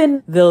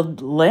 Even the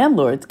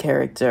landlord's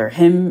character,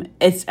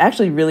 it's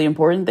actually really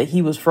important that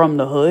he was from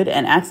the hood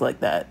and acts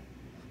like that.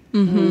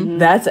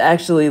 That's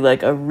actually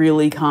like a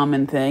really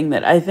common thing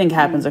that I think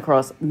happens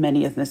across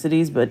many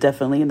ethnicities, but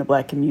definitely in the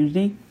Black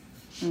community.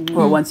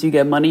 Or once you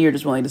get money, you're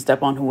just willing to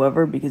step on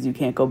whoever because you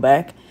can't go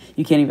back.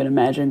 You can't even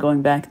imagine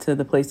going back to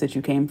the place that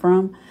you came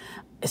from.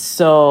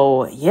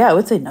 So, I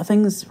would say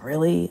nothing's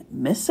really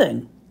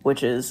missing,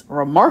 which is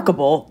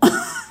remarkable.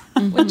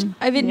 Which,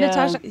 I mean,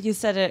 Natasha, you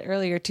said it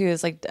earlier too,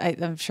 is like,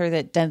 I'm sure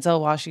that Denzel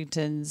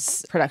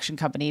Washington's production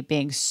company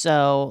being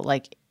so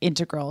like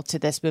integral to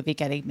this movie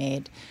getting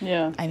made.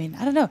 I mean,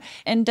 I don't know.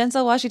 And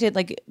Denzel Washington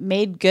like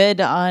made good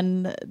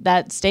on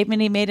that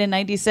statement he made in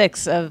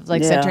 96 of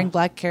like centering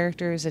Black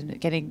characters and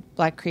getting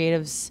Black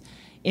creatives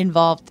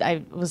involved.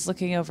 I was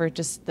looking over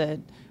just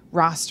the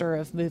roster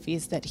of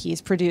movies that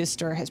he's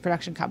produced or his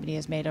production company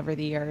has made over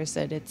the years,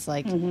 and it's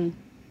like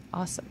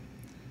awesome.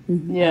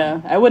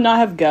 I would not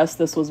have guessed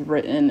this was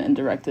written and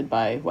directed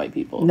by white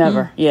people.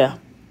 Never.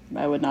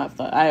 I would not have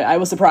thought. I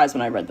was surprised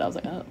when I read that. I was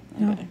like, oh,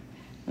 okay.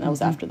 And that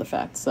was after the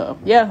fact. So,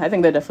 I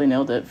think they definitely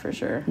nailed it for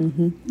sure.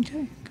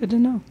 Okay, good to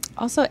know.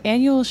 Also,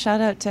 annual shout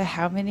out to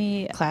how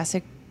many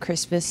classic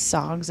Christmas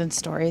songs and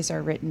stories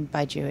are written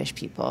by Jewish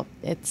people.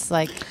 It's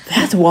like...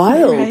 That's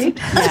wild. Right?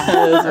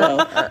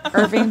 Yeah.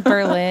 Irving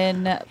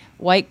Berlin,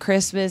 White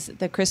Christmas,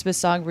 the Christmas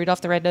song,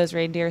 Rudolph the Red-Nosed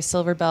Reindeer,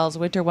 Silver Bells,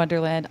 Winter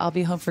Wonderland, I'll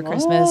Be Home for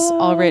Christmas,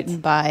 all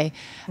written by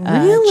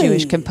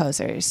Jewish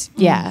composers.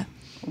 Yeah.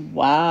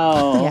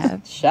 Wow.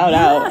 Yeah. Shout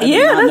out.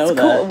 That's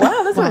cool.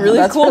 Wow, that's a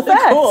really cool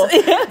fact. Cool.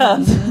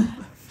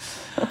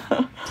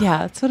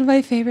 Yeah, it's one of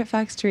my favorite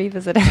facts to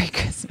revisit every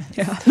Christmas.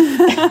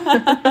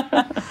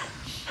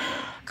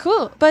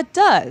 Cool. But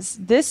does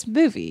this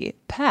movie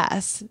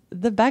pass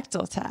the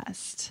Bechdel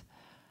test?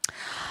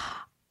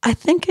 I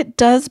think it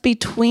does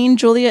between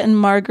Julia and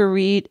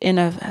Marguerite in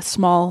a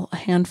small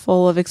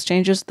handful of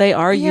exchanges. They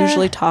are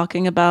usually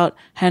talking about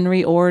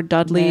Henry or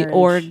Dudley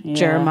or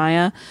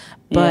Jeremiah.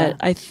 But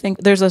I think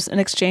there's an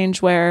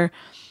exchange where,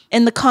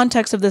 in the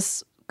context of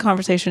this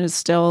conversation, is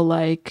still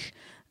like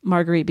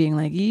Marguerite being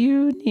like,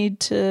 you need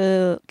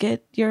to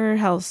get your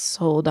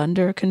household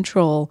under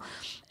control.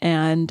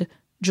 And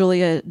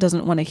Julia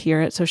doesn't want to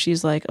hear it. So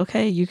she's like,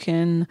 okay, you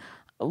can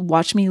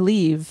watch me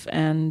leave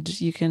and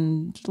you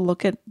can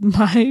look at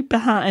my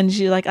behind. And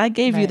she's like, I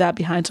gave you that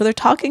behind. So they're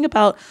talking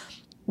about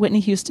Whitney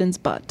Houston's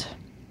butt.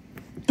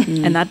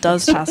 And that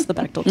does pass the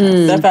Bechdel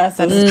test.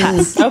 That is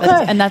passed.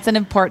 Okay. And that's an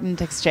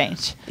important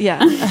exchange. Yeah.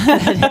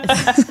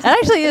 It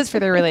actually is for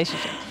their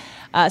relationship.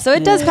 So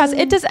it does pass.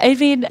 It does. I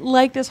mean,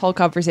 like this whole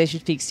conversation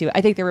speaks to,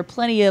 I think there were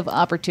plenty of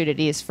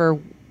opportunities for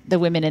the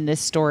women in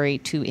this story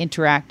to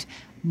interact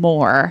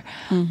more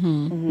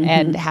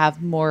and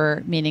have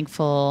more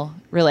meaningful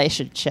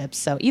relationships.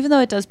 So even though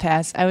it does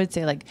pass, I would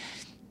say like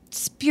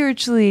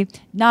spiritually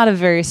not a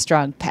very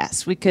strong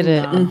pass. We could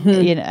have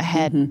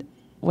had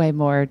way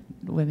more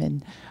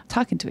women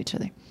talking to each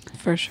other.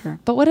 For sure.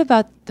 But what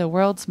about the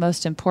world's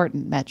most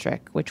important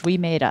metric, which we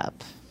made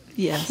up?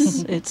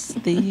 Yes, it's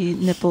the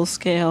nipple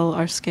scale,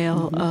 our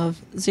scale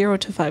of 0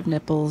 to 5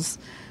 nipples,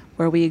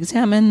 where we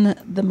examine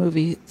the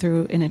movie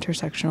through an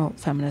intersectional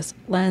feminist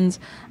lens.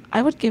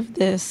 I would give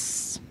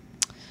this,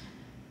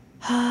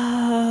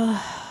 man,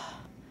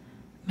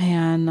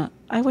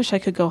 I wish I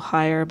could go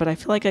higher, but I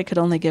feel like I could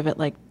only give it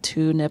like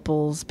 2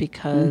 nipples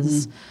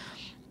because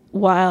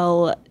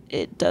while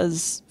it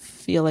does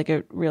feel like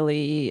it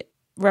really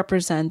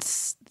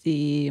represents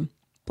the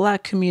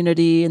Black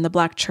community and the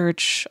Black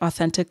church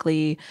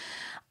authentically,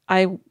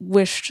 I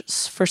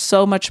wished for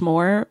so much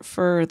more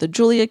for the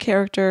Julia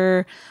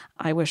character.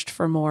 I wished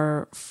for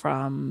more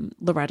from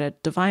Loretta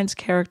Devine's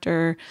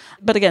character.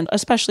 But again,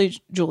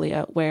 especially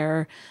Julia,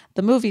 where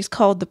the movie's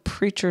called The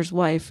Preacher's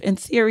Wife. In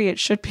theory, it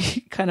should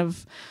be kind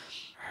of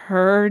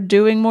her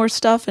doing more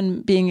stuff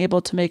and being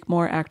able to make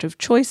more active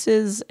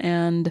choices.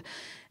 And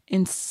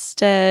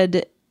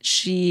instead,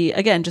 she,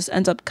 again, just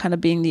ends up kind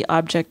of being the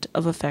object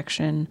of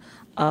affection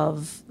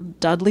of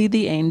Dudley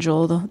the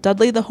angel,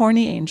 Dudley the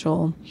horny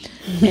angel.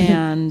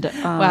 And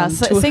wow,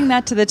 sing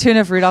that to the tune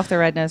of Rudolph the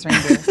Red-Nosed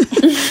Reindeer.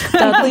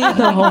 Dudley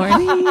the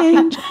horny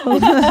angel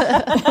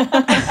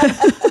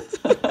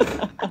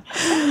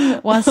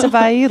wants to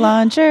buy you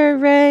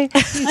lingerie.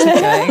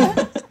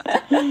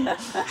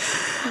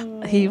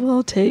 He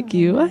will take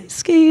you ice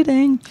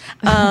skating.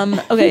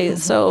 Okay,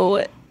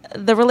 so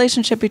the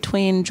relationship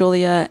between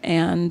Julia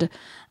and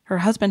her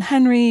husband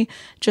Henry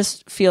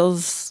just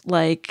feels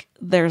like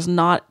there's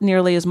not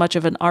nearly as much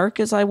of an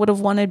arc as I would have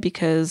wanted,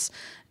 because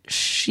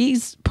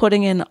she's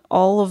putting in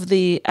all of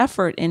the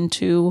effort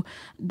into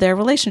their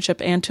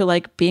relationship and to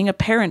like being a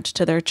parent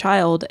to their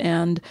child,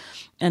 and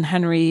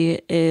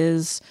Henry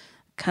is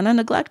kind of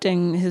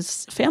neglecting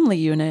his family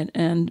unit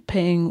and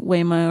paying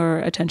way more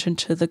attention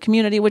to the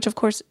community, which of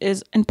course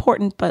is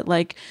important, but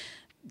like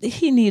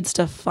he needs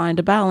to find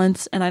a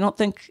balance, and I don't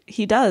think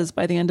he does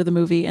by the end of the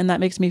movie, and that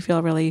makes me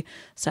feel really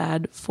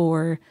sad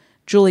for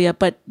Julia.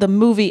 But the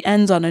movie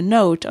ends on a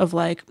note of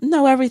like,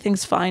 no,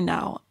 everything's fine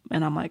now,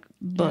 and I'm like,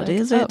 but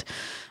is it?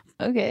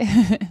 Okay.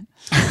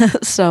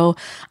 So,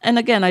 and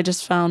again, I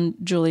just found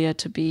Julia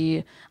to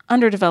be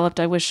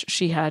underdeveloped. I wish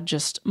she had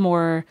just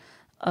more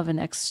of an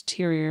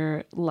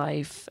exterior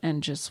life,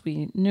 and just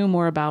we knew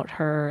more about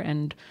her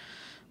and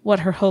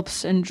what her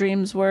hopes and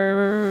dreams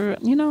were,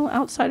 you know,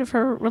 outside of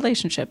her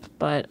relationship.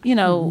 But, you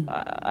know,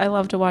 I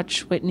love to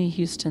watch Whitney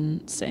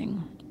Houston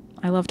sing.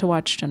 I love to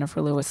watch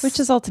Jennifer Lewis. Which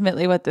is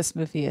ultimately what this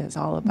movie is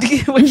all about.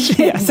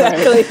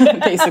 Exactly,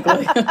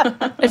 basically.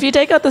 If you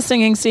take out the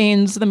singing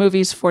scenes, the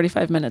movie's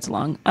 45 minutes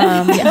long.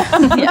 But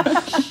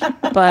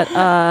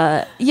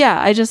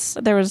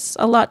there was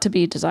a lot to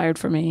be desired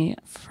for me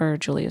for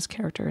Julia's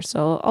character.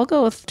 So I'll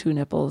go with 2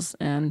 nipples,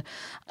 and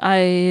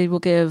I will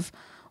give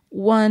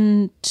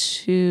 1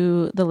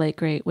 to the late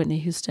great Whitney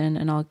Houston,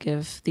 and I'll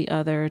give the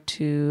other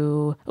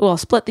to, I'll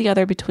split the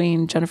other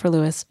between Jennifer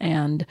Lewis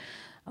and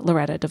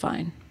Loretta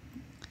Devine.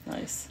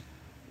 Nice.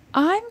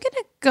 I'm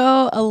gonna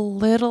go a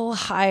little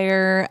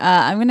higher.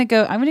 I'm gonna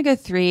go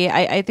 3.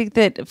 I think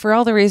that for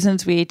all the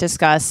reasons we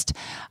discussed,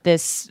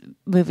 this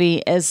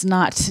movie is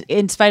not,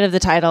 in spite of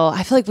the title,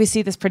 I feel like we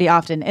see this pretty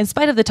often. In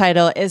spite of the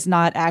title, is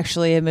not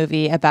actually a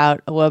movie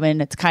about a woman.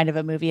 It's kind of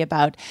a movie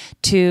about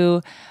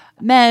 2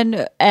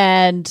 men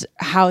and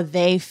how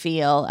they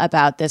feel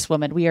about this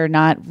woman. We are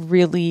not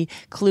really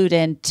clued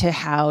into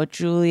how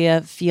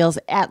Julia feels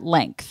at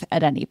length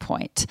at any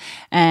point.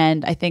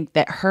 And I think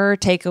that her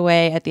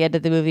takeaway at the end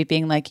of the movie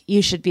being like,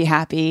 you should be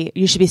happy,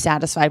 you should be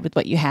satisfied with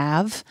what you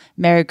have,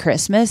 Merry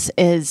Christmas,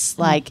 is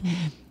like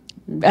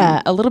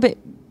a little bit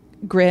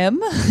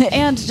grim.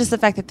 And just the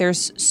fact that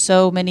there's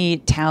so many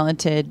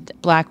talented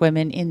Black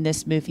women in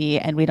this movie,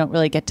 and we don't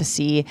really get to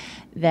see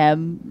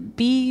them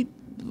be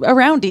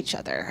around each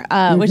other,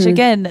 which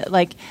again,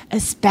 like,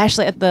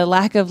 especially at the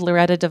lack of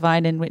Loretta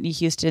Devine and Whitney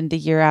Houston the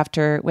year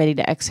after Waiting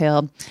to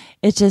Exhale,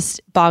 it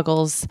just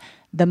boggles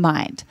the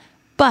mind.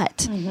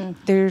 But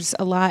there's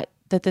a lot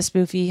that this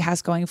movie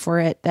has going for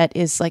it that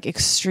is like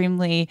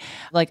extremely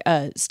like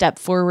a step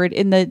forward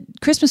in the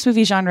Christmas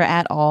movie genre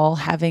at all.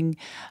 Having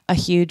a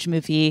huge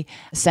movie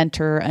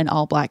center an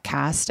all Black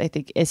cast, I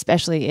think,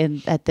 especially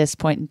at this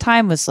point in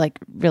time, was like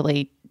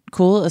really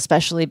cool,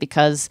 especially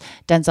because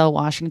Denzel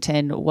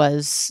Washington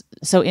was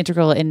so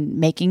integral in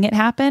making it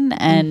happen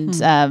and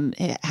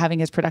having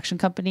his production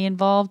company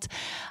involved.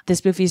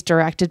 This movie's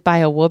directed by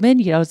a woman.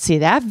 You don't see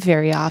that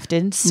very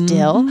often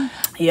still.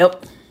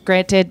 Yep.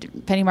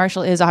 Granted, Penny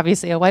Marshall is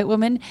obviously a white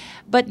woman,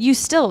 but you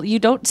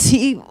don't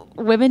see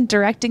women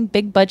directing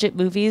big budget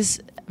movies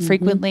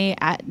frequently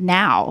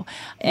now.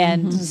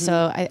 And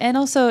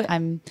also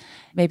I'm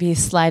maybe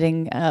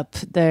sliding up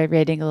the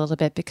rating a little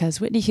bit because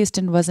Whitney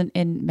Houston wasn't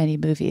in many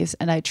movies,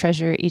 and I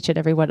treasure each and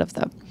every one of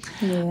them.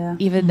 Yeah.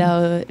 Even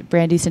though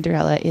Brandy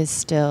Cinderella is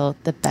still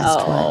the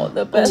best one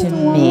the best to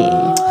one. me.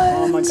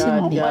 Oh my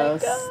God,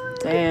 yes.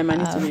 Damn, I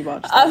need to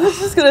rewatch that. I was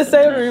just going to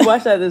say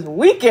rewatch that this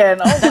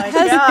weekend. Oh my God.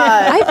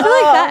 I feel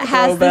like that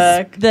has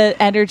the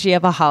energy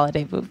of a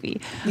holiday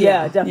movie.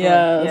 Yeah, definitely.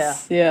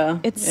 Yes. Yeah.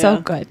 It's so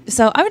good.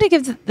 So I'm going to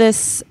give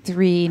this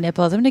 3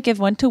 nipples. I'm going to give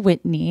one to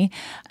Whitney.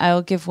 I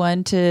will give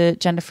one to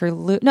Jennifer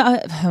no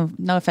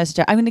offense to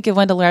Jennifer. I'm going to give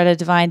one to Loretta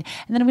Devine.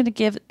 And then I'm going to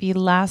give the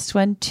last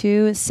one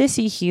to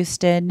Sissy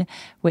Houston,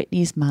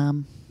 Whitney's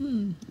mom.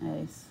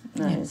 Nice.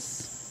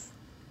 Yes.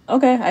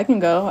 Okay, I can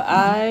go.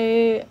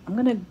 I'm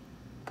going to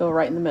go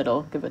right in the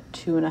middle, give it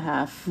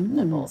 2.5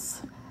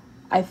 nipples.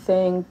 I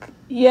think,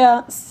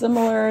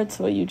 similar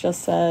to what you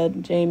just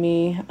said,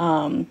 Jamie.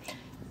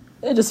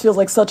 It just feels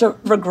like such a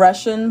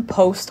regression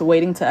post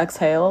Waiting to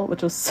Exhale,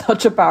 which was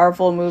such a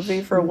powerful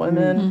movie for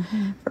women,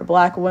 for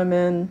Black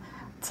women.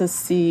 To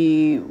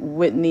see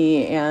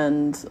Whitney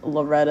and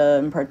Loretta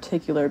in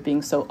particular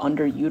being so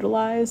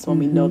underutilized when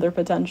we know their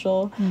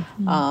potential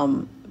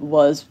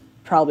was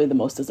probably the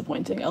most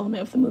disappointing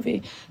element of the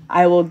movie.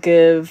 I will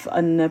give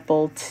a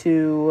nipple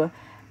to,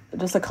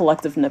 just a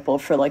collective nipple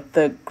for like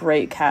the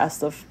great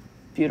cast of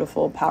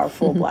beautiful,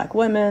 powerful Black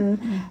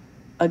women.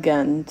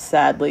 Again,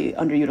 sadly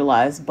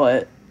underutilized,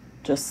 but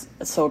just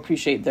so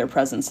appreciate their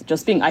presence.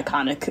 Just being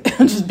iconic,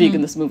 just being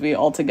in this movie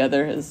all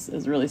together is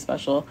really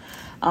special.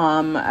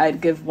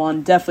 I'd give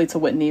one definitely to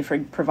Whitney for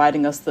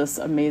providing us this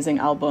amazing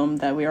album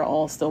that we are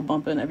all still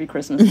bumping every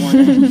Christmas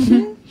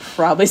morning,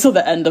 probably till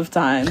the end of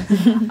time.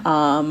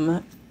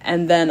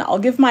 And then I'll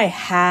give my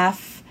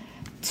half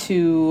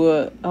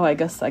to, I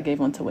guess I gave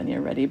one to Whitney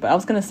already, but I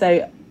was going to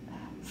say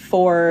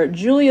for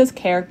Julia's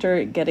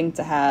character getting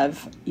to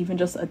have even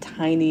just a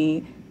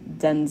tiny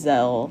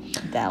Denzel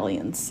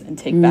dalliance and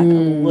take back a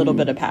little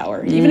bit of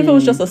power, even if it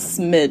was just a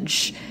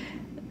smidge,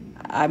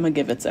 I'm gonna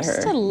give it to her.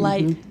 Just a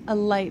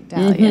light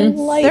dalliance.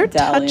 They're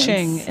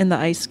touching in the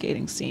ice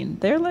skating scene.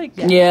 They're like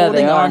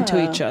holding on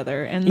to each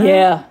other, and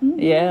that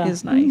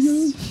is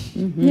nice.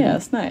 Yeah,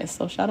 it's nice.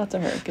 So shout out to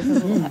her. Give her a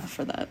little half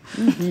for that.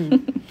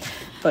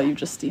 But you,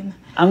 Justine?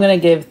 I'm gonna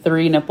give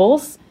 3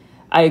 nipples.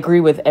 I agree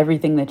with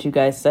everything that you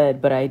guys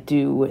said, but I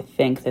do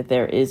think that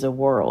there is a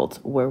world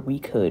where we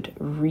could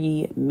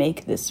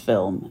remake this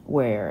film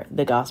where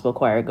the gospel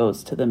choir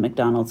goes to the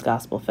McDonald's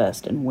Gospel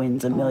Fest and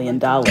wins $1 million.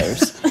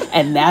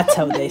 And that's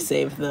how they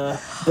save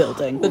the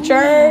building. The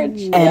church.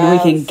 And we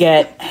can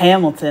get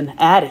Hamilton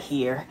out of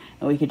here.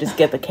 And we could just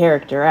get the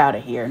character out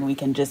of here. And we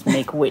can just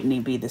make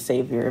Whitney be the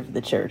savior of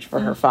the church for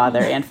her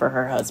father and for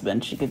her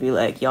husband. She could be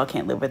like, y'all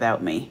can't live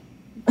without me.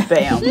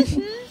 Bam.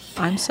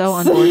 I'm so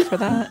on board for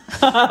that.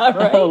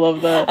 Right? I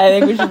love that. I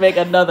think we should make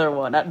another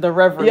one. The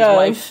Reverend's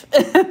wife.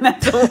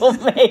 That's what we'll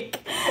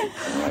make.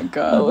 Oh my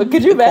God.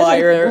 Could you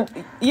imagine?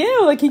 Choir. Yeah,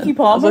 like Kiki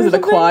Palmer. The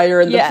choir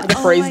and the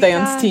praise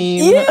dance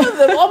team. Yeah,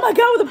 oh my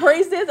God, with the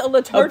praise dance, a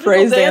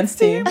liturgical dance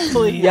team.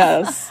 Please.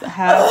 Yes,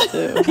 have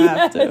to.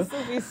 This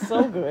would be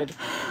so good.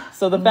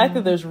 So the fact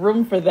that there's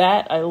room for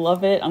that, I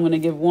love it. I'm going to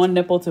give 1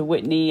 nipple to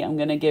Whitney. I'm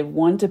going to give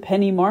 1 to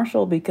Penny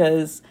Marshall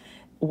because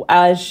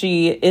as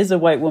she is a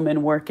white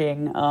woman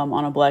working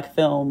on a Black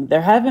film,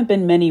 there haven't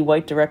been many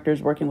white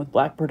directors working with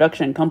Black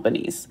production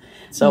companies.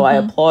 So I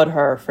applaud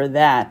her for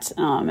that.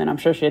 And I'm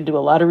sure she had to do a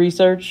lot of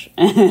research,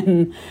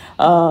 and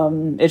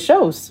it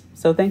shows.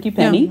 So thank you,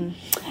 Penny. Yeah.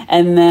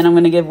 And then I'm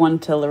going to give 1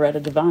 to Loretta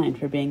Devine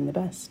for being the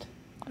best.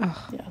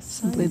 Oh, yes,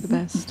 simply the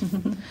best.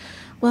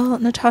 Well,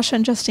 Natasha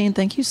and Justine,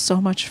 thank you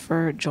so much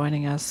for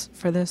joining us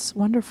for this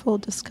wonderful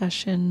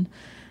discussion,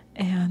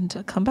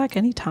 and come back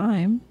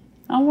anytime.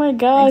 Oh my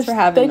gosh. Thanks for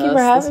having us. Thank you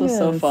for having us. This was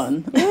so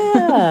fun.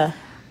 Yeah.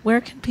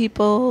 Where can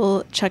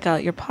people check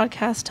out your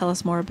podcast? Tell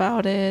us more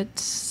about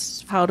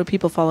it. How do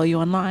people follow you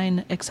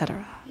online,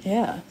 etc.?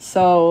 Yeah.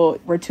 So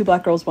we're 2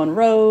 Black Girls, 1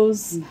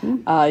 Rose.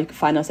 You can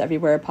find us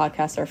everywhere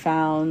podcasts are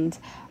found.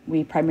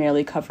 We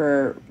primarily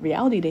cover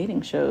reality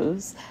dating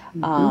shows.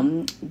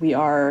 We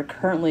are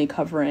currently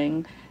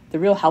covering The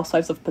Real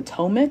Housewives of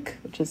Potomac,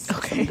 which is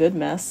some good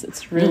mess.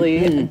 It's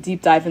really a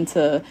deep dive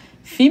into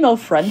female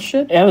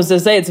friendship. I was going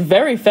to say, it's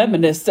very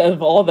feminist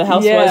of all the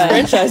Housewives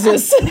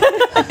franchises.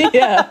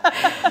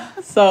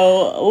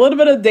 So a little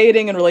bit of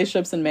dating and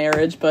relationships and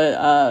marriage,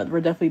 but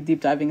we're definitely deep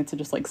diving into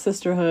just like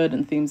sisterhood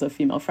and themes of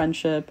female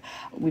friendship.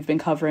 We've been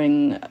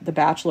covering The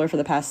Bachelor for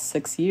the past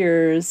 6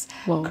 years.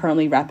 Whoa.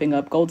 Currently wrapping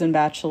up Golden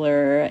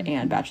Bachelor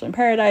and Bachelor in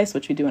Paradise,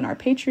 which we do in our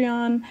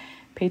Patreon.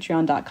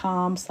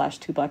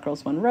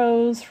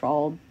 Patreon.com/2blackgirls1rose for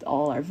all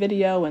our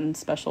video and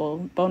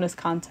special bonus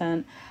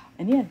content.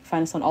 And yeah,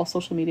 find us on all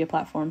social media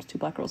platforms, 2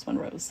 Black Girls, 1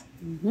 Rose.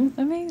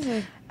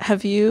 Amazing.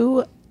 Have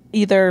you,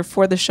 either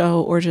for the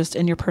show or just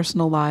in your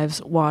personal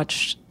lives,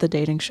 watched the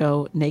dating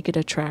show Naked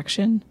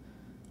Attraction?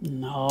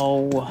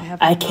 No,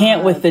 I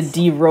can't with the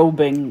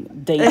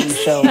derobing dating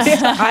shows.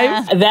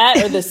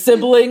 That or the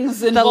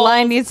siblings involved. The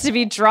line needs to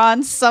be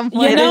drawn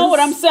somewhere. You know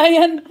what I'm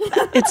saying?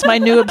 It's my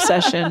new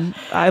obsession.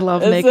 I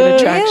love Naked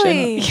Attraction.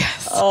 Really?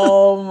 Yes.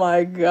 Oh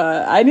my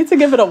God. I need to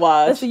give it a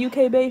watch. It's a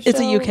UK-based show,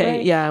 It's a UK,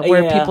 right? yeah,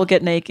 where people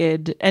get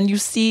naked and you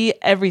see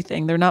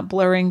everything. They're not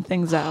blurring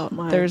things out.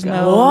 There's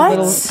no What?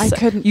 little... I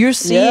couldn't... You're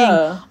seeing...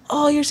 Yeah.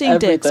 Oh, you're seeing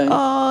dicks. Everything.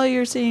 Oh,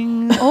 you're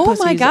seeing Oh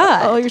pussies. my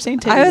God. Oh, you're seeing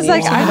titties. I was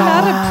like, I'm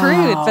not a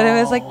prude, but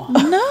I was like,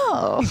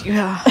 no.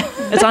 Yeah.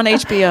 It's on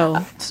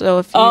HBO. So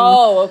if you...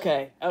 Oh,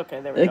 okay. Okay,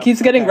 there we go. It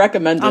keeps getting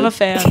recommended. I'm a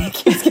fan.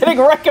 Keeps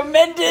getting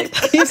recommended.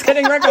 Keeps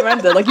getting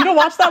recommended. Like, you don't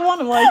watch that one?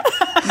 I'm like,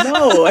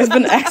 no, I've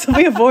been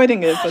actively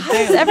avoiding it, but How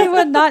does damn.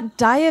 everyone not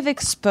die of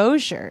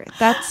exposure?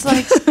 That's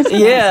like...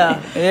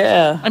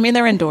 Yeah. I mean,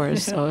 they're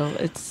indoors, so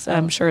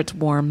I'm sure it's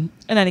warm.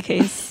 In any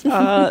case,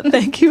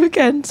 thank you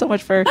again so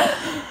much for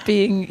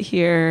being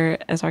here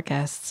as our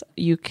guests.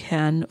 You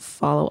can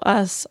follow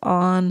us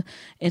on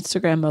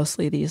Instagram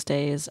mostly these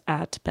days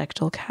at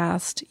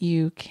BechtelCast.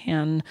 You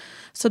can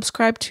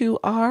subscribe to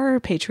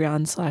our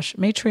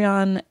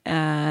Patreon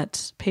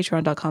at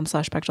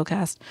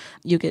patreon.com/BechtelCast.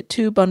 You get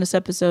 2 bonus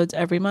episodes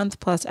every month,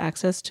 plus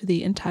access to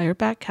the entire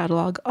back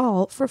catalog,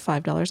 all for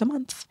 $5 a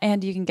month.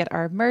 And you can get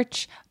our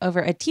merch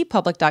over at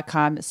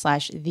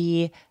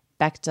tpublic.com/the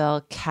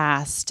Bechdel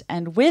Cast.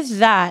 And with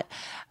that,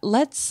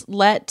 let's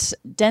let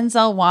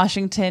Denzel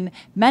Washington,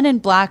 Men in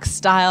Black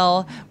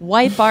style,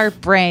 wipe our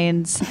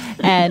brains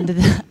and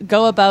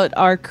go about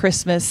our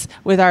Christmas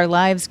with our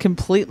lives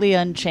completely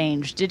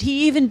unchanged. Did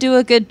he even do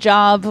a good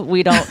job?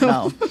 We don't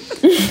know.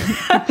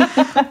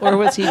 Or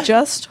was he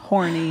just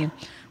horny?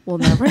 We'll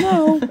never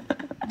know.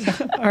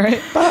 All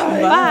right,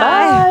 bye.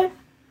 Bye.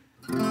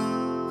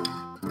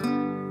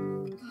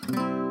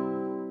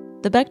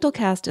 The Bechdel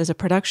Cast is a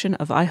production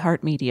of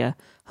iHeartMedia,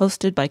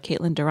 hosted by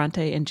Caitlin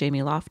Durante and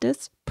Jamie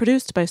Loftus,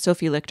 produced by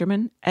Sophie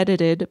Lichterman,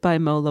 edited by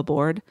Mo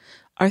Laborde.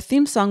 Our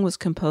theme song was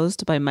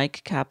composed by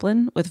Mike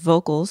Kaplan, with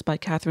vocals by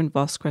Catherine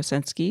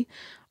Voskresensky.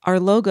 Our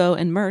logo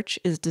and merch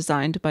is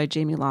designed by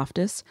Jamie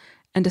Loftus,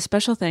 and a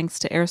special thanks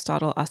to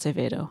Aristotle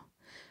Acevedo.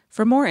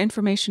 For more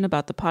information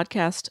about the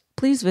podcast,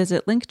 please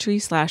visit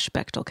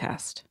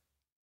linktree/BechdelCast.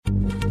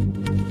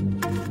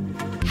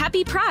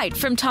 Happy Pride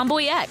from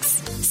Tomboy X,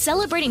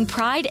 celebrating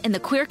pride and the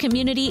queer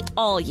community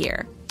all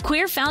year.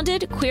 Queer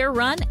founded, queer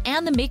run,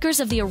 and the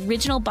makers of the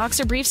original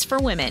boxer briefs for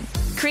women,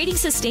 creating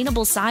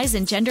sustainable size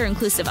and gender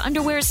inclusive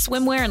underwear,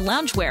 swimwear, and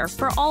loungewear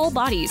for all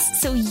bodies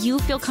so you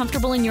feel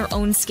comfortable in your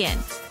own skin.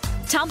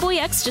 Tomboy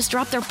X just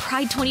dropped their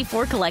Pride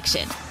 24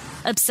 collection.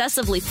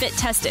 Obsessively fit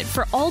tested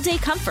for all day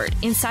comfort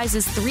in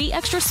sizes 3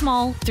 extra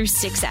small through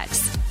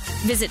 6X.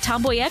 Visit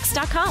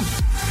tomboyx.com.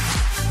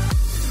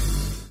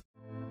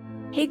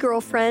 Hey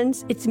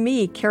girlfriends, it's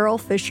me, Carol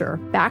Fisher,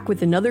 back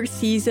with another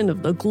season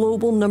of the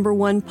global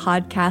 #1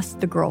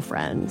 podcast, The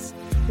Girlfriends.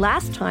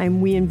 Last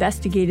time, we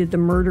investigated the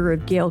murder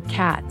of Gail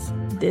Katz.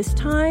 This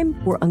time,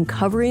 we're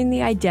uncovering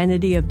the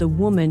identity of the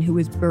woman who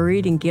was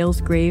buried in Gail's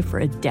grave for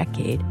a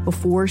decade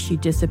before she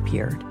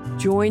disappeared.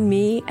 Join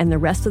me and the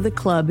rest of the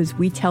club as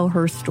we tell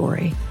her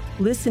story.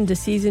 Listen to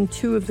Season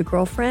 2 of The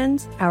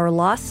Girlfriends, Our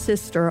Lost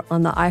Sister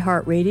on the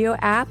iHeartRadio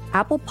app,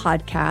 Apple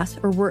Podcasts,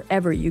 or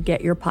wherever you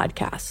get your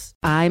podcasts.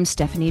 I'm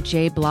Stephanie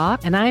J.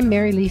 Block. And I'm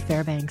Mary Lee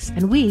Fairbanks.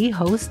 And we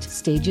host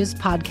Stages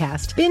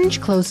Podcast.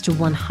 Binge close to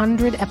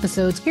 100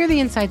 episodes. Hear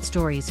the inside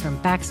stories from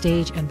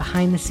backstage and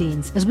behind the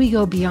scenes as we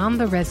go beyond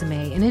the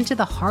resume and into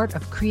the heart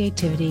of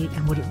creativity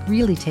and what it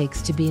really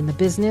takes to be in the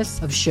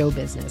business of show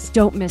business.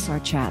 Don't miss our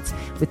chats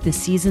with this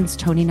season's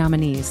Tony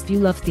nominees. If you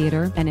love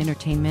theater and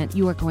entertainment,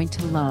 you are going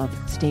to love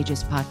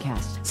Stages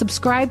Podcast.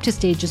 Subscribe to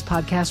Stages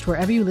Podcast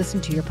wherever you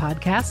listen to your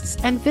podcasts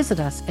and visit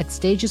us at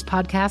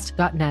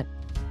stagespodcast.net.